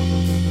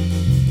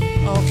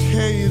 I'll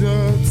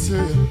cater to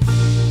you.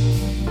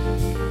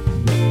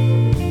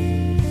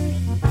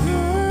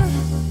 Yeah,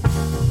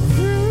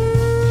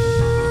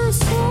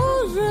 it's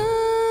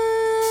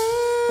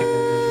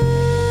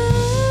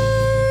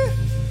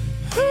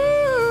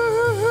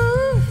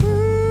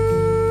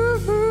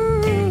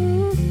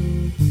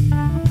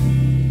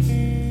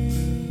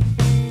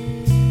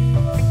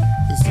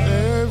It's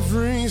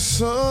every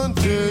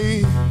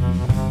Sunday.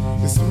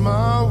 It's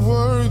my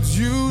words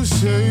you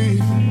say.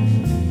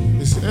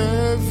 It's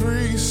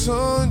every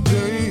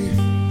Sunday.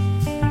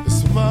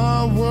 It's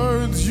my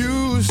words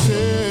you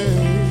say.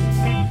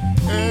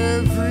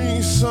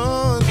 Every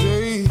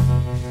Sunday.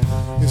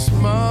 It's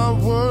my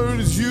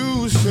words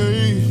you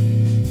say.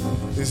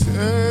 It's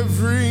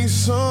every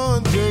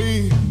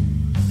Sunday.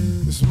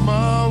 It's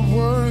my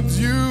words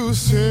you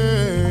say.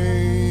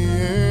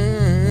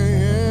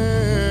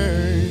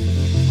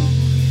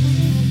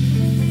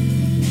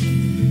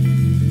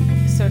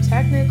 So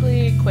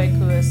technically,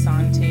 Kwaku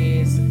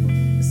Asante's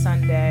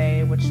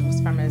Sunday, which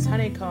was from his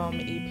Honeycomb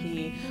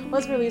EP,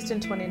 was released in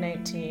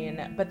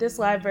 2019, but this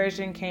live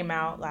version came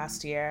out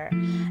last year.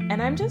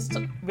 And I'm just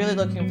really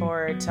looking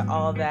forward to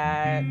all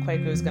that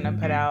Kwaku's gonna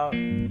put out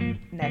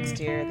next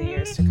year, the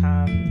years to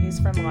come. He's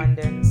from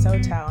London, so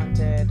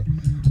talented.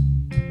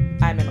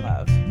 I'm in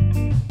love.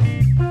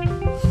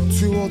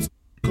 Too old to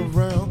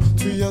around,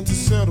 too young to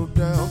settle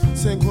down.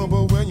 Same coin,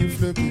 but when you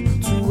flip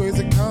it, two ways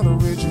are kinda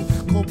rigid.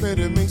 Coldplay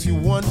that makes you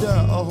wonder.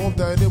 I hope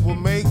that it will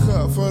make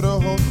up for the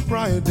whole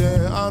riot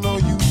there. I know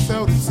you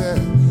felt it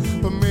sad,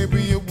 but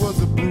maybe it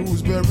was a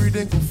bruise buried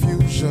in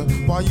confusion.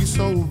 Why you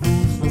so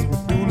ruthless,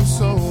 Medulla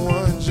so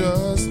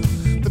unjust?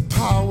 The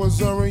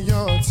powers are in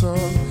your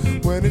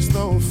tongue when it's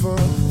no fun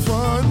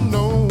for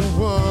no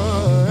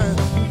one.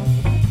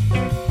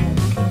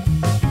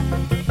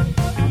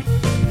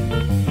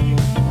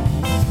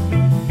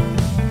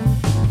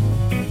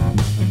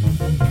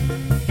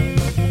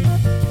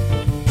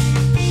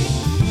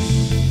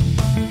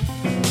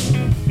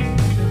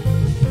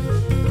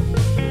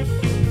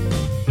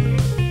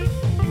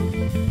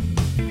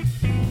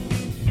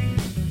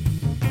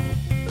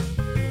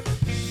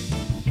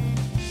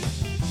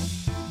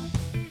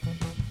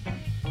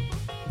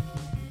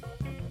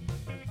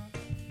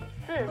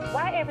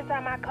 Why every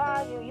time I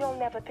call you, you don't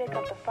never pick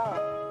up the phone?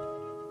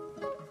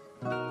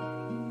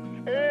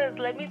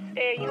 Let me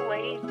tell you what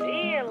he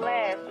did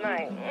last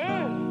night.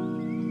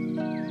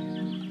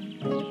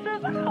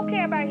 Sis, I don't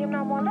care about him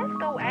no more. Let's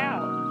go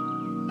out.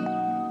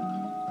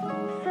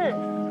 Sis,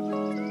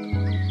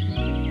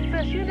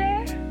 you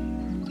there?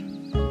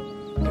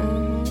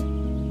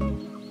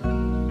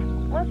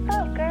 What's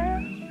up, girl?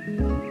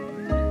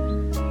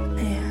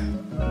 Yeah.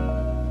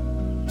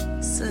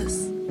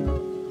 Sis.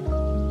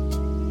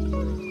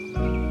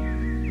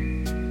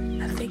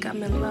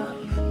 I'm in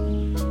love.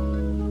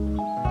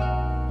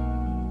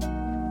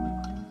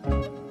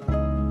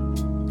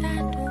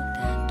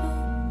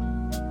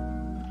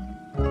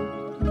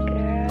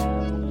 Girl,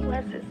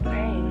 what's his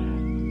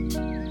name?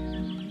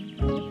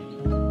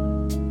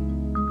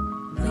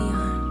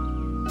 Leon.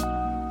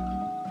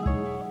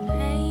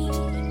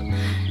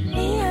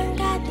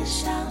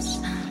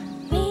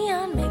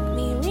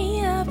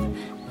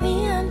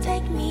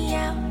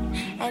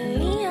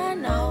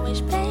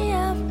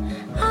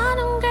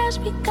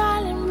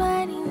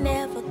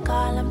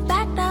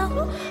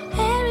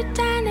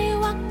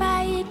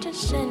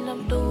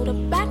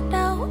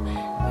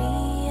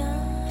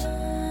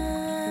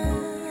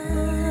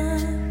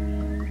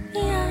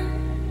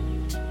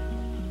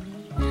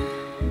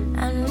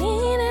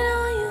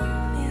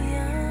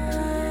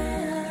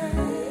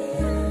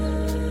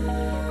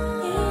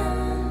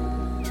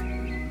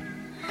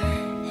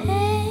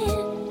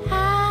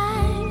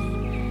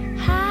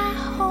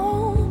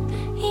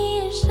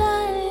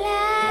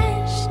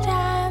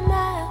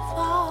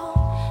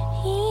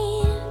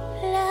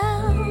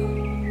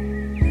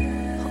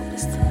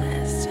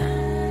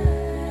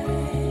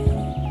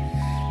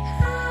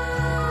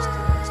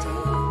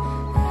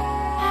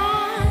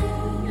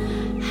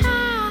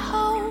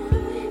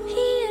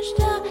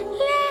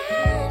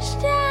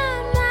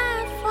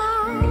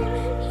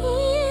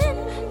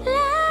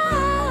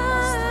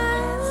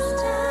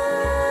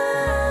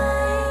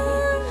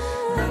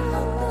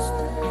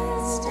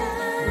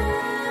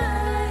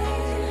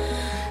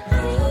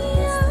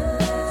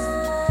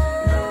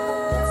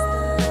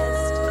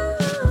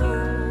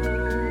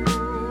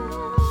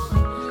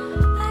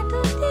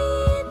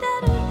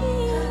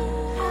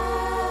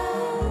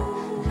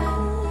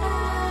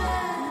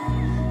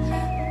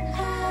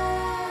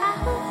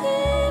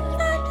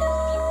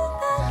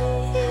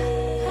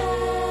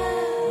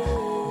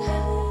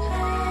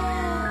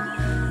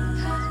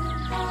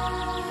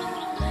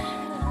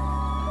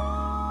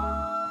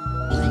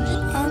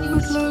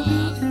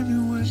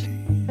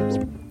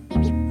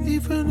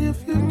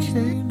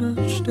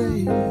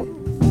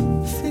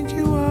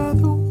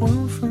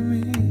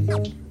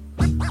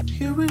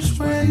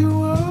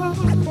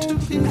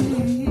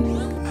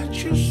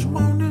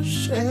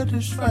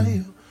 satisfy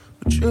you,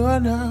 but you are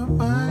not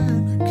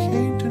mine. I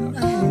can't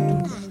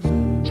deny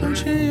you.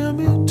 Don't you hear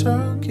me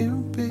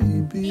talking,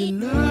 baby?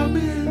 Love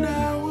me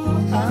now or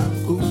I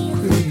go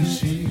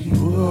crazy.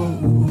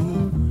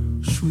 Whoa,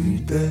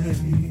 sweet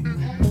thing.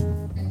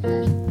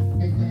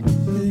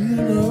 You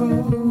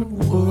know,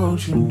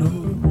 won't you know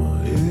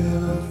my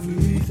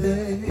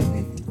everything?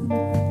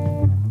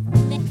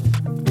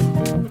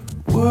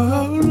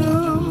 Whoa,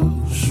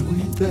 no,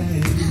 sweet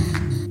thing.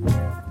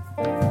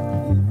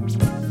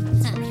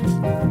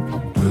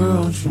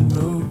 Don't you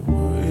know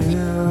my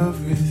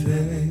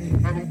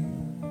everything?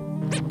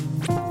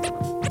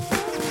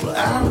 Well, I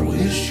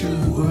wish you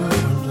were a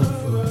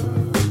lover,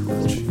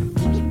 but you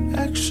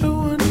act so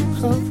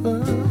undercover.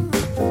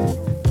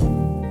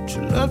 To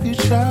love your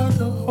child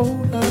the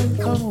whole night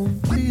long,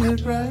 be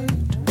it right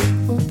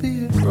or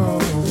be it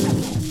wrong.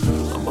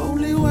 I'm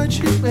only what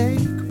you make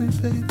me,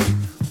 baby.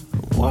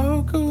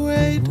 Walk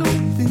away,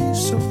 don't be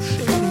so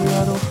shady.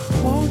 I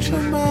don't want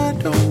your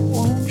mind, don't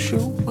want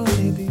your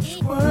money.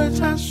 These words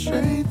I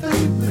say,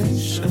 they may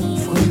sound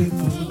funny,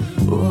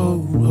 but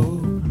oh,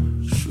 oh,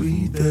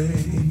 sweet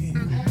thing.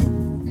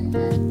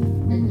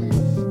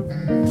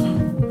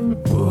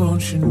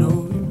 Won't you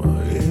know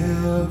my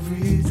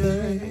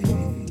everything?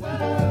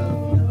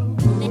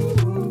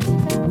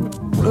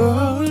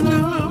 Oh,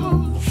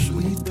 no,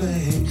 sweet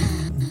thing.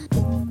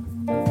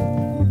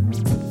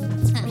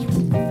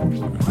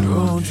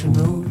 Don't you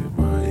know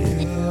my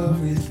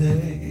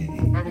everything?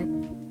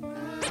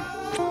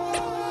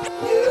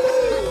 You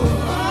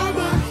are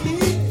my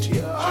heat,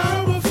 you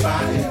are my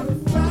fire.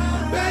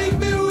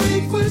 Baby,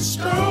 weak with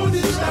strong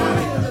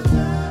desire.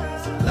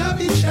 Love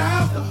each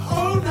other the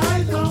whole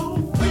night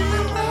long. Be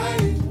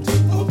right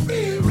or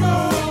be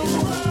wrong.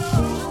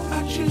 I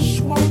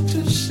just want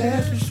to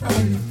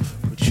satisfy you,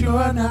 but you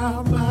are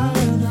now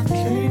mine. I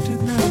can't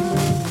deny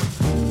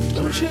you.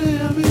 Don't you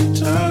hear me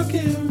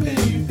talking,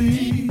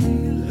 baby?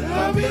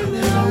 Love me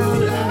now,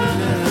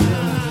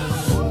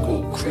 go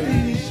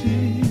crazy.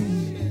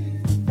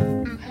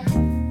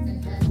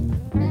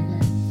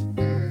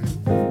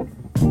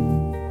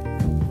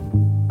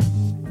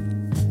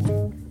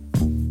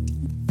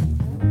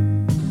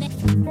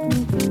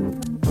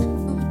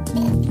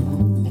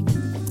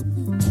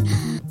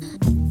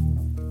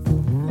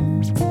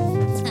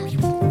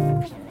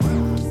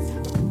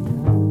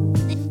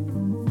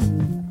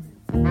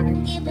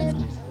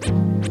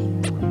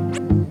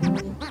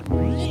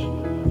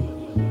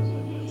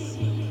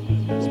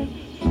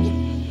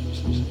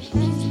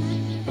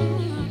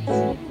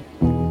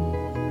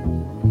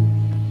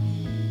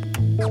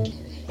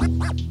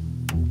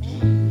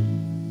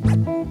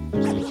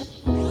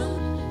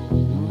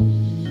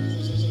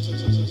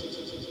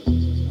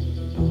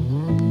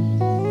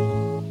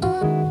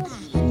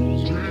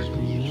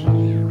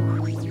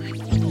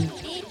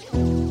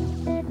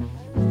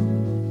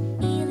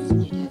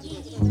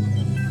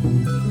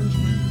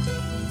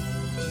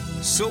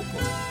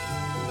 Super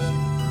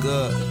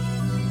good.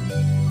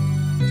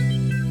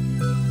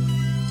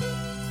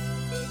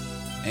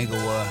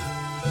 Inglewood.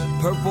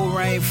 Purple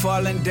rain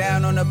falling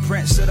down on the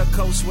prince of the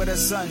coast where the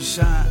sun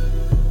shine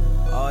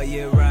all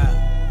year round.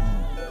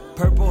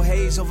 Purple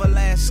haze over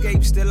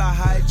landscape, still I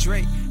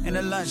hydrate in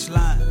the lunch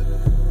line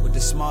with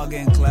the smog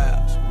and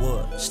clouds.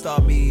 Would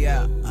start me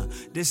out.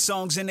 This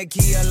song's in the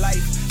key of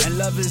life, and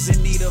love is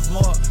in need of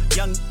more.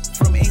 Young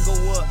from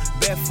Inglewood,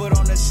 barefoot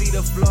on the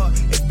cedar floor.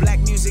 If black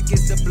music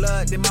is the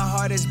blood, then my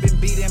heart has been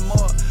beating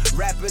more.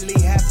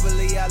 Rapidly,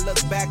 happily, I look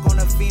back on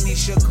a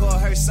Phoenix Shakur.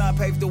 Her son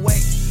paved the way,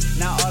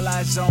 now all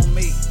eyes on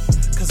me.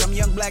 Cause I'm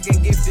young, black,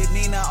 and gifted,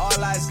 Nina,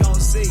 all eyes gon'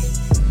 see.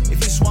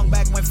 If you swung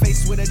back when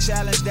faced with a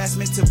challenge that's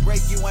meant to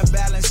break you and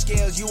balance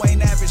scales, you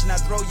ain't average, now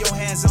throw your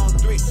hands on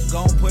three.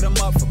 Gon' put them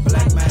up for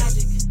black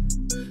magic.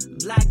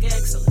 Black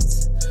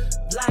excellence,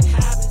 black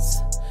habits,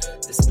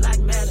 this black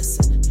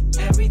medicine,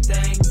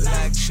 everything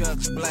black.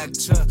 Black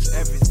chucks,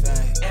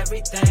 everything.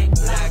 Everything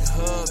black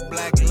hug,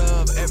 black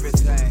love,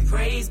 everything.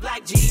 Praise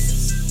black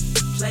Jesus,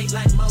 play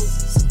like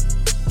Moses.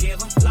 Give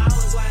them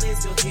flowers while they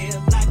still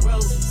give black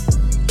roses.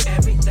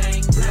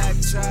 Everything black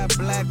child,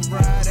 black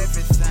ride,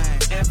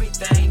 everything.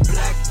 Everything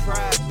black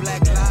pride,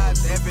 black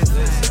lives,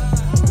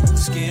 everything.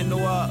 Skin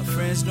noir,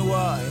 friends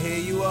noir, here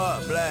you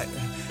are, black.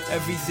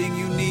 Everything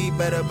you need,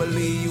 better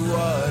believe you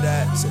are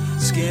that.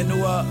 Skin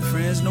noir,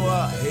 friends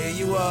noir, here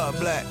you are,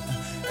 black.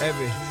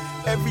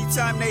 Every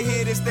time they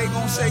hear this, they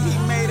gon' say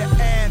he made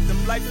an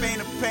anthem. Life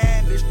ain't a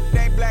pan, this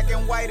ain't black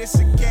and white, it's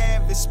a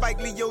canvas.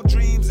 Spike Lee your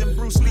dreams and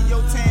Bruce Lee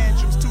your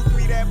tantrums.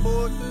 2-3 that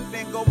bull,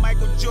 then go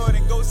Michael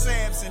Jordan, go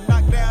Samson.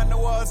 Knock down the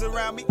walls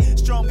around me,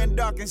 strong and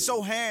dark and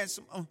so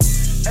handsome.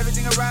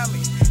 Everything around me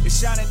is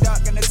shining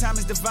dark and the time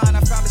is divine.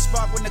 I found a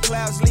spark when the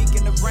clouds leak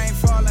and the rain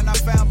fall and I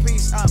found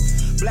peace.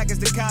 Black as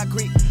the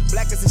concrete,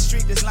 black as the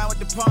street that's lined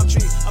with the palm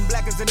tree. I'm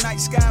black as the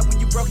night sky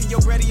when you broken your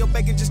radio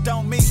bacon just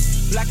don't meet.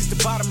 Black as the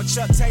bottom of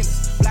Chuck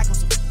Taylor's, black on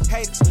some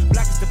haters.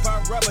 Black as the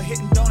burnt rubber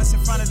hitting donuts in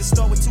front of the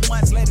store with 2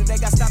 months later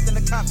they got stopped and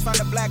the cops found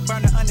a black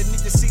burner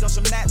underneath the seat on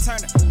some Nat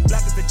Turner.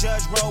 Black as the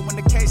judge rolled when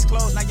the case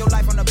closed, now your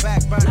life on the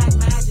back burner.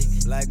 Black magic.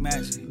 Black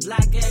magic.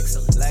 Black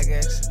excellence. Black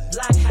excellence.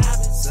 Black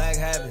habits. Black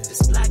habits.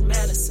 It's black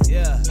medicine.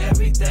 Yeah.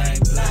 Everything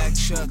black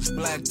chucks,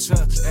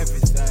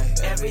 everything.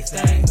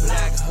 Everything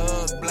black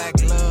hug, black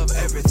love,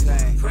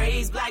 everything.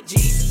 Praise black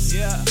Jesus.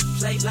 Yeah.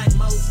 Play like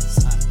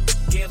Moses.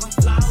 Give them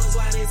flowers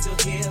while they still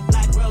give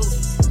black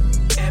roses.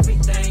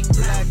 Everything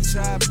black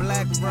tie,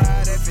 black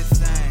ride,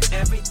 everything.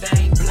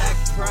 Everything black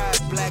pride,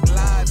 black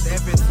lives,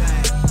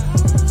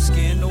 everything.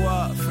 Skin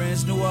noir,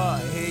 friends noir,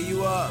 here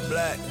you are,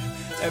 black.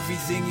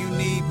 Everything you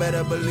need,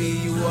 better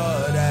believe you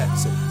are that.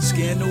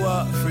 Skin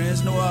noir,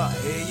 friends noir,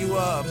 here you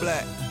are,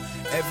 black.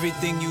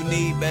 Everything you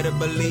need, better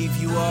believe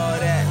you are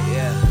that,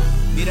 yeah.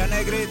 Mira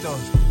negritos,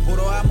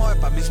 puro amor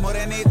pa' mis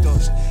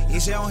morenitos.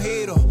 Hice un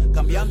giro,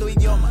 cambiando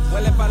idioma.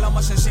 Huele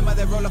palomas encima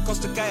del roller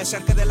coaster calle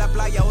cerca de la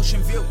playa,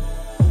 Ocean View.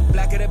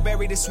 Blacker the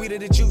berry, the sweeter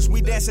the juice.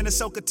 We dancing the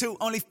soca too.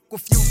 Only f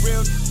with you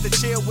real to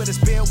chill with us,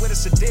 build with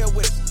us, or deal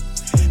with us.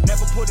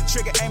 Never pull the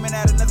trigger aiming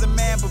at another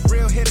man, but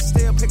real hitters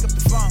still pick up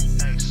the phone.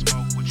 Hey,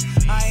 smoke what you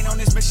need. I ain't on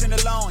this mission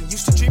alone.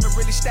 Used to dream of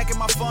really stacking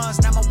my funds.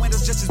 Now my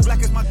windows just as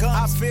black as my guns.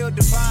 I feel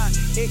divine.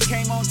 It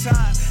came on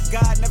time.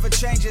 God never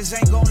changes,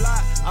 ain't gon'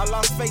 lie. I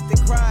lost faith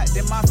and cried,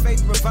 then my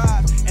faith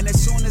revived. And as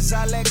soon as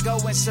I let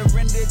go and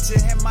surrendered to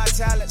him my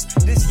talents,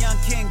 this young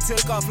king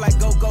took off like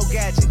go-go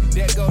gadget.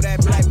 There go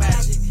that black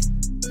magic.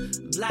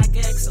 Black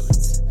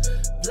excellence,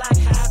 black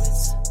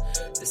habits,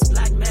 this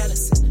black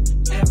medicine,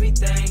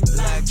 everything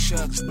black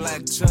chucks,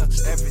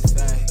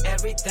 everything.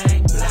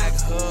 Everything black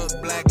hug,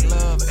 black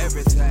love,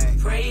 everything.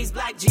 Praise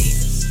black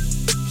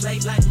Jesus, play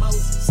like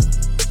Moses.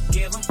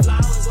 Give them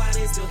flowers while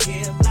they still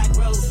give black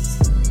roses.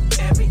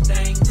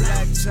 Everything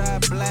black tie,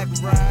 black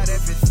ride,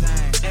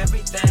 everything.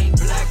 Everything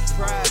black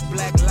pride,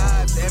 black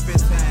lives,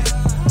 everything.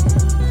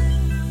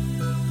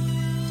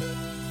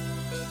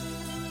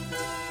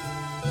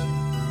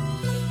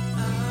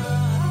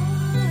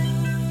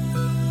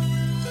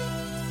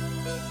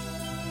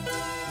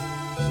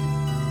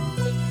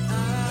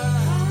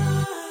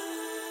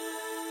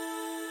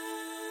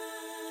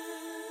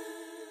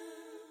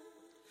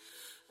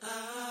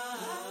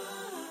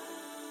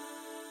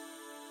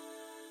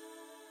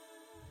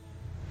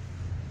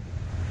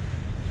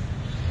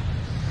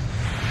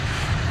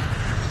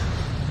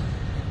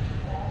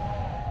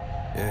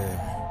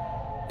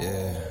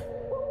 Yeah.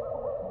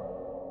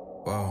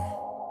 Whoa.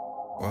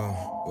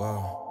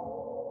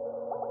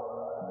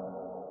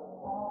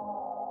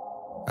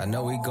 I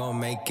know we gon'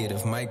 make it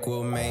if Mike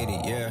will made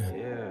it, yeah.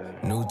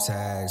 New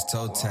tags,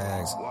 toe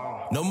tags.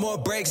 No more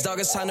breaks, dog,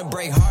 it's time to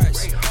break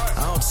hearts.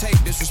 I don't take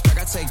disrespect,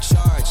 I take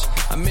charge.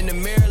 I'm in the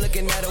mirror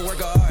looking at a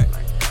work of art.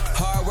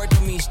 Hard work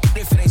don't mean shit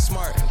if it ain't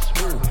smart.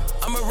 Ooh,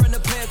 I'ma run the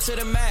plan to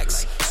the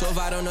max. So if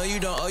I don't know you,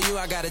 don't owe you,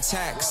 I got a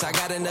tax. I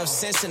got enough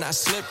sense and I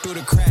slip through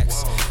the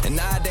cracks. And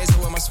nowadays I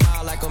wear my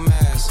smile like a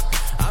mask.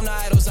 I'm the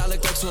idols I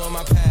looked up to in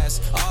my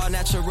past. All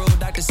natural,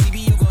 Dr.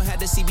 CB, you gon' have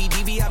the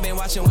CBDB. I've been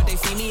watching what they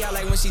feed me. I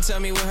like when she tell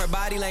me with her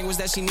body language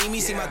that she need me.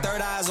 See my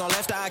third eye's on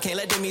left eye, I can't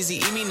let them easy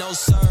eat me. No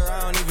sir,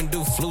 I don't even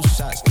do flu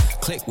shots.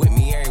 Click with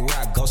me everywhere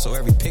I go, so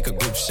every pick a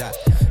group shot.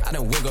 I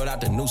done wiggled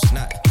out the new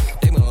snot.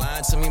 They been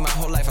lying to me my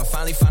whole life, I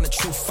finally found the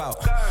truth out.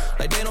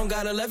 Like they don't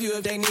gotta love you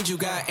if they need you.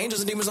 Got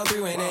angels and demons on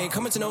three-way, they ain't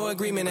coming to no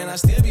agreement. And I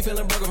still be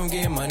feeling broken from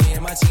getting money.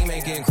 And my team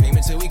ain't getting cream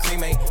until we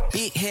cremate.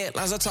 Beat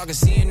headlines, I'm talking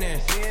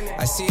CNN.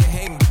 I see it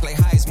hating like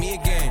hi, it's me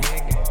again.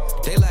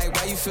 They like,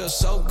 why you feel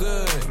so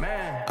good?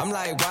 I'm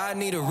like, why I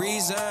need a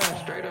reason?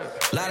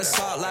 Lot of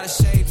salt, lot of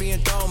shade being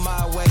thrown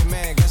my way,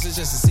 man. Guess it's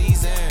just a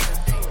season.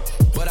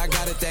 But I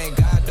gotta thank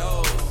God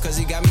though, cause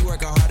he got me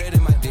working harder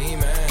than my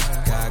demons.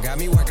 God got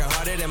me working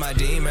harder than my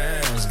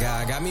demons.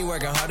 God got me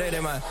working harder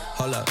than my,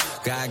 hold up.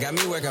 God got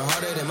me working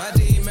harder than my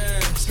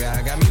demons.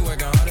 God got me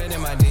working harder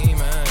than my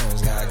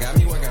demons. God got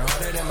me working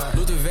harder than my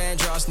Luther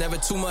Vandross, never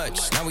too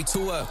much. Now we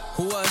two up.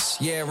 Who us?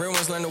 Yeah, real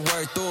ones learn the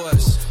word through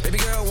us. Baby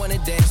girl wanna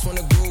dance,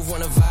 wanna groove,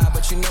 wanna vibe.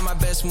 But you know my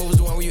best move is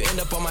the one where you end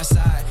up on my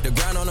side. The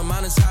ground on the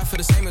mountaintop for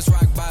the same as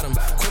rock bottom.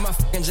 Quit my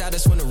fucking job,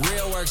 that's when the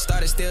real work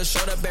started. Still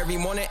showed up every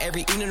morning,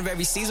 every evening of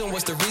every season.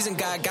 What's the reason?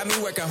 God got me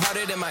working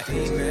harder than my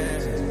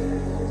demons.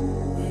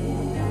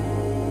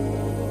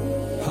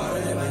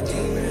 Harder than my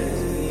demons.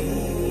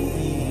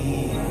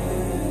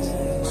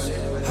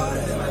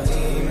 Harder than my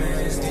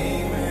demons,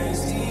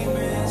 demons,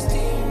 demons,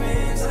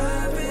 demons.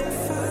 I've been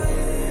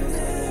fighting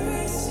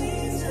every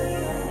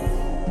season.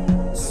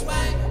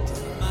 Swag,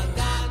 my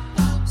God,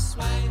 don't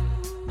swag.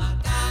 My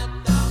God,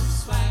 don't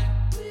swag.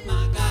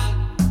 My God,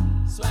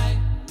 swag.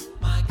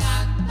 My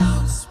God,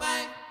 don't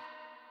swag.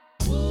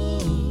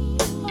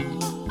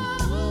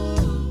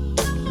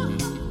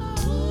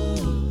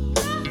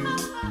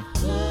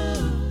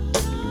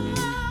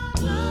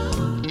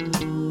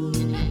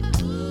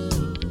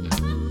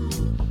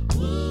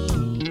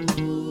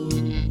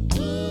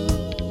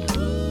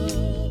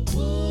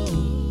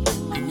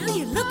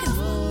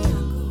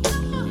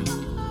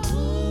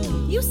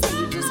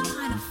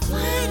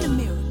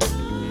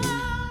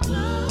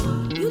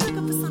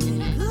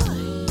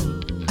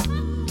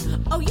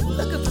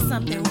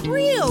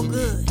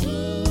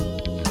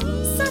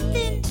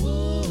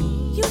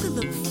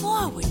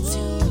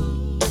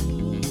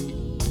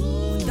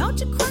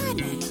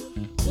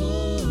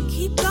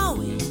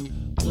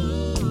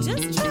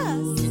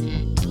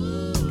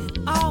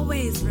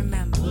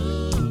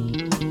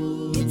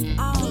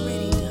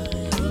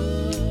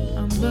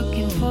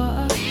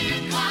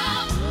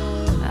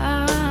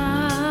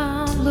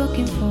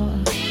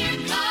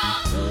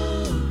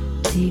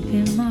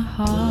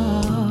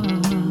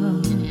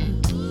 heart.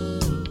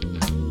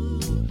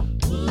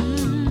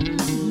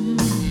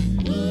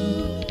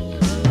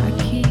 I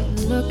keep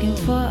looking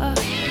for a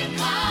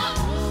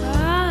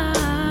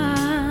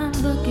I'm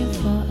looking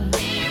for a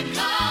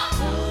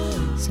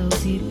so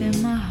deep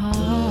in my heart.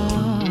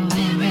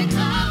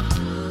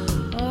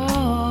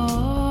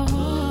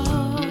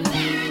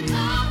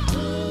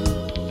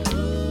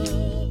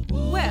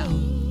 Well,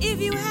 if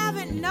you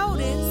haven't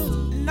noticed,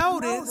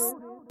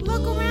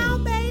 look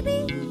around,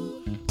 baby.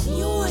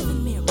 You're the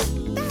mirror.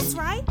 That's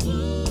right.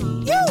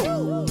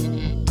 You!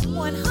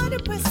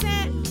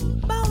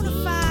 100% bona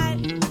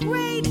fide,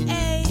 grade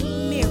A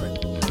mirror.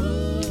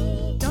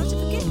 Don't you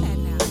forget that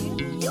now.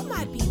 You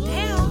might be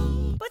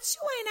down, but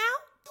you ain't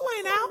out.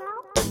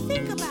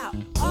 Think about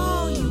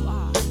all you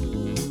are.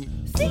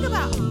 Think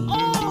about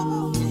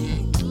all the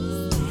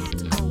things that had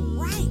to go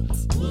right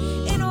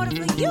in order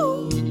for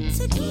you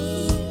to get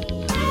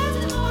here.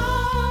 After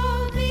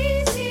all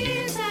these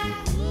years, I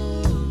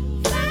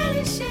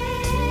finally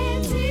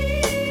shed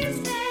tears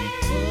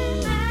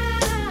that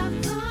I've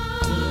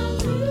gone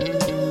through.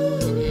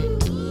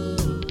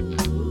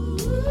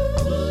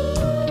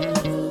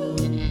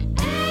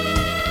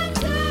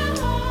 After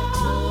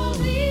all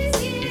these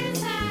years,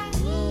 I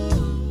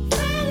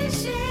finally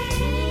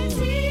shed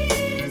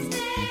tears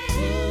that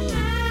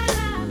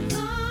I've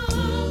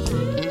gone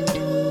through.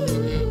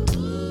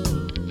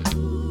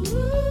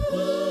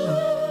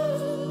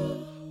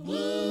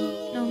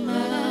 No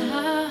matter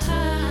how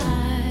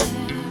high,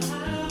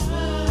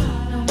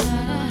 no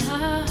matter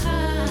how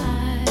high,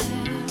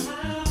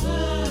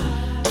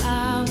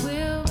 I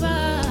will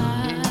rise.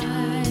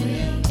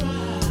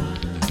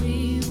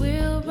 We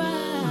will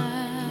rise.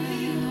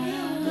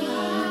 No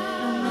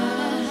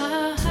matter how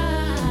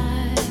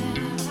high,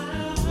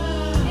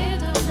 it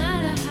don't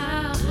matter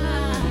how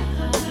high,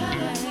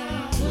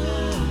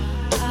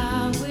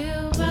 I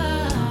will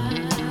rise.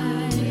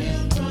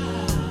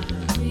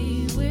 We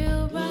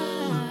will rise.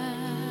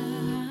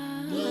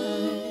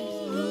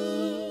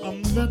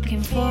 I'm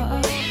looking for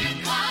a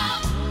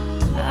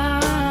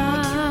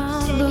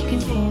I'm looking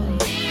for a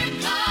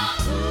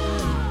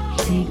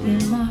deep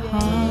in my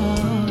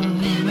heart.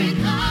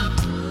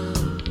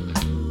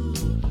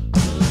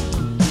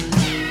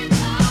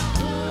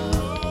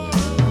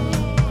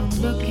 I'm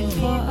looking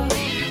for a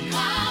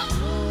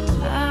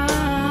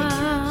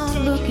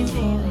I'm looking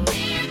for a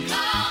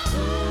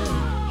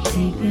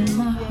deep in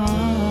my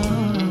heart.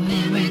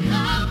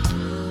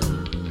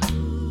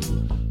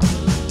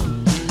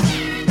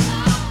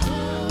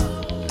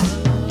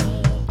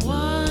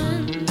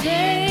 One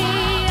day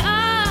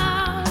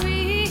I'll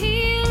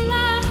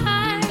realize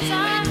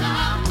I'm a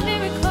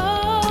miracle.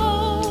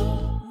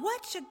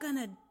 What you're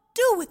gonna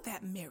do with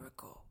that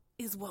miracle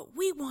is what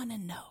we want to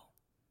know.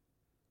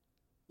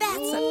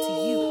 That's up to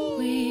you.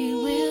 We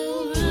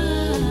will rise.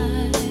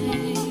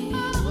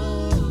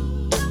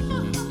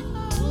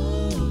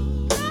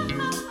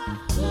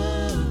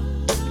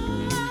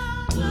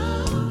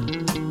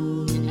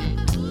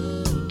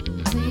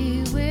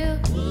 We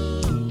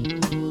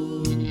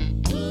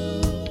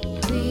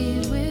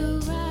will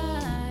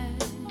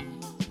rise.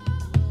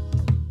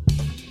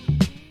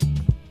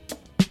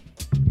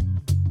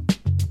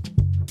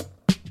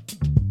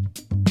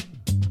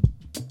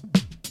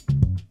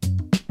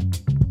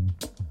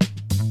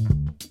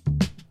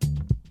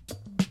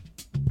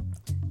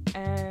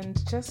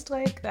 And just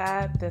like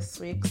that, this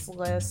week's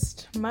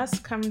list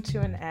must come to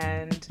an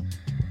end.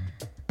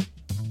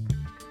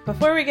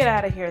 Before we get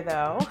out of here,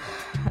 though,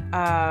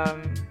 I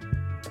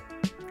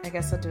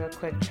guess I'll do a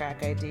quick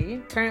track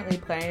ID. Currently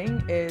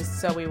playing is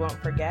So We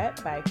Won't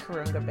Forget by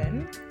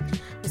Karungabin.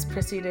 It's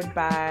preceded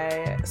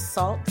by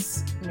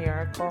Salt's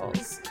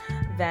Miracles,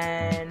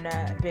 then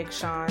Big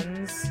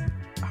Sean's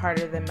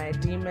Harder Than My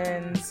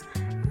Demons,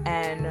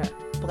 and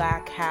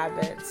Black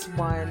Habits,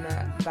 one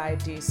by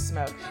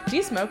D-Smoke.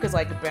 D-Smoke has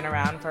been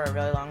around for a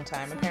really long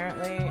time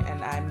apparently,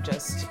 and I'm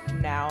just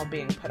now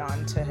being put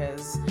on to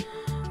his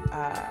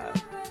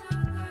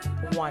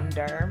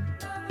wonder.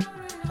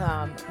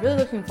 Really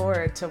looking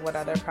forward to what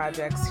other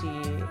projects he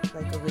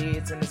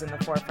leads and is in the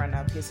forefront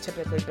of. He's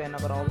typically been a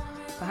little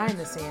behind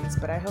the scenes,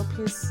 but I hope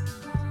he's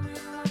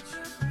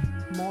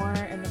more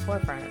in the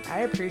forefront. I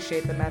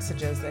appreciate the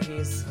messages that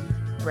he's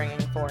bringing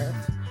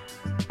forth.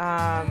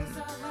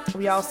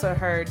 We also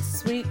heard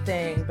Sweet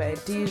Thing by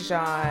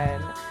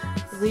Dijon,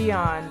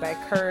 Leon by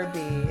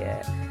Kirby,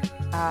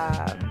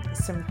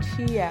 some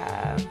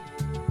Kia,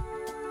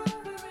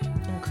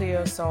 and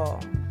Cleo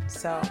Soul.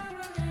 So,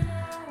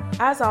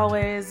 as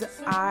always,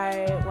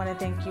 I want to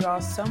thank you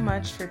all so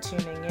much for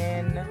tuning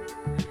in.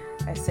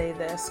 I say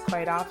this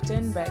quite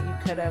often, but you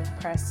could have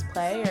pressed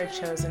play or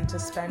chosen to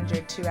spend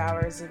your 2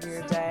 hours of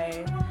your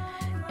day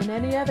in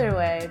any other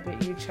way,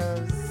 but you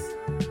chose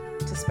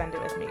to spend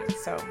it with me.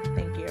 So,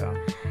 thank you.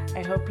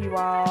 I hope you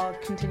all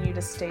continue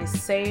to stay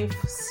safe,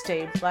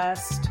 stay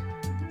blessed,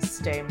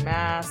 stay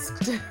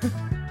masked,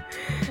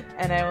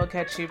 and I will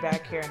catch you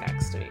back here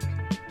next week.